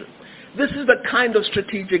action? This is the kind of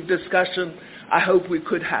strategic discussion I hope we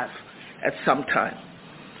could have at some time.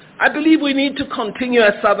 I believe we need to continue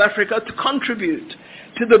as South Africa to contribute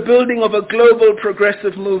to the building of a global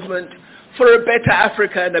progressive movement for a better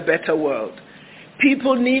Africa and a better world.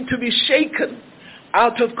 People need to be shaken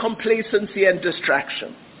out of complacency and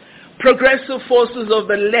distraction. Progressive forces of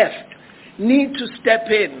the left need to step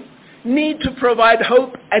in, need to provide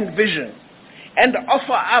hope and vision, and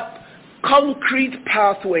offer up concrete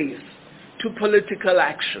pathways to political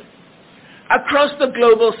action. Across the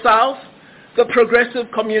global South, the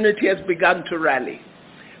progressive community has begun to rally.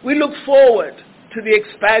 We look forward to the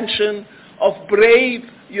expansion of brave,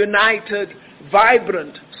 united,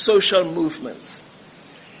 vibrant social movements.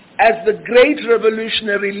 As the great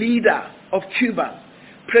revolutionary leader of Cuba,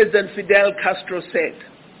 President Fidel Castro said,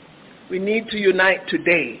 we need to unite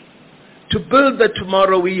today to build the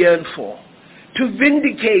tomorrow we yearn for, to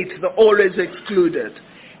vindicate the always excluded,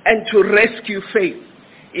 and to rescue faith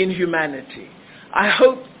in humanity. I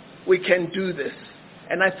hope we can do this,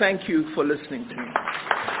 and I thank you for listening to me.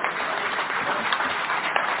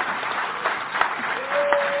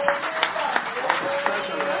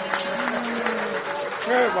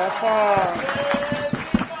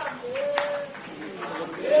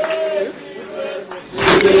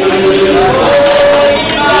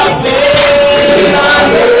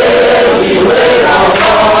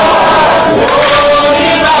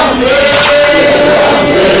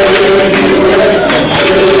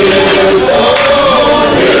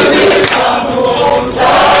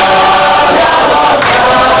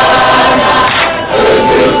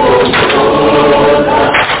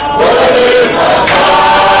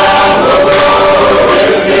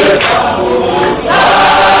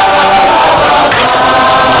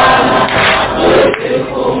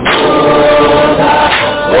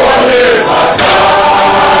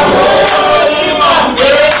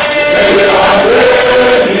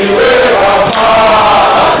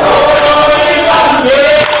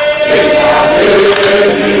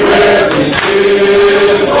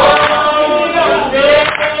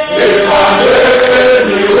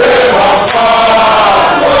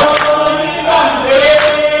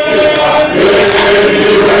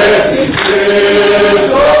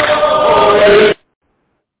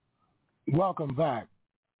 Welcome back.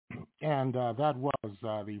 And that was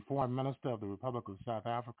the Foreign Minister of the Republic of South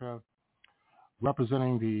Africa,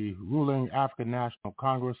 representing the ruling African National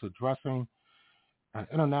Congress, addressing an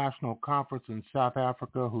international conference in South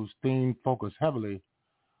Africa whose theme focused heavily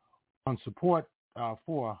on support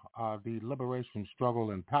for the liberation struggle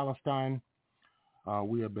in Palestine.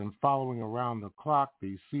 We have been following around the clock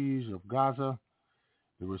the siege of Gaza,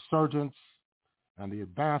 the resurgence and the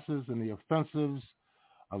advances and the offensives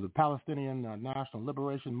of the Palestinian National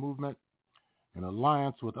Liberation Movement in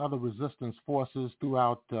alliance with other resistance forces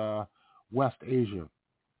throughout West Asia.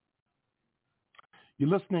 You're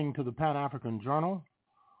listening to the Pan-African Journal,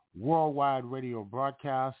 worldwide radio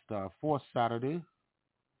broadcast for Saturday,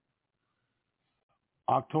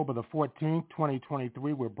 October the 14th,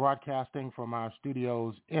 2023. We're broadcasting from our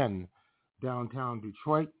studios in downtown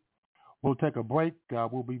Detroit. We'll take a break.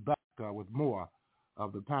 We'll be back with more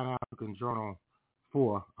of the Pan-African Journal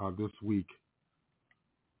for this week.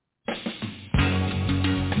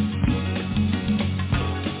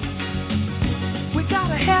 We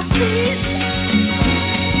gotta have peace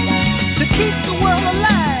to keep the world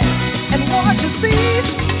alive and war to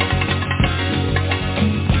cease.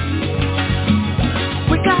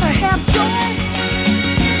 We gotta have joy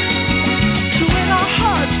to in our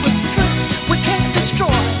hearts with strength we can't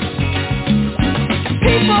destroy.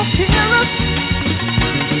 People hear us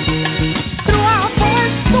through our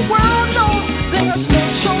voice. The world knows there's no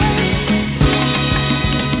choice.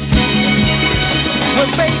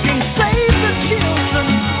 We're begging, save the children,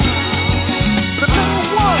 the little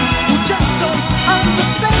ones who just don't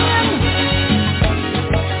understand.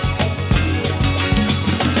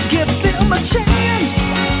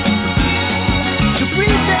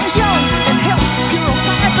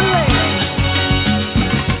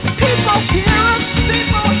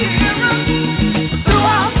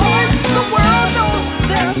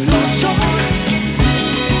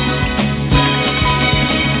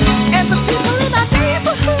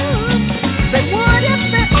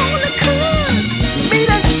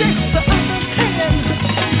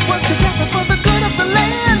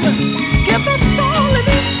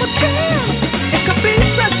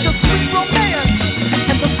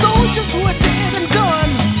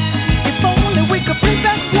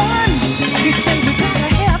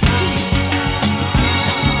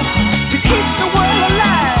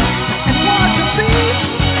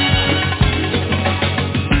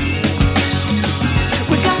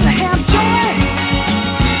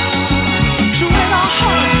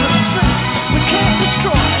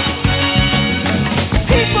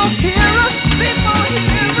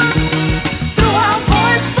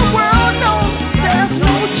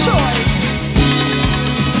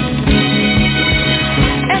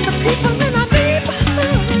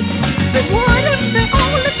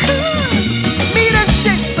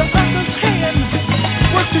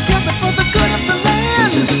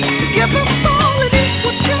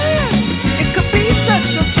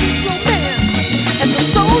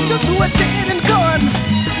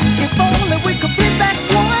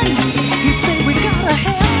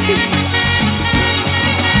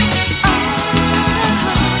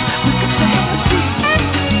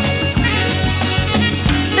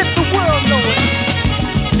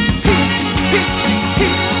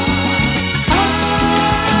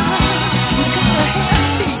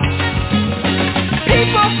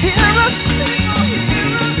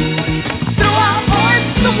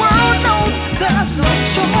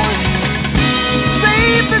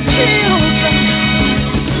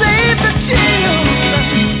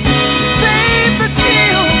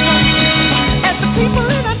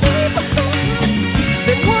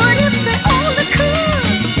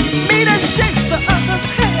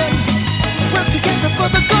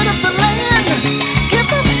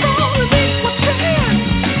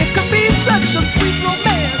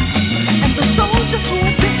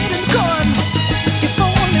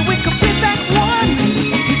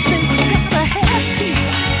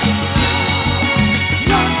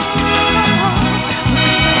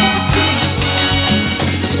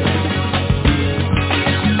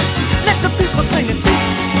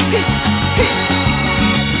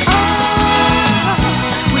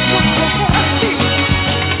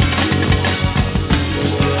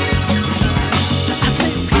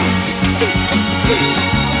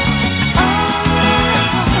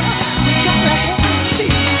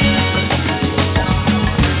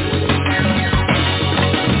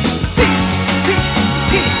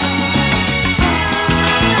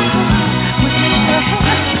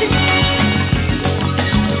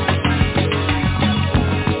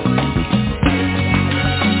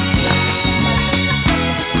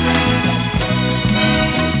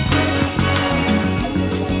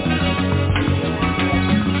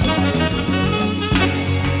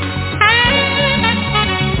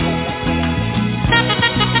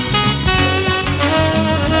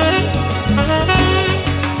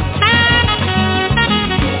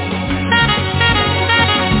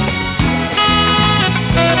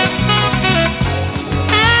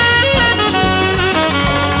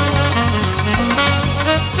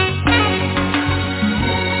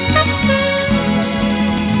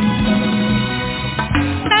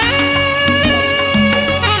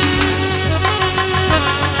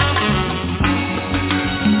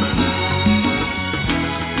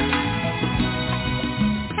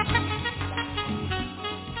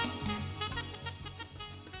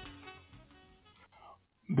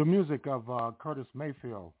 The music of Curtis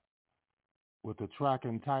Mayfield with the track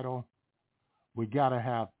entitled We Gotta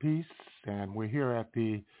Have Peace, and we're here at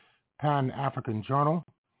the Pan-African Journal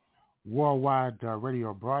worldwide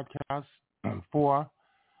radio broadcast for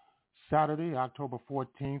Saturday, October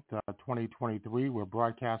 14th, 2023. We're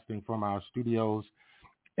broadcasting from our studios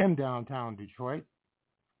in downtown Detroit.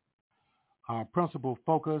 Our principal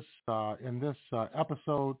focus in this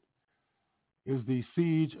episode is the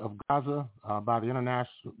siege of Gaza by the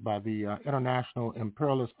international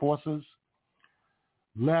imperialist forces,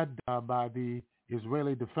 led by the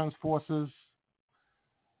Israeli Defense Forces,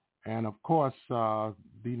 and of course the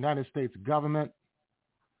United States government,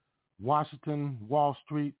 Washington, Wall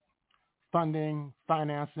Street, funding,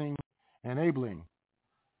 financing, enabling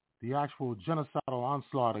the actual genocidal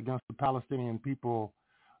onslaught against the Palestinian people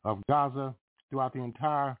of Gaza throughout the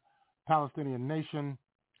entire Palestinian nation,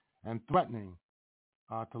 and threatening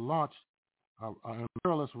to launch an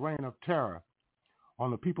imperialist reign of terror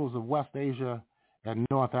on the peoples of West Asia and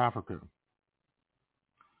North Africa.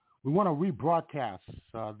 We want to rebroadcast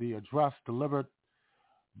the address delivered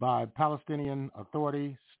by Palestinian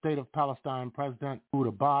Authority, State of Palestine President Mahmoud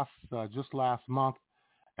Abbas just last month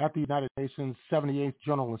at the United Nations 78th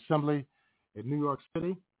General Assembly in New York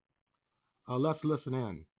City. Let's listen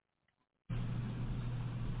in.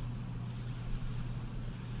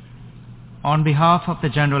 On behalf of the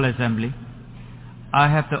General Assembly, I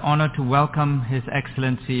have the honor to welcome His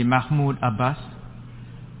Excellency Mahmoud Abbas,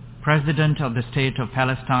 President of the State of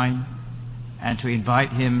Palestine, and to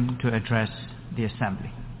invite him to address the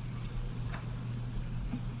Assembly.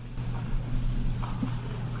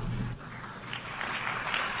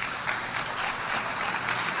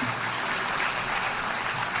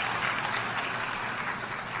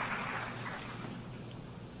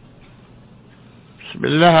 In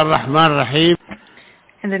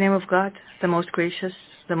the name of God, the most gracious,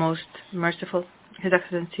 the most merciful, His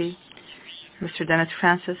Excellency, Mr. Dennis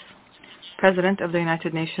Francis, President of the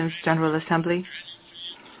United Nations General Assembly,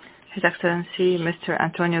 His Excellency, Mr.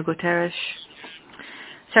 Antonio Guterres,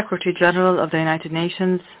 Secretary General of the United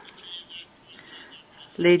Nations,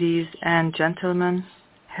 ladies and gentlemen,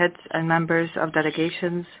 heads and members of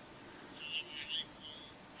delegations,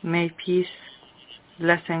 may peace,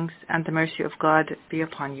 blessings, and the mercy of God be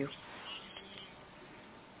upon you.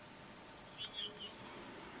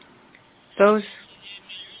 Those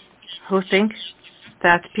who think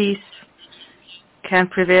that peace can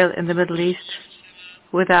prevail in the Middle East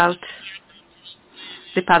without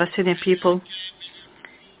the Palestinian people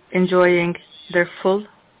enjoying their full,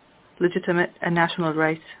 legitimate, and national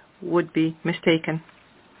rights would be mistaken.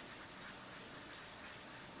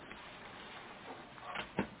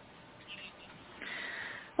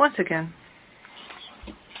 Once again,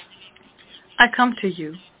 I come to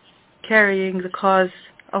you carrying the cause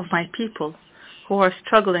of my people who are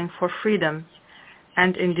struggling for freedom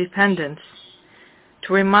and independence,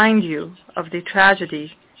 to remind you of the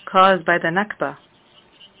tragedy caused by the Nakba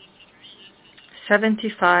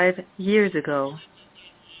 75 years ago.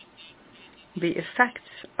 The effects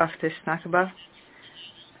of this Nakba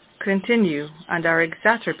continue and are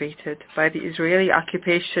exacerbated by the Israeli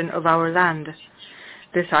occupation of our land.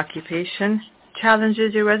 This occupation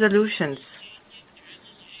challenges your resolutions,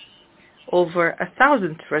 over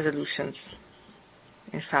 1,000 resolutions.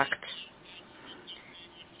 In fact,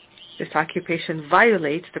 this occupation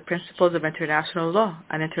violates the principles of international law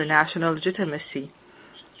and international legitimacy,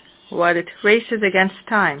 while it races against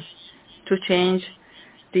time to change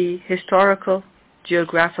the historical,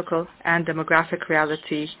 geographical, and demographic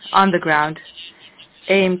reality on the ground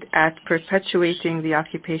aimed at perpetuating the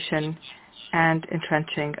occupation and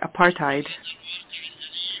entrenching apartheid.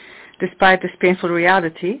 Despite this painful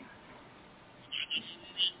reality,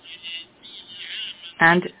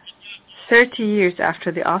 and 30 years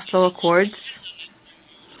after the Oslo Accords,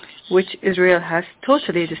 which Israel has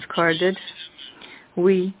totally discarded,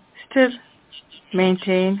 we still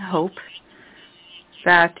maintain hope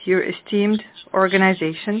that your esteemed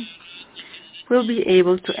organization will be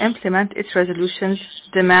able to implement its resolutions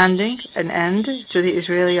demanding an end to the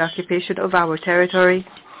Israeli occupation of our territory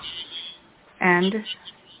and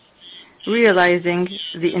realizing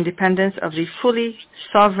the independence of the fully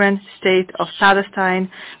sovereign state of Palestine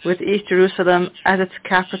with East Jerusalem as its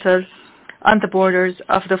capital on the borders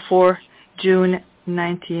of the 4 June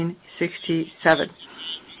 1967,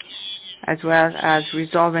 as well as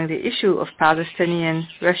resolving the issue of Palestinian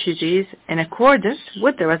refugees in accordance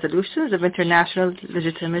with the resolutions of international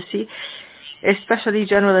legitimacy, especially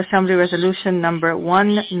General Assembly Resolution number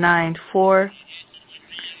 194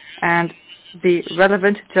 and the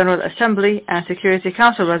relevant General Assembly and Security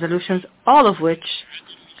Council resolutions, all of which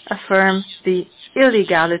affirm the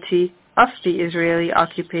illegality of the Israeli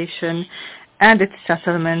occupation and its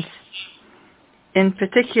settlements, in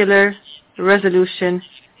particular Resolution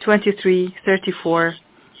 2334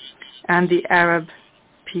 and the Arab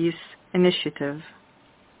Peace Initiative.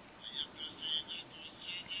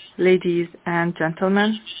 Ladies and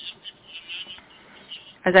gentlemen,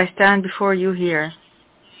 as I stand before you here,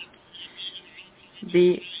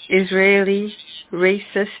 the Israeli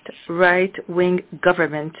racist right-wing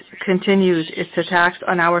government continues its attacks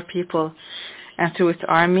on our people, and through its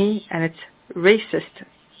army and its racist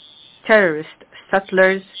terrorist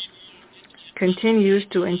settlers continues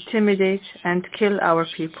to intimidate and kill our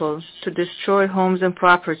people, to destroy homes and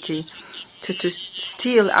property, to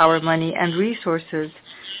steal our money and resources,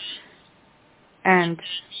 and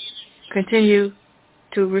continue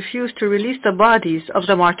to refuse to release the bodies of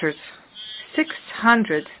the martyrs.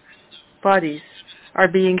 600 bodies are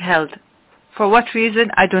being held. For what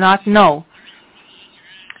reason, I do not know.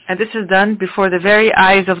 And this is done before the very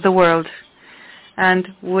eyes of the world and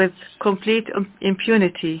with complete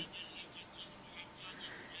impunity.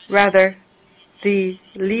 Rather, the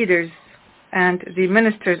leaders and the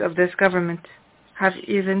ministers of this government have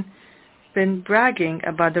even been bragging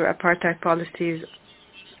about their apartheid policies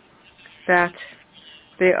that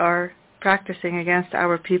they are practicing against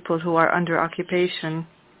our people who are under occupation.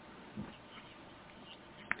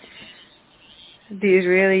 The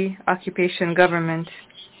Israeli occupation government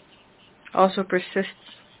also persists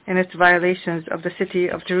in its violations of the city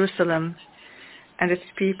of Jerusalem and its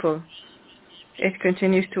people. It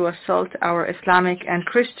continues to assault our Islamic and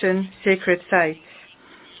Christian sacred sites.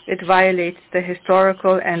 It violates the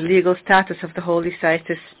historical and legal status of the holy sites,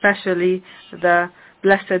 especially the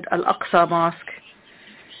Blessed Al-Aqsa Mosque,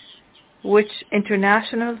 which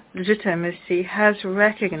international legitimacy has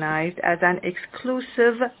recognized as an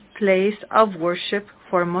exclusive place of worship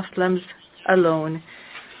for Muslims alone,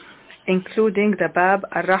 including the Bab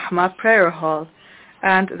al-Rahma prayer hall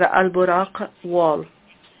and the Al-Buraq wall,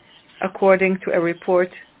 according to a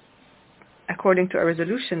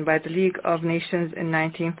resolution by the League of Nations in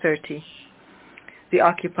 1930. The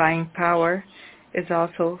occupying power is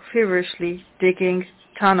also feverishly digging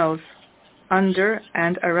tunnels under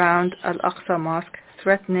and around Al-Aqsa Mosque,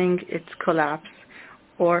 threatening its collapse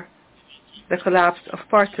or the collapse of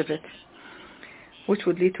parts of it, which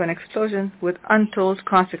would lead to an explosion with untold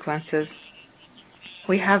consequences.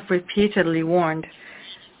 We have repeatedly warned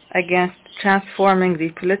against transforming the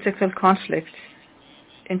political conflict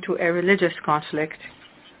into a religious conflict,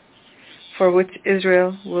 for which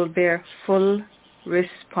Israel will bear full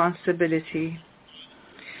responsibility.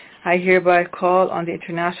 I hereby call on the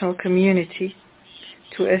international community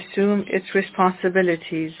to assume its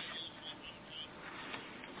responsibilities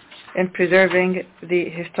in preserving the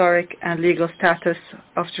historic and legal status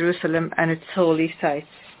of Jerusalem and its holy sites,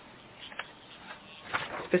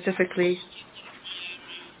 specifically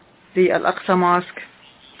the Al-Aqsa Mosque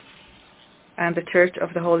and the Church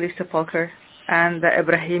of the Holy Sepulchre and the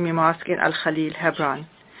Ibrahimi Mosque in Al-Khalil, Hebron.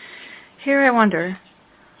 Here I wonder,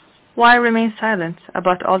 why remain silent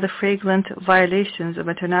about all the flagrant violations of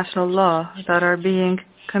international law that are being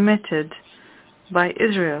committed by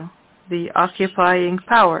Israel, the occupying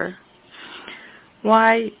power?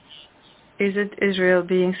 Why isn't Israel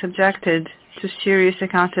being subjected to serious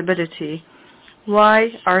accountability?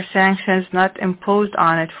 Why are sanctions not imposed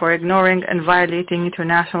on it for ignoring and violating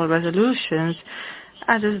international resolutions,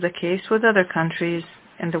 as is the case with other countries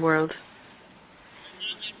in the world?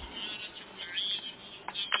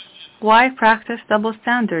 Why practice double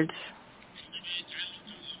standards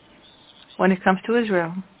when it comes to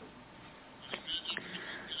Israel?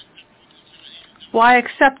 Why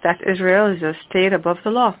accept that Israel is a state above the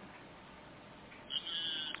law?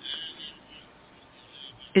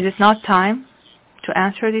 Is it not time to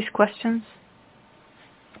answer these questions?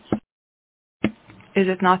 Is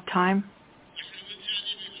it not time?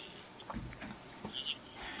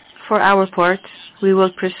 For our part, we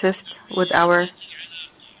will persist with our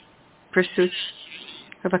pursuit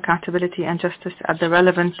of accountability and justice at the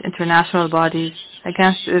relevant international bodies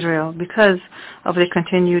against Israel because of the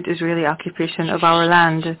continued Israeli occupation of our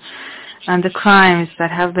land and the crimes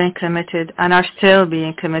that have been committed and are still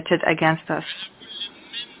being committed against us,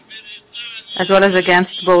 as well as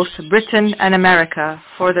against both Britain and America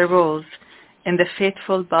for their roles in the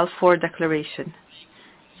fateful Balfour Declaration.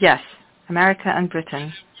 Yes, America and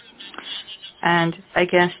Britain, and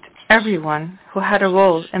against everyone who had a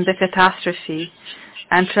role in the catastrophe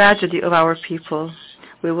and tragedy of our people.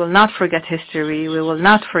 We will not forget history. We will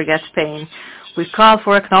not forget pain. We call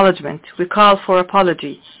for acknowledgement. We call for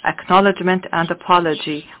apology. Acknowledgement and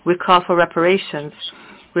apology. We call for reparations.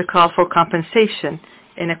 We call for compensation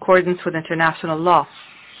in accordance with international law.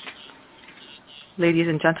 Ladies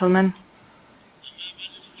and gentlemen,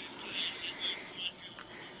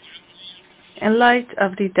 in light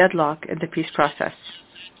of the deadlock in the peace process,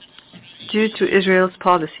 due to Israel's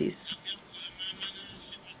policies,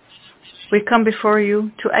 we come before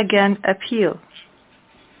you to again appeal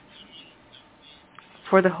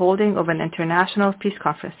for the holding of an international peace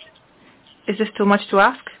conference. Is this too much to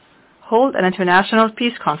ask? Hold an international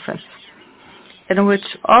peace conference in which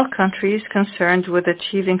all countries concerned with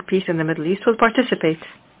achieving peace in the Middle East will participate.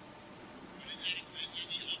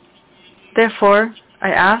 Therefore,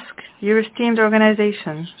 I ask your esteemed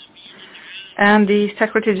organization and the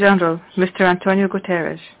Secretary General, Mr. Antonio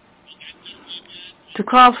Guterres, to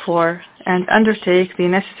call for and undertake the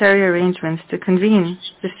necessary arrangements to convene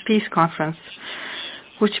this peace conference,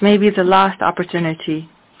 which may be the last opportunity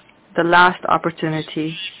to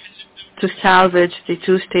salvage the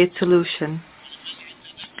two-state solution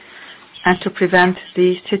and to prevent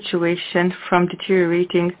the situation from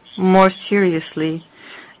deteriorating more seriously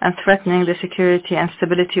and threatening the security and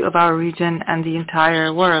stability of our region and the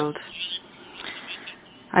entire world.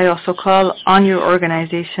 I also call on your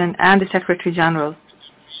organization and the Secretary General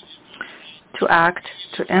to act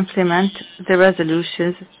to implement the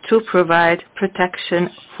resolutions to provide protection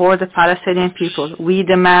for the Palestinian people. We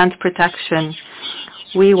demand protection.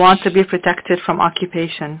 We want to be protected from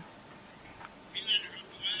occupation,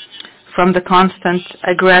 from the constant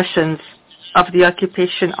aggressions of the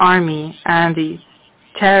occupation army and the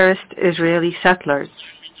terrorist Israeli settlers.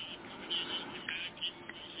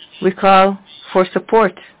 We call for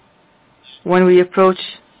support when we approach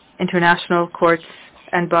international courts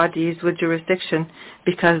and bodies with jurisdiction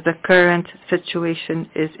because the current situation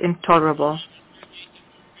is intolerable.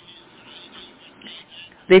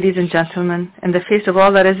 Ladies and gentlemen, in the face of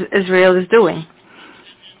all that Israel is doing,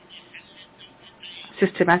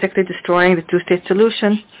 systematically destroying the two-state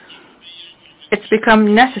solution, it's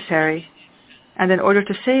become necessary, and in order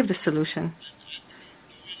to save the solution,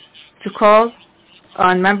 to call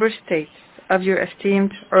on member states of your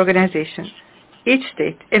esteemed organization, each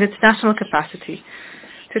state in its national capacity,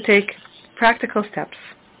 to take practical steps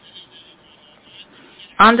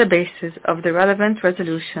on the basis of the relevant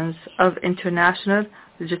resolutions of international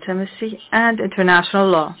legitimacy and international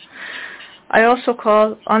law. I also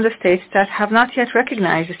call on the states that have not yet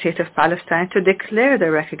recognized the state of Palestine to declare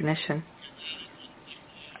their recognition.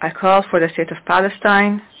 I call for the state of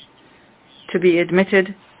Palestine to be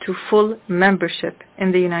admitted to full membership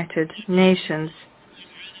in the United Nations.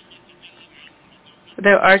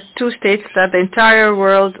 There are two states that the entire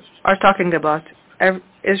world are talking about,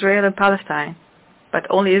 Israel and Palestine, but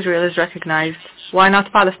only Israel is recognized. Why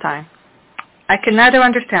not Palestine? I can neither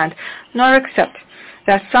understand nor accept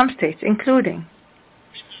that some states, including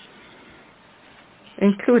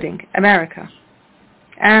America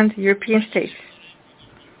and European states,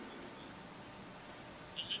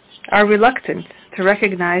 are reluctant to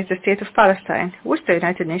recognize the state of Palestine, which the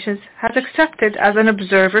United Nations has accepted as an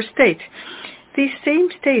observer state. These same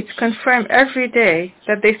states confirm every day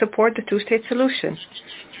that they support the two-state solution,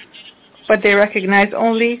 but they recognize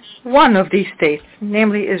only one of these states,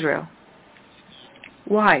 namely Israel.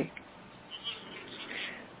 Why?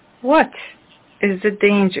 What is the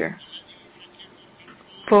danger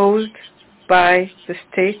posed by the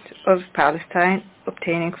state of Palestine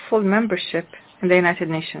obtaining full membership in the United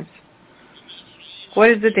Nations?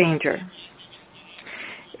 What is the danger?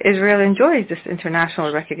 Israel enjoys this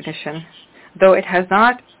international recognition, though it has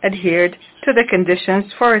not adhered to the conditions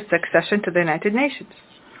for its accession to the United Nations.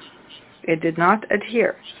 It did not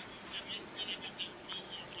adhere.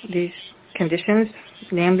 These conditions,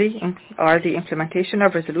 namely, are the implementation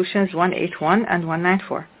of Resolutions 181 and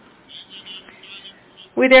 194.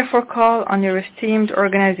 We therefore call on your esteemed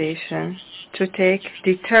organization to take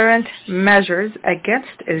deterrent measures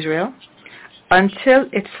against Israel until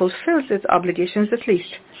it fulfills its obligations, at least,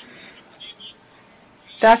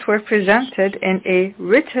 that were presented in a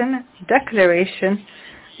written declaration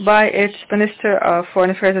by its Minister of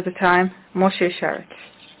Foreign Affairs at the time, Moshe Sharett.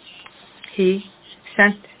 He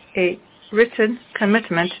sent a written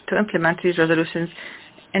commitment to implement these resolutions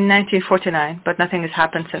in 1949, but nothing has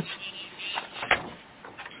happened since.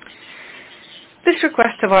 This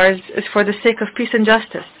request of ours is for the sake of peace and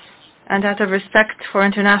justice, and out of respect for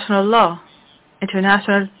international law,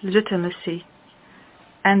 international legitimacy,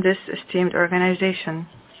 and this esteemed organization.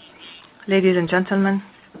 Ladies and gentlemen,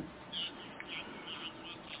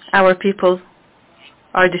 our people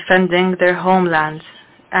are defending their homelands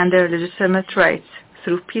and their legitimate rights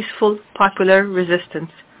through peaceful popular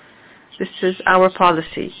resistance. This is our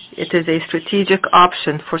policy. It is a strategic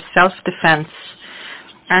option for self-defense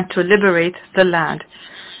and to liberate the land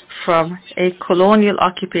from a colonial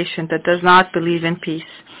occupation that does not believe in peace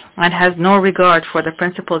and has no regard for the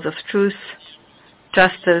principles of truth,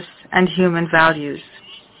 justice, and human values.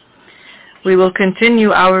 We will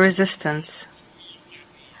continue our resistance,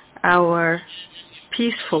 our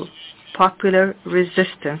peaceful, popular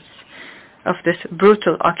resistance of this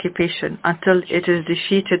brutal occupation until it is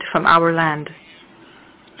defeated from our land.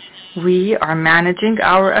 We are managing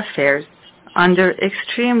our affairs under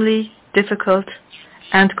extremely difficult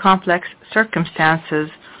and complex circumstances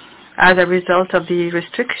as a result of the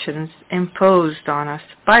restrictions imposed on us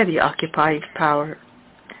by the occupying power.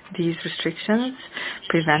 These restrictions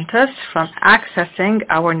prevent us from accessing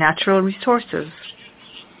our natural resources.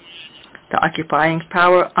 The occupying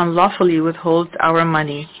power unlawfully withholds our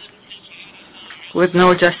money with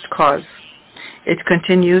no just cause. It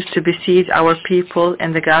continues to besiege our people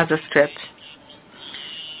in the Gaza Strip,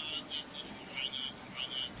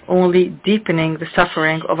 only deepening the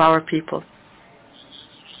suffering of our people.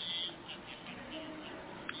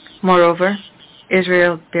 Moreover,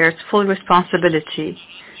 Israel bears full responsibility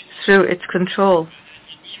through its control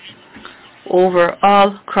over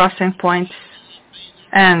all crossing points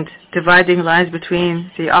and dividing lines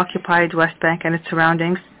between the occupied West Bank and its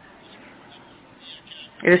surroundings.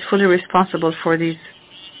 It is fully responsible for these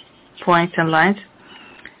points and lines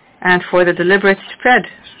and for the deliberate spread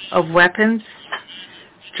of weapons,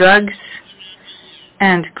 drugs,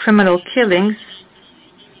 and criminal killings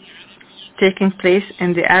taking place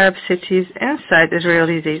in the Arab cities inside Israel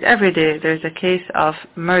these days. Every day there's a case of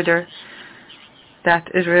murder that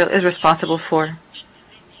Israel is responsible for,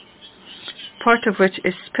 part of which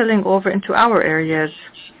is spilling over into our areas,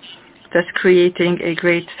 thus creating a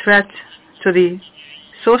great threat to the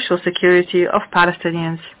social security of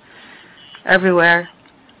Palestinians everywhere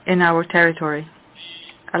in our territory.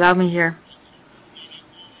 Allow me here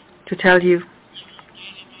to tell you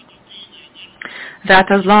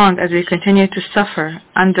that as long as we continue to suffer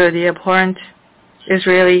under the abhorrent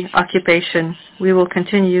Israeli occupation, we will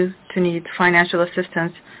continue to need financial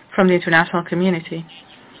assistance from the international community.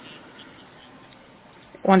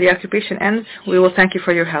 When the occupation ends, we will thank you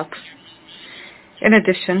for your help. In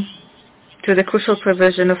addition to the crucial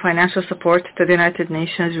provision of financial support to the United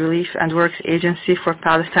Nations Relief and Works Agency for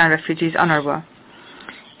Palestine Refugees, UNRWA,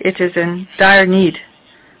 it is in dire need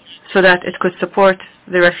so that it could support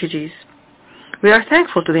the refugees. We are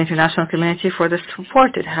thankful to the international community for the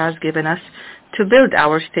support it has given us to build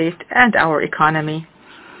our state and our economy,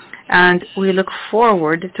 and we look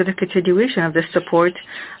forward to the continuation of this support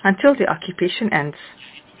until the occupation ends.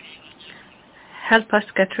 Help us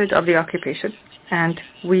get rid of the occupation, and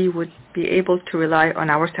we would be able to rely on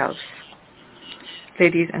ourselves.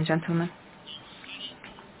 Ladies and gentlemen,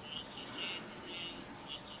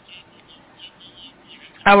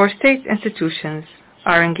 our state institutions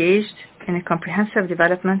are engaged in a comprehensive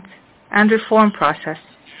development and reform process,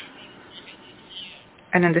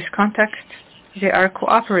 and in this context, they are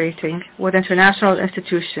cooperating with international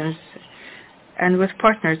institutions and with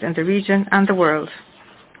partners in the region and the world.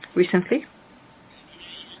 Recently,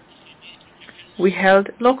 we held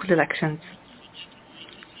local elections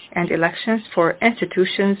and elections for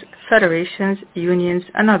institutions, federations, unions,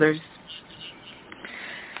 and others.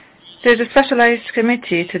 There is a specialized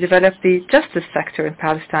committee to develop the justice sector in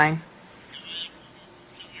Palestine.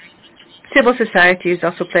 Civil society is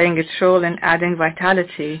also playing its role in adding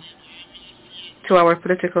vitality to our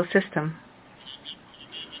political system.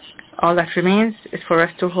 All that remains is for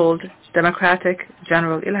us to hold democratic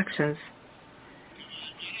general elections,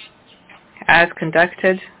 as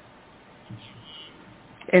conducted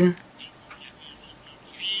in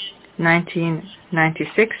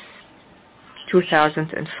 1996,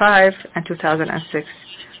 2005, and 2006.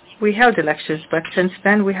 We held elections, but since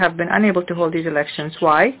then we have been unable to hold these elections.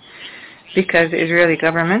 Why? Because the Israeli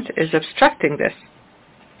government is obstructing this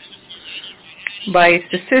by its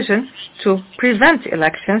decision to prevent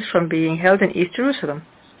elections from being held in East Jerusalem.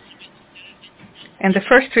 In the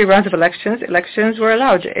first 3 rounds of elections were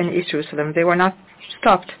allowed in East Jerusalem. They were not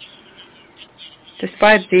stopped,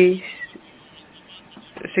 despite the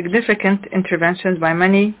significant interventions by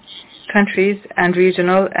many countries and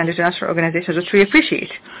regional and international organizations, which we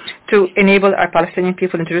appreciate, to enable our Palestinian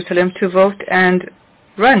people in Jerusalem to vote and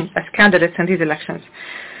run as candidates in these elections.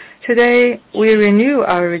 Today, we renew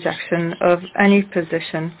our rejection of any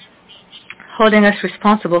position holding us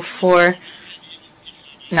responsible for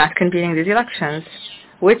not convening these elections,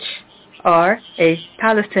 which are a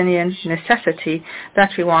Palestinian necessity that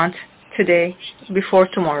we want today before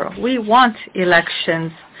tomorrow. We want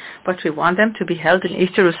elections but we want them to be held in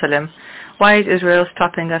East Jerusalem. Why is Israel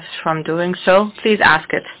stopping us from doing so? Please ask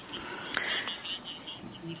it.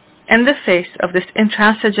 In the face of this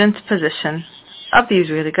intransigent position of the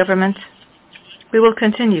Israeli government, we will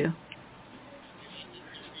continue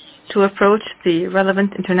to approach the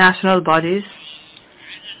relevant international bodies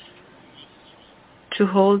to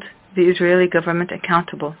hold the Israeli government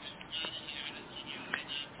accountable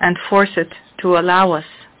and force it to allow us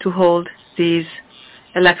to hold these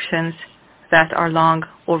elections that are long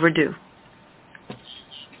overdue.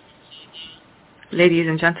 Ladies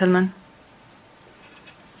and gentlemen,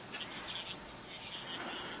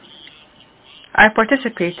 I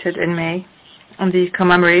participated in May in the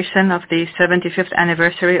commemoration of the 75th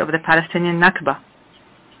anniversary of the Palestinian Nakba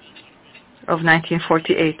of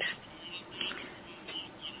 1948,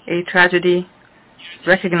 a tragedy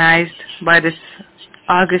recognized by this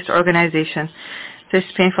august organization. This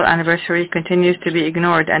painful anniversary continues to be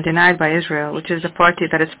ignored and denied by Israel, which is the party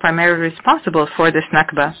that is primarily responsible for this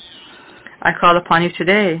Nakba. I call upon you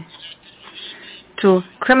today to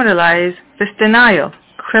criminalize this denial,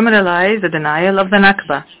 criminalize the denial of the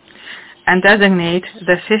Nakba, and designate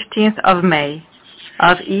the 15th of May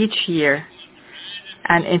of each year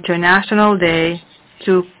an international day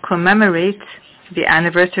to commemorate the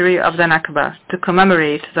anniversary of the Nakba, to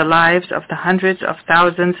commemorate the lives of the hundreds of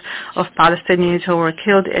thousands of Palestinians who were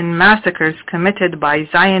killed in massacres committed by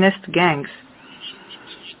Zionist gangs.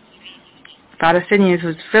 Palestinians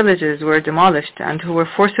whose villages were demolished and who were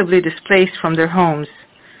forcibly displaced from their homes.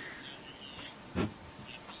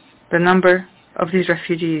 The number of these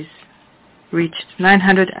refugees reached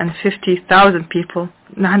 950,000 people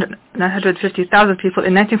in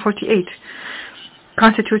 1948,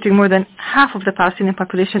 constituting more than half of the Palestinian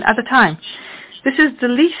population at the time. This is the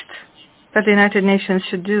least that the United Nations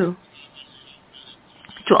should do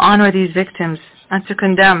to honor these victims and to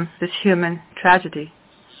condemn this human tragedy,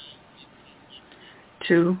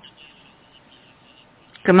 to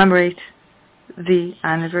commemorate the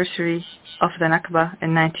anniversary of the Nakba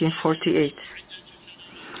in 1948.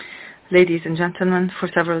 Ladies and gentlemen, for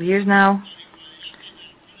several years now,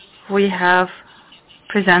 we have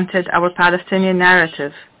presented our Palestinian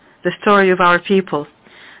narrative, the story of our people,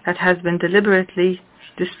 that has been deliberately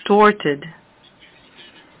distorted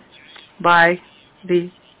by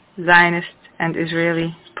the Zionist and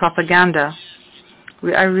Israeli propaganda.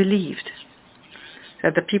 We are relieved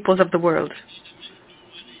that the peoples of the world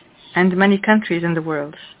and many countries in the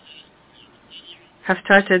world have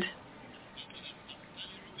started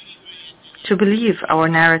to believe our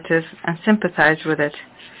narrative and sympathize with it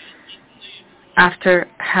after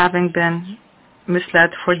having been misled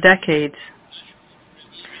for decades.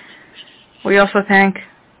 We also thank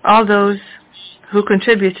all those who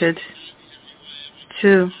contributed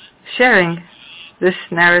to sharing this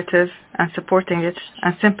narrative and supporting it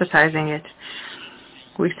and sympathizing it.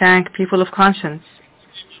 We thank people of conscience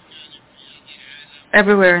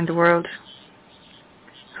everywhere in the world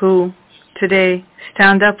who today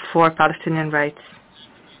stand up for Palestinian rights.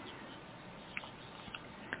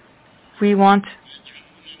 We want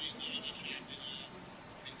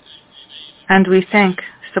and we thank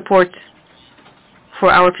support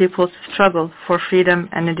for our people's struggle for freedom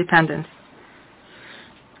and independence.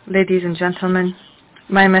 Ladies and gentlemen,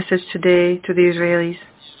 my message today to the Israelis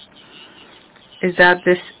is that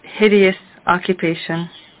this hideous occupation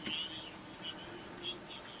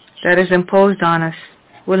that is imposed on us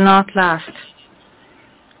will not last,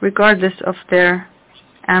 regardless of their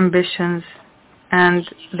ambitions and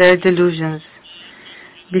their delusions,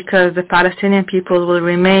 because the Palestinian people will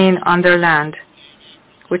remain on their land,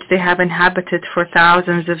 which they have inhabited for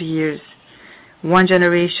thousands of years, one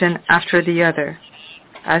generation after the other,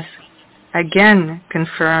 as again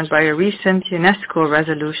confirmed by a recent UNESCO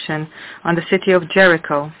resolution on the city of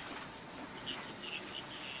Jericho,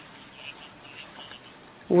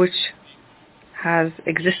 which has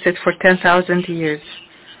existed for 10,000 years.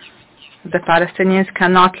 The Palestinians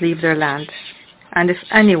cannot leave their land. And if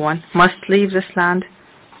anyone must leave this land,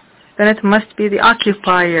 then it must be the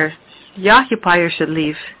occupier. The occupier should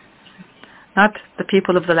leave, not the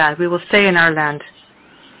people of the land. We will stay in our land.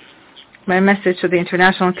 My message to the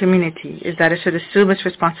international community is that it should assume its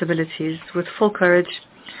responsibilities with full courage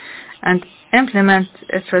and implement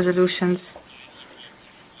its resolutions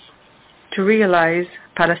to realize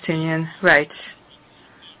Palestinian rights.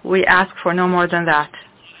 We ask for no more than that.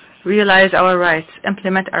 Realize our rights,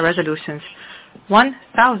 implement our resolutions.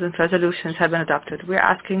 1,000 resolutions have been adopted. We're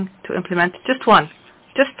asking to implement just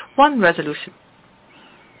one resolution.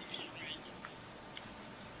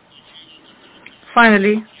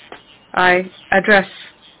 Finally, I address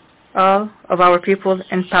all of our people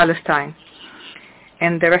in Palestine,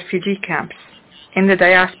 in the refugee camps, in the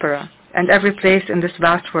diaspora, and every place in this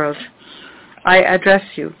vast world, I address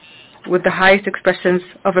you with the highest expressions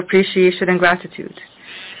of appreciation and gratitude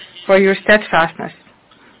for your steadfastness,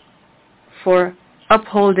 for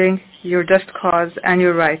upholding your just cause and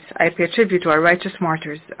your rights. I pay tribute to our righteous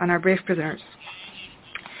martyrs and our brave prisoners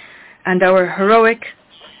and our heroic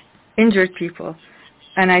injured people.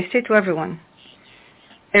 And I say to everyone,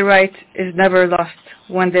 a right is never lost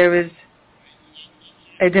when there is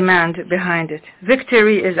a demand behind it.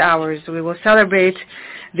 Victory is ours. We will celebrate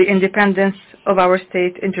the independence of our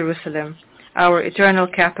state in Jerusalem, our eternal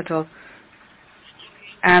capital,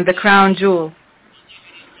 and the crown jewel,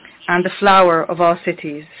 and the flower of all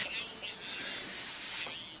cities.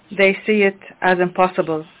 They see it as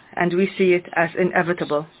impossible, and we see it as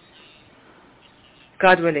inevitable.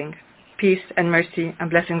 God willing, peace and mercy and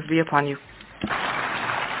blessings be upon you.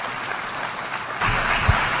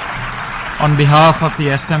 On behalf of the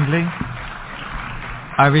Assembly,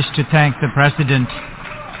 I wish to thank the President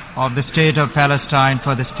of the State of Palestine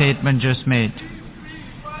for the statement just made,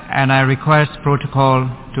 and I request protocol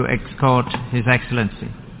to escort His Excellency.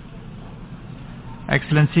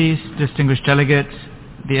 Excellencies, distinguished delegates,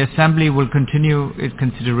 the Assembly will continue its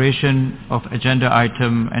consideration of agenda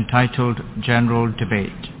item entitled General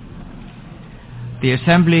Debate. The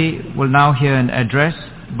Assembly will now hear an address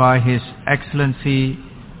by His Excellency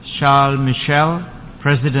Charles Michel,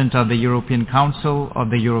 President of the European Council of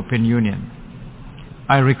the European Union.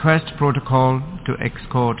 I request protocol to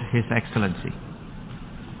escort His Excellency.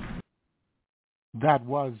 That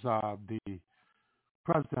was the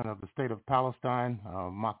President of the State of Palestine,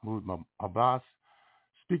 Mahmoud Abbas,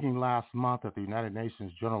 speaking last month at the United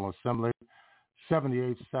Nations General Assembly,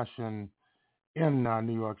 78th session in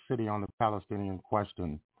New York City on the Palestinian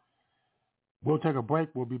question. We'll take a break.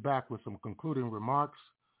 We'll be back with some concluding remarks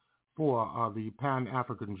for the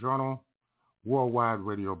Pan-African Journal worldwide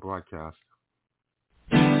radio broadcast.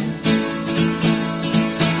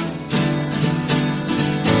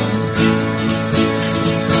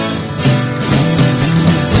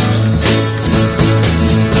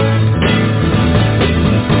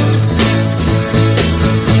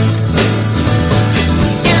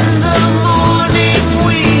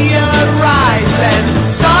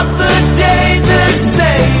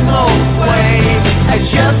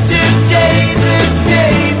 Yesterday, the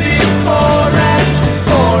day before, and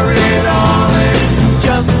for it all.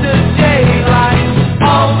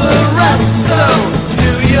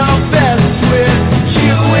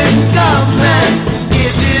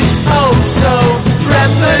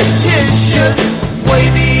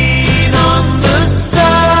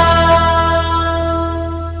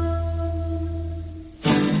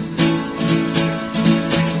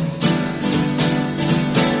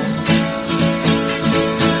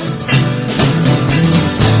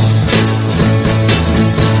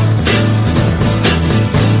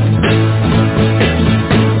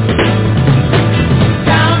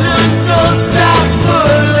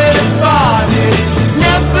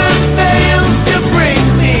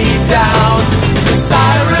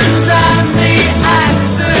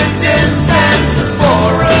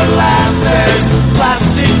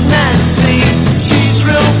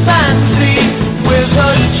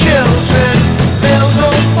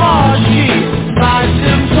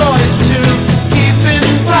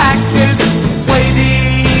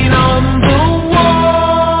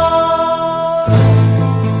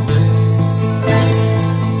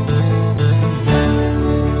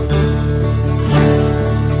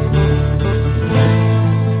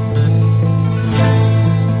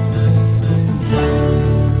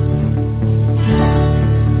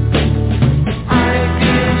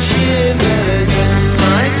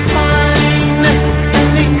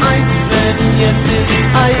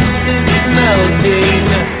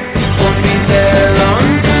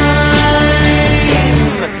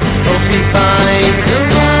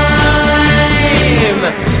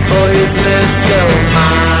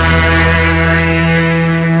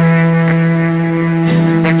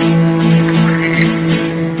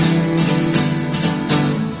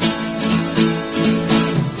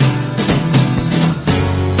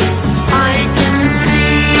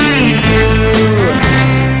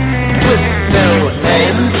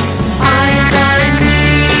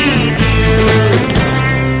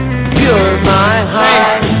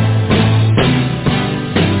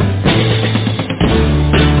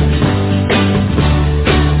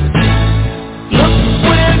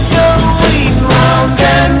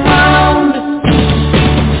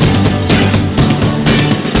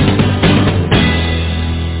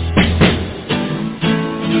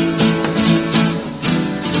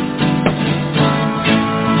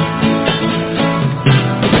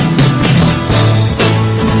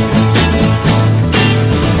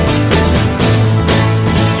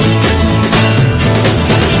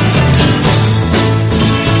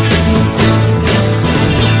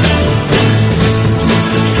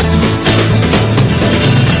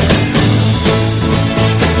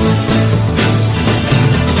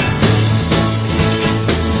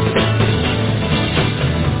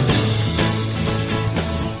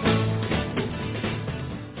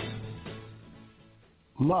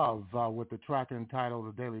 Love with the track entitled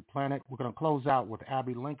The Daily Planet. We're going to close out with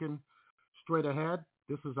Abby Lincoln. Straight ahead,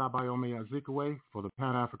 this is Abayomi Azikiwe for the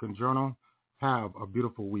Pan-African Journal. Have a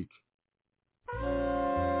beautiful week.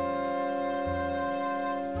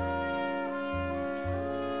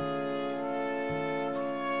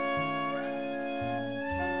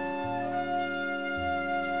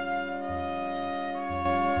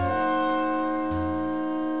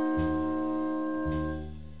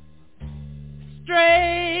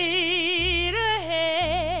 Straight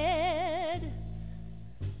ahead,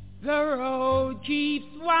 the road keeps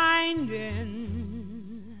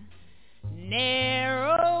winding,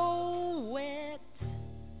 narrow, wet,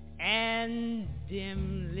 and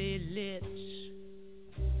dimly lit,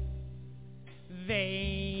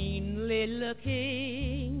 vainly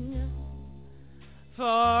looking for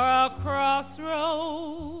a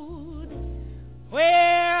crossroad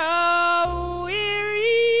where a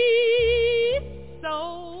weary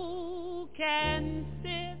soul can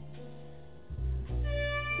sit,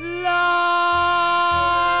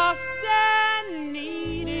 lost and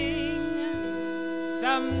needing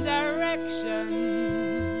some direction,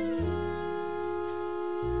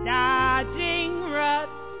 dodging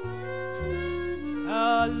ruts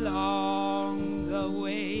along the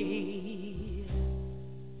way,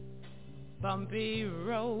 bumpy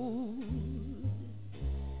road,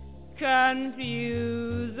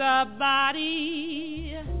 confuse a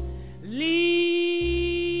body,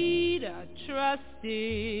 lead a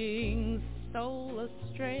trusting soul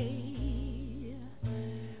astray.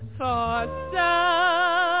 For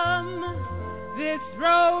some, this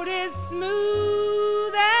road is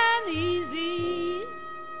smooth and easy,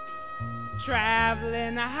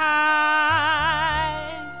 traveling high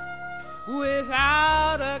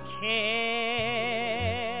without a care.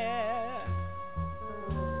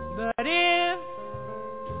 But if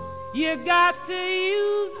you got to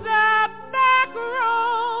use the back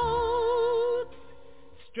roads,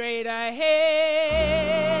 straight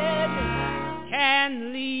ahead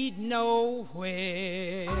can lead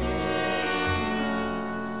nowhere.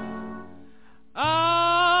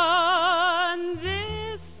 On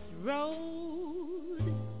this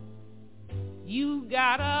road, you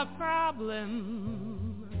got a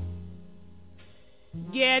problem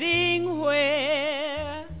getting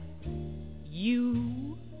where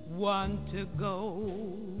you want to go.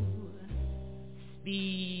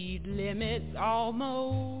 Speed limits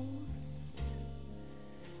almost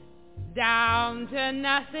down to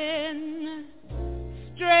nothing,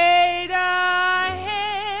 straight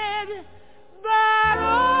ahead, but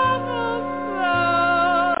awful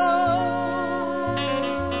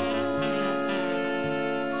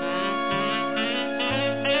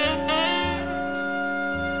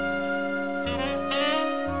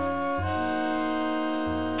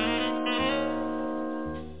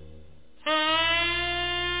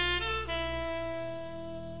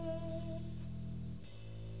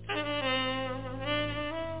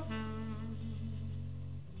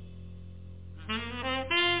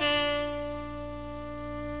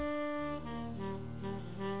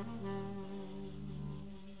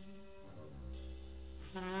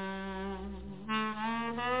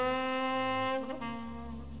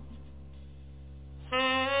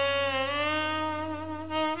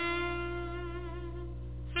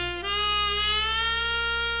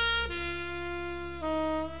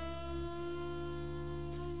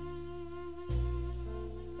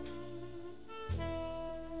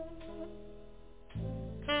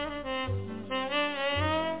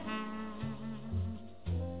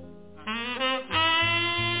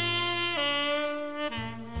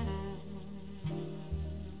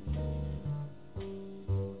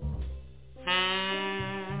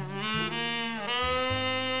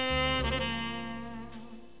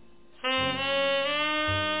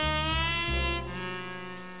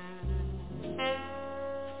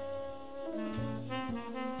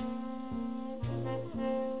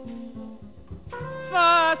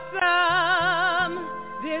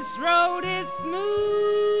road is smooth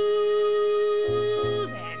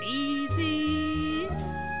and easy,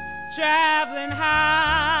 traveling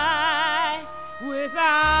high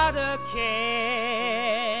without a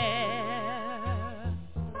care.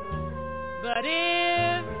 But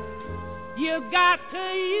if you got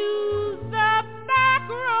to use the back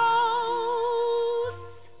roads,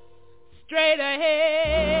 straight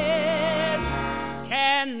ahead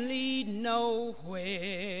can lead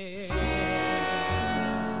nowhere.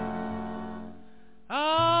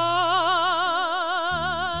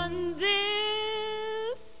 On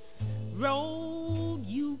this road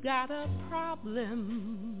you got a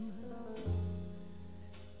problem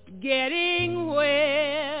getting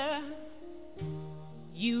where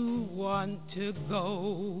you want to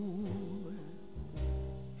go.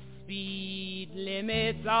 Speed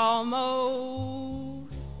limits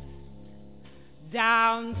almost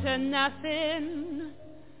down to nothing,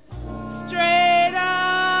 straight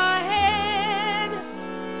ahead,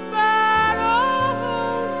 but oh,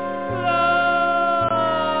 slow.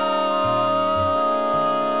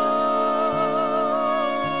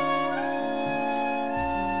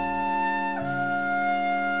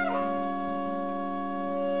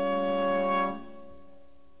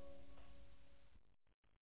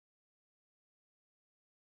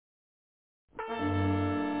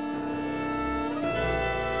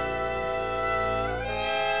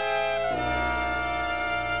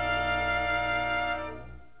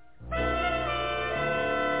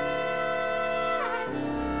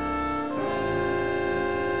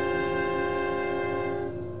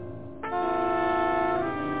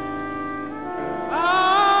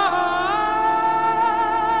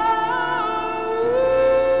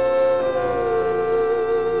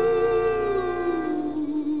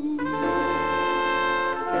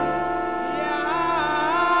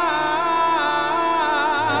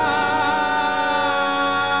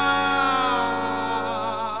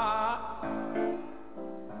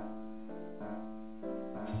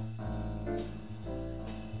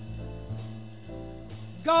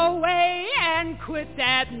 Go away and quit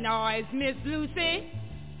that noise, Miss Lucy.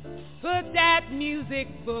 Put that music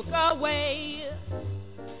book away.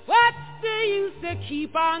 What's the use to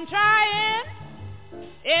keep on trying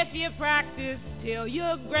if you practice till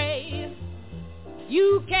you're gray?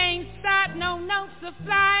 You can't start no notes of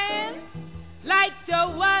flying like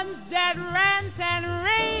the ones that rant and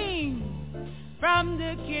ring from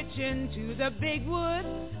the kitchen to the big woods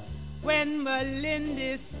when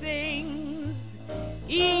Melinda sings.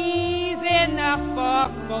 Easy enough for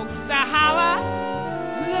folks to holler,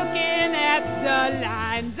 looking at the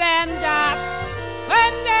lines and dots,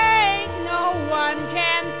 when there ain't no one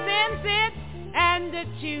can sense it, and the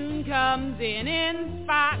tune comes in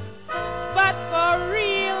spots. But for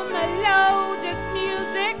real melodious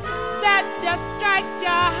music that just strikes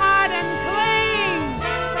your heart and clings,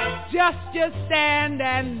 just stand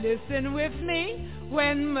and listen with me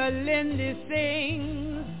when Melinda sings.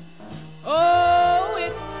 Oh,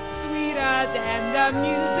 it's sweeter than the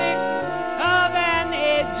music of an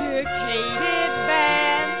educated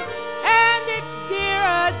band, and it's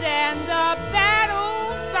dearer than the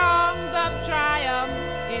battle songs of triumph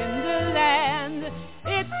in the land.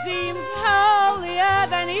 It seems holier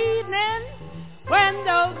than evening when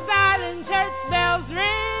those silent church bells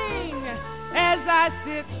ring, as I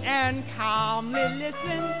sit and calmly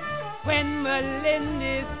listen when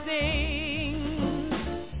Melinda sings.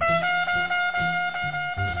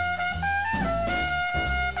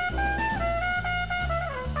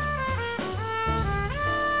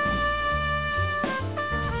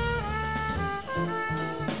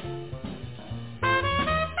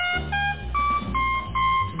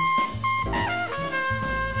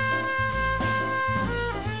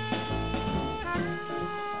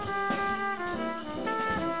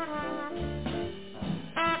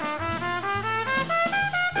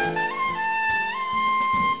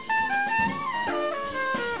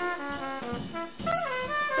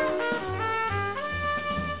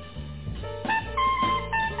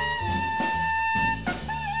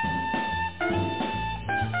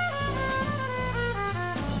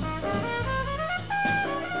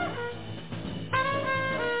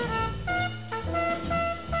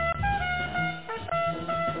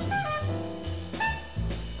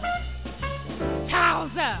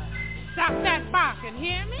 Stop that barking,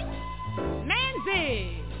 hear me?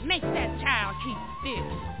 Manzi, make that child keep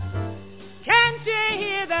still. Can't you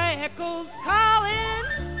hear the echoes calling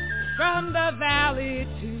from the valley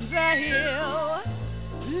to the hill?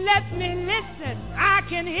 Let me listen, I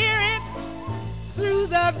can hear it through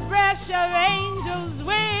the brush of angels'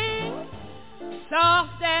 wings.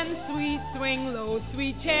 Soft and sweet swing low,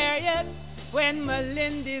 sweet chariot, when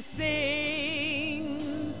Melinda sings.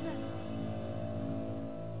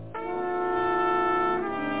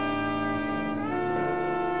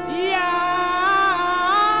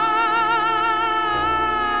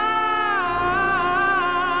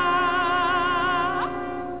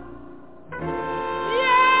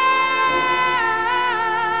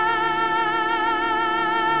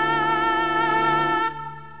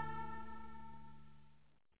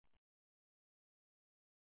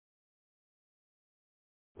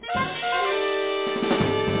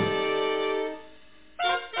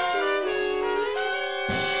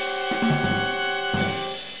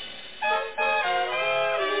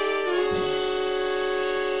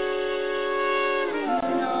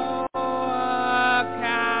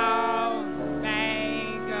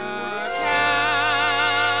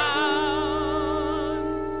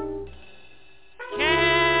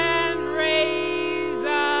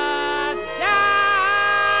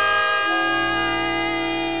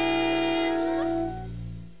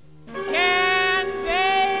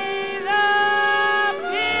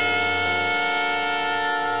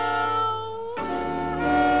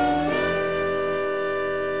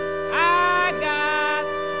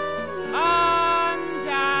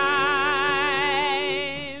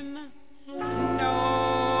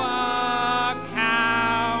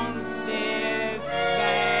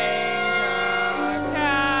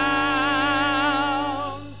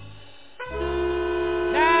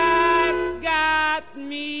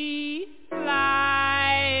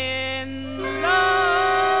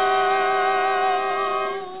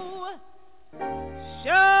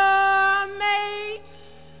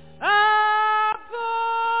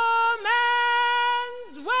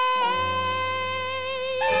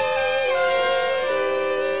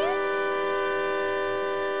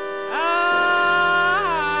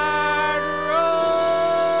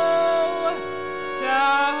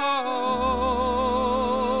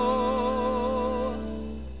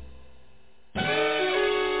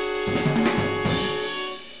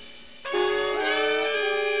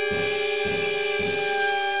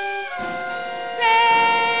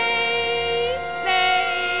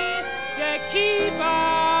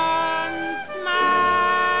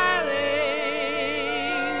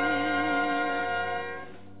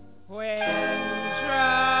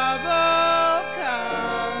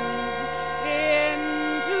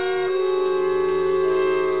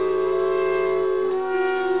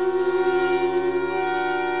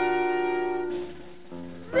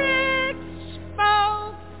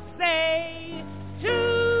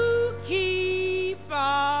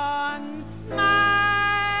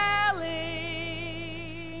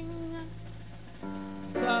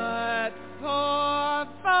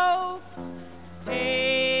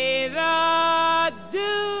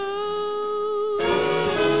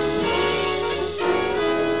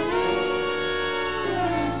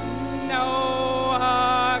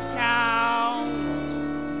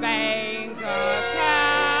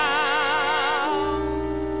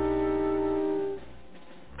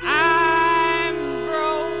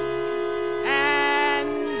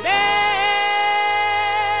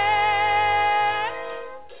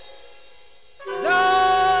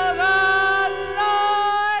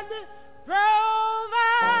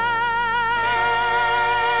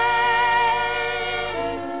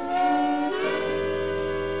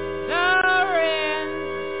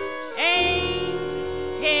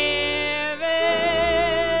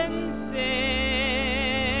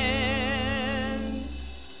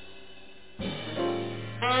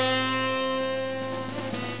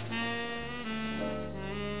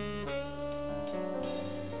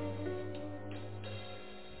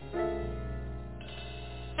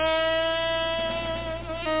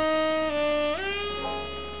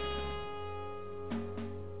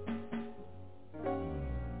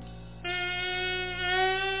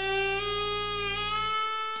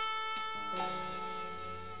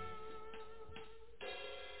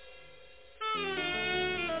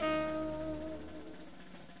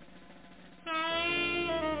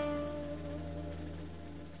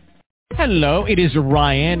 Hello, it is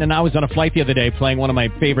Ryan, and I was on a flight the other day playing one of my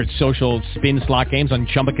favorite social spin slot games on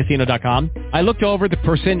ChumbaCasino.com. I looked over at the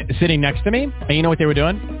person sitting next to me, and you know what they were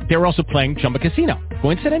doing? They were also playing Chumba Casino.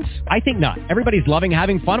 Coincidence? I think not. Everybody's loving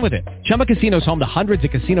having fun with it. Chumba Casino is home to hundreds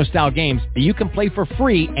of casino-style games that you can play for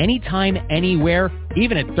free anytime, anywhere,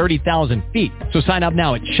 even at 30,000 feet. So sign up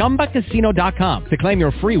now at ChumbaCasino.com to claim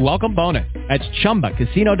your free welcome bonus. That's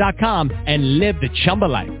ChumbaCasino.com and live the Chumba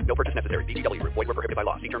life. No purchase necessary. VGW. Void where prohibited by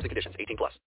law. See terms and conditions. 18+.